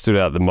thing that stood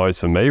out the most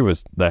for me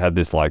was they had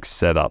this like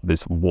set up,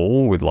 this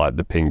wall with like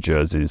the pink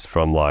jerseys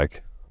from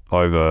like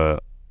over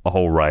a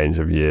whole range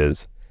of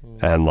years.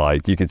 And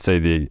like you could see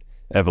the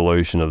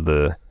evolution of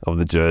the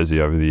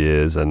jersey over the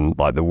years and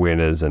like the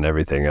winners and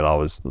everything. And I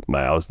was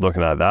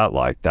looking at that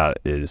like, that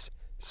is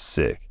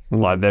sick.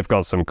 Like they've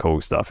got some cool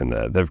stuff in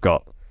there. They've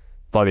got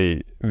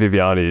bloody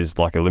Viviani's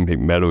like Olympic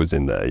medals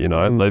in there,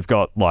 They've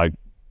got like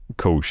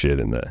cool shit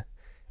in there.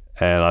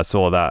 And I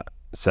saw that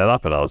set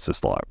up and I was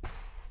just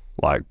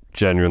like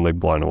genuinely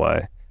blown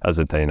away as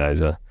a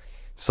teenager.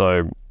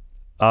 So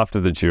after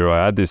the Giro,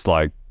 I had this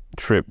like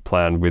trip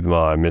planned with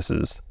my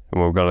missus and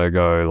we were going to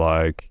go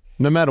like...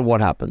 No matter what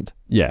happened.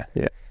 Yeah.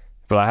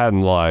 But I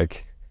hadn't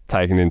like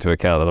taken into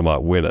account that I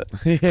might win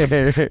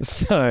it.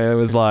 So it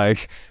was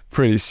like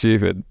pretty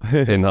stupid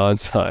in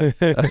hindsight.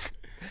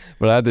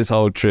 But I had this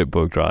whole trip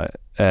booked, right?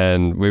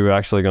 And we were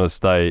actually going to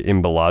stay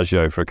in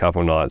Bellagio for a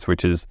couple of nights,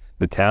 which is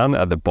the town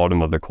at the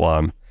bottom of the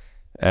climb.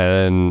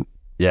 And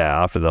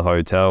yeah, after the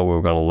hotel, we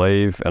were going to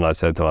leave. And I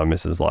said to my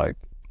missus, like,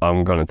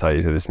 I'm going to take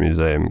you to this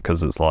museum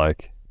because it's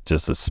like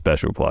just a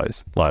special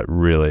place, like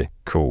really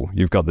cool.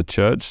 You've got the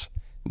church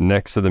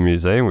next to the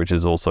museum, which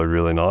is also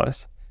really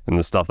nice. And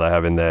the stuff they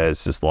have in there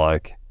is just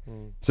like,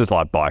 it's just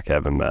like bike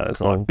heaven, man.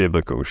 It's like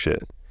biblical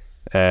shit.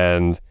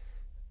 And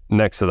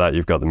next to that,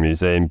 you've got the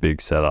museum,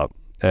 big setup.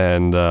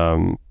 And,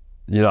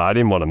 I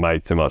didn't want to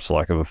make too much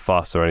like of a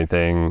fuss or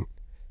anything.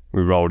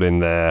 We rolled in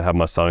there, had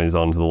my sunnies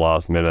on to the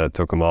last minute,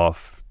 took them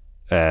off,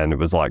 and it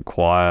was like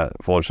quiet,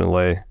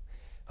 fortunately.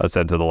 I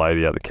said to the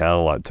lady at the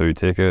counter, like 2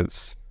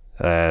 tickets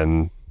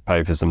and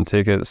paid for some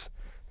tickets.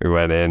 We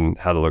went in,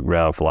 had a look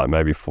around for like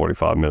maybe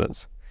 45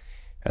 minutes.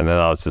 And then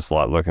I was just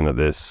like looking at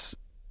this,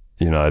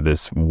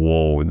 this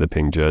wall with the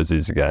pink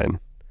jerseys again,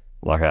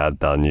 like I had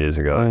done years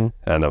ago.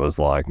 And it was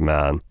like,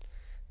 man,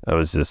 it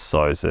was just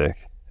so sick.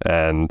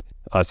 And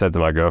I said to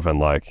my girlfriend,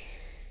 like,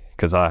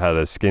 because I had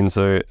a skin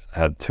suit, I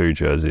had 2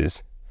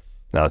 jerseys.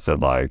 And I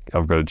said, like,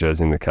 I've got a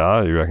jersey in the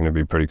car. You reckon it'd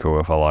be pretty cool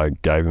if I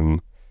like gave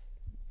them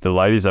the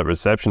ladies at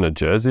reception a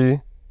jersey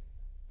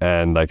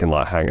and they can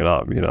like hang it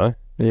up,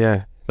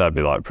 Yeah. That'd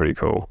be like pretty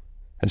cool.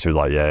 And she was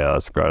like, yeah,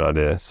 that's a great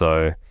idea.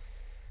 So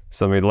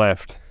we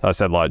left. I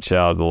said like,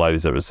 ciao to the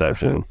ladies at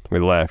reception. We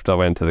left. I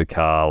went to the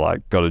car,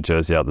 like got a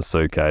jersey out the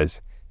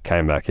suitcase,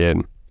 came back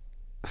in.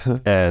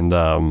 And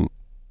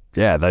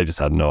they just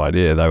had no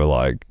idea. They were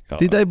like...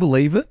 Did they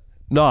believe it?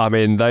 No, I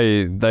mean,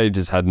 they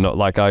just had no...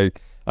 Like I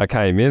I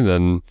came in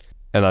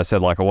and I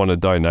said, like, I want to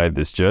donate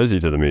this jersey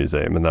to the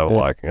museum. And they were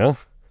like, huh?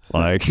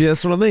 Like, yeah,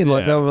 that's what I mean.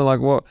 Like, they were like,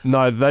 what?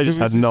 No, they just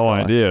had no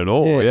idea at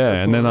all.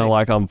 Yeah. And then I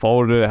like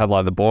unfolded it, had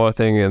like the Boer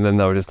thing, and then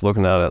they were just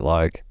looking at it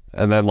like,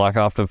 and then like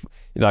after,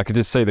 I could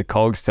just see the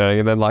cogs turning,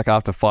 and then like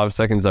after 5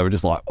 seconds, they were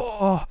just like,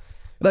 oh.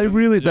 They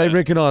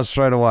recognized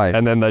straight away.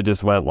 And then they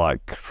just went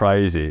like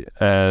crazy.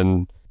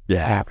 And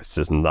yeah, it was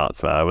just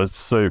nuts, man. It was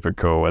super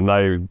cool. And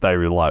they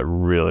were like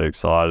really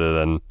excited,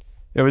 and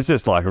it was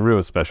just like a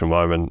real special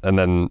moment. And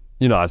then,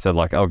 I said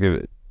like, I'll give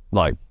it,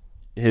 like,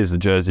 here's the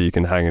jersey, you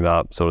can hang it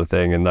up, sort of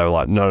thing. And they were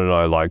like,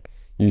 no, like,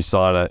 you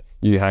sign it,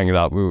 you hang it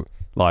up.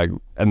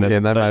 And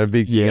then they made a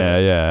big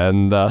yeah.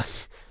 And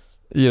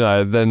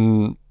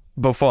then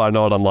before I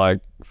know it, I'm like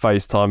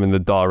FaceTiming the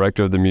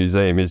director of the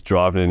museum. He's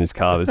driving in his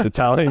car, this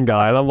Italian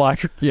guy, and I'm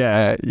like,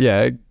 yeah,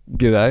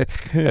 g'day.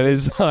 And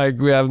he's like,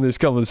 we're having this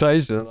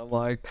conversation, and I'm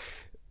like,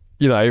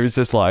 he was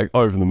just like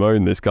over the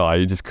moon, this guy.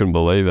 You just couldn't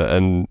believe it.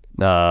 And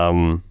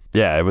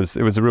it was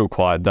a real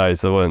quiet day,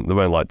 so there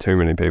weren't like too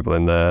many people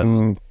in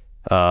there.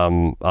 I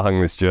hung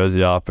this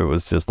jersey up. It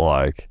was just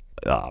like,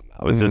 it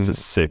was just a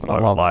sick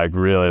moment, like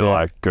really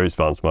like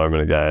goosebumps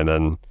moment again.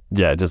 And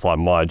yeah, just like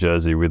my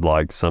jersey with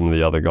like some of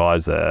the other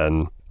guys there.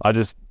 And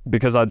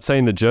because I'd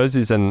seen the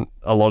jerseys, and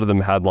a lot of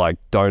them had like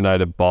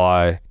donated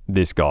by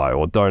this guy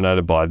or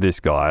donated by this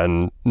guy,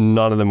 and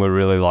none of them were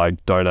really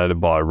like donated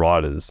by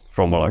riders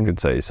from what I could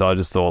see. So I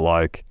just thought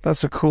like,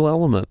 that's a cool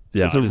element.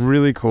 Yeah, it's a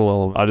really cool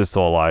element. I just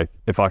thought like,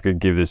 if I could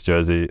give this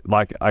jersey,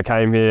 like I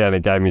came here and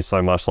it gave me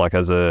so much, like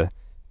as a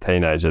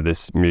teenager,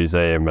 this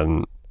museum,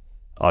 and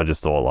I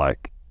just thought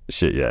like,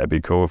 shit, yeah, it'd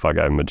be cool if I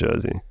gave him a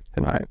jersey.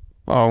 Right.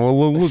 Oh,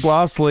 well, look,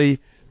 lastly,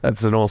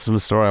 that's an awesome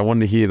story. I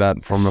wanted to hear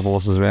that from the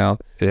horse's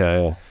mouth.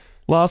 Yeah.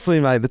 Lastly,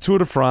 mate, the Tour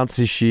de France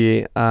this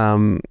year,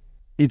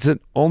 it's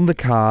on the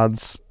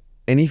cards,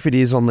 and if it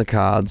is on the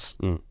cards,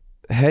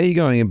 how are you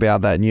going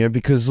about that?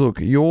 Because look,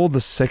 you're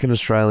the second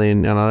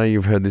Australian, and I know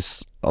you've heard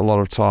this a lot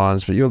of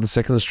times, but you're the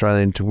second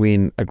Australian to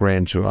win a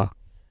Grand Tour.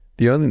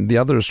 The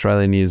other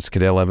Australian is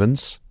Cadel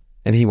Evans,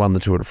 and he won the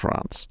Tour de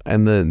France.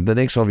 And the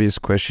next obvious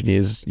question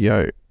is,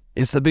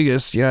 it's the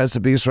biggest, it's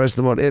the biggest race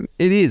in the world.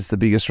 It is the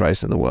biggest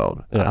race in the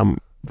world. Yeah.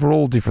 For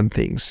all different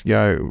things.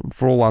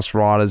 For all us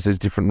riders, there's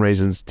different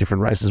reasons,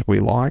 different races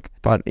we like.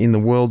 But in the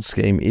world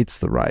scheme, it's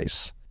the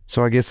race.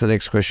 So I guess the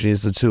next question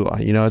is the Tour.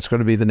 It's got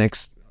to be the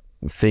next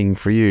thing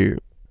for you.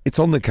 It's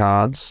on the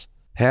cards.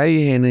 How are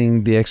you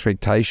handling the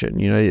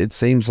expectation? It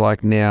seems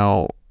like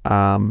now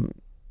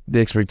the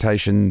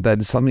expectation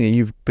that is something that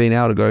you've been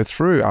able to go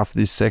through after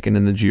this second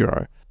in the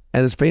Giro.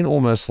 And it's been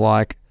almost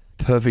like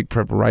perfect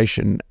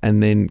preparation,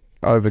 and then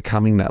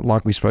overcoming that,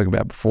 like we spoke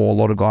about before. A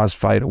lot of guys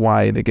fade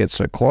away. They get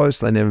so close,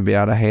 they never be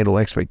able to handle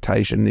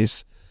expectation.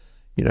 This,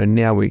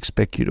 now we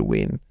expect you to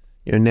win.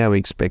 Now we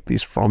expect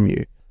this from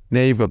you.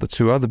 Now you've got the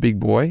Tour, the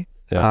big boy.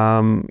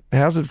 Yeah.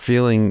 How's it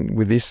feeling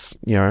with this,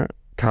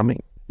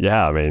 coming?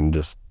 Yeah, I mean,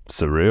 just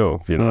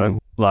surreal,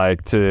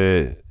 like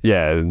to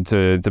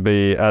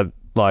be at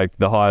like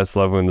the highest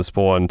level in the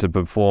sport, and to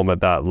perform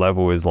at that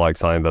level is like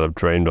something that I've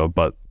dreamed of.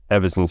 But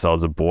ever since I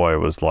was a boy, it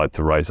was like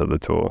to race at the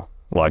Tour.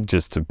 Like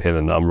just to pin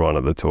a number on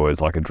at the Tour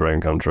is like a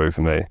dream come true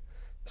for me.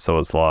 So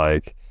it's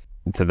like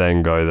to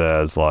then go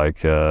there as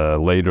like a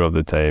leader of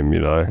the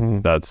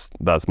team,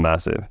 that's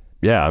massive.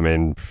 Yeah, I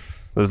mean,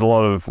 there's a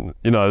lot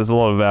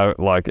of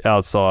like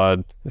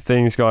outside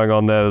things going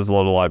on there. There's a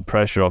lot of like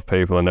pressure off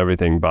people and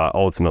everything, but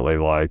ultimately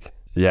like,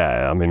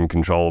 yeah, I'm in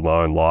control of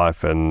my own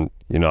life, and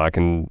I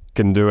can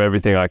do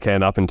everything I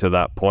can up until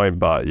that point.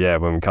 But yeah,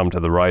 when we come to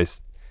the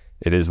race,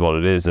 it is what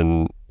it is,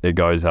 and it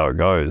goes how it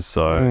goes.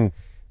 So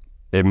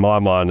in my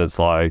mind, it's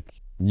like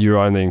you're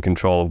only in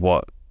control of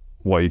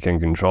what you can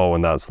control,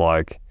 and that's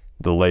like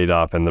the lead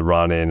up and the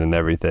run in and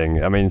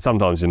everything. I mean,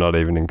 sometimes you're not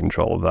even in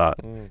control of that.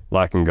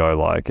 That can go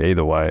like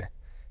either way.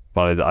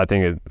 But I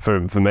think for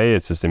me,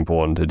 it's just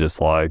important to just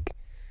like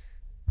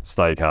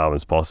stay calm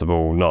as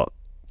possible, not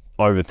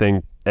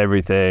overthink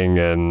everything.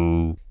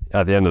 And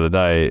at the end of the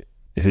day,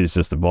 it is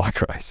just a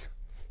bike race.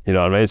 You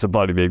know what I mean? It's a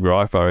bloody big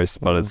bike race,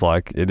 but it's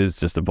like, it is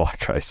just a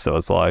bike race. So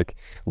it's like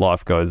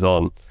life goes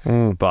on.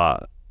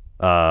 But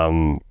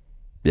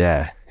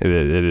yeah, it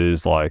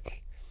is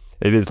like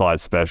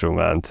special,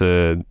 man,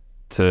 to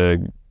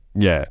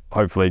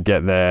hopefully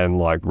get there and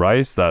like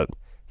race. That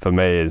for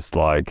me is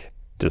like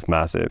just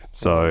massive.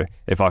 So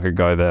if I could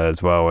go there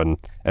as well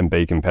and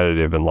be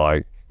competitive and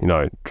like,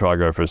 try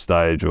go for a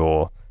stage,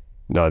 or,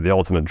 the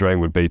ultimate dream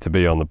would be to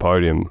be on the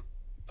podium.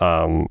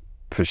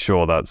 For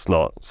sure, that's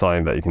not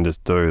something that you can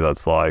just do.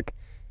 That's like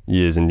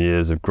years and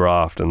years of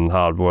graft and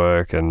hard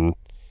work and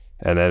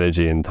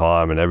energy and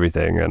time and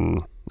everything.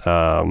 And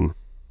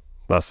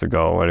that's the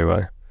goal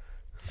anyway.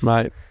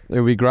 Mate,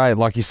 it'll be great.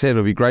 Like you said,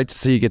 it'll be great to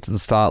see you get to the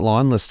start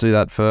line. Let's do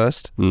that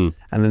first. And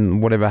then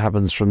whatever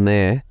happens from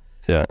there.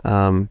 Yeah.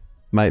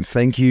 Mate,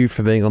 thank you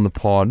for being on the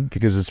pod,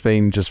 because it's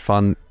been just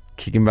fun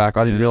kicking back.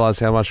 I didn't realise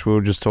how much we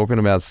were just talking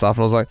about stuff,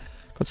 and I was like,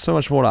 got so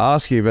much more to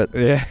ask you, but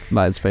yeah,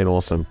 mate, it's been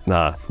awesome.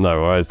 Nah,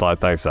 no worries. Like,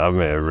 thanks for having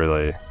me. I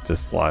really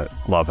just like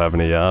love having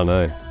a yarn,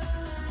 eh?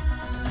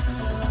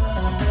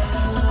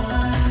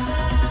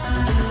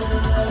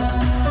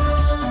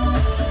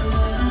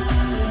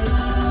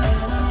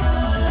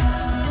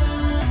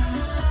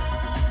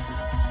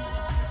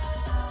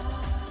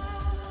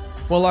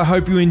 Well, I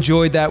hope you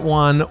enjoyed that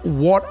one.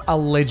 What a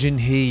legend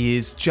he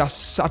is.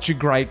 Just such a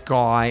great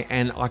guy.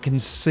 And I can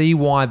see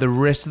why the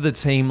rest of the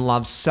team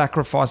loves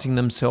sacrificing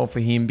themselves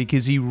for him,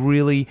 because he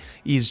really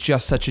is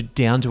just such a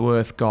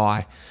down-to-earth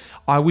guy.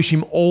 I wish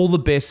him all the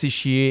best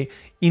this year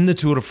in the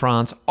Tour de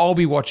France. I'll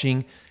be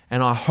watching,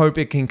 and I hope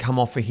it can come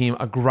off for him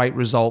a great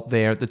result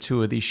there at the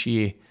Tour this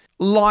year.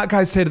 Like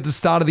I said at the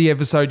start of the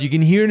episode, you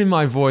can hear it in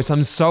my voice.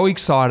 I'm so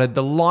excited.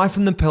 The Life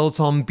in the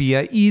Peloton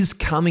beer is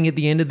coming at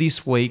the end of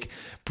this week.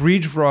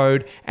 Bridge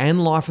Road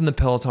and Life in the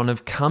Peloton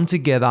have come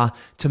together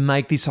to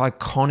make this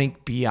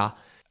iconic beer.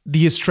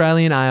 The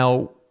Australian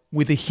ale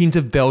with a hint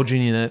of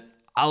Belgian in it.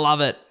 I love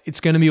it.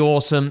 It's going to be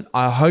awesome.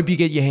 I hope you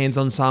get your hands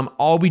on some.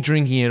 I'll be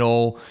drinking it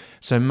all.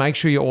 So make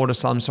sure you order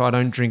some so I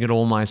don't drink it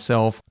all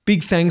myself.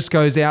 Big thanks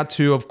goes out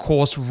to, of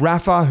course,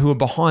 Rafa, who are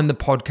behind the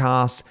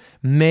podcast,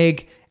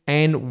 Meg,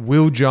 and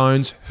Will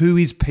Jones, who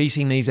is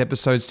piecing these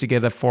episodes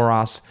together for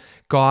us,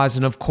 guys,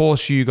 and of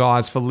course you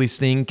guys for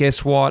listening.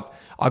 Guess what?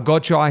 I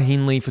got Jai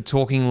Hindley for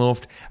Talking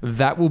Luft.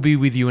 That will be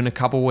with you in a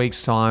couple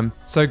weeks' time.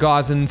 So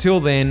guys,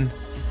 until then,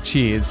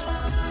 cheers.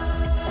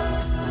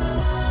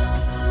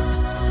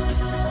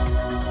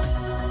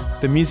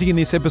 The music in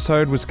this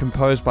episode was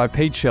composed by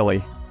Pete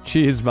Shelley.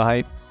 Cheers,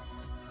 mate.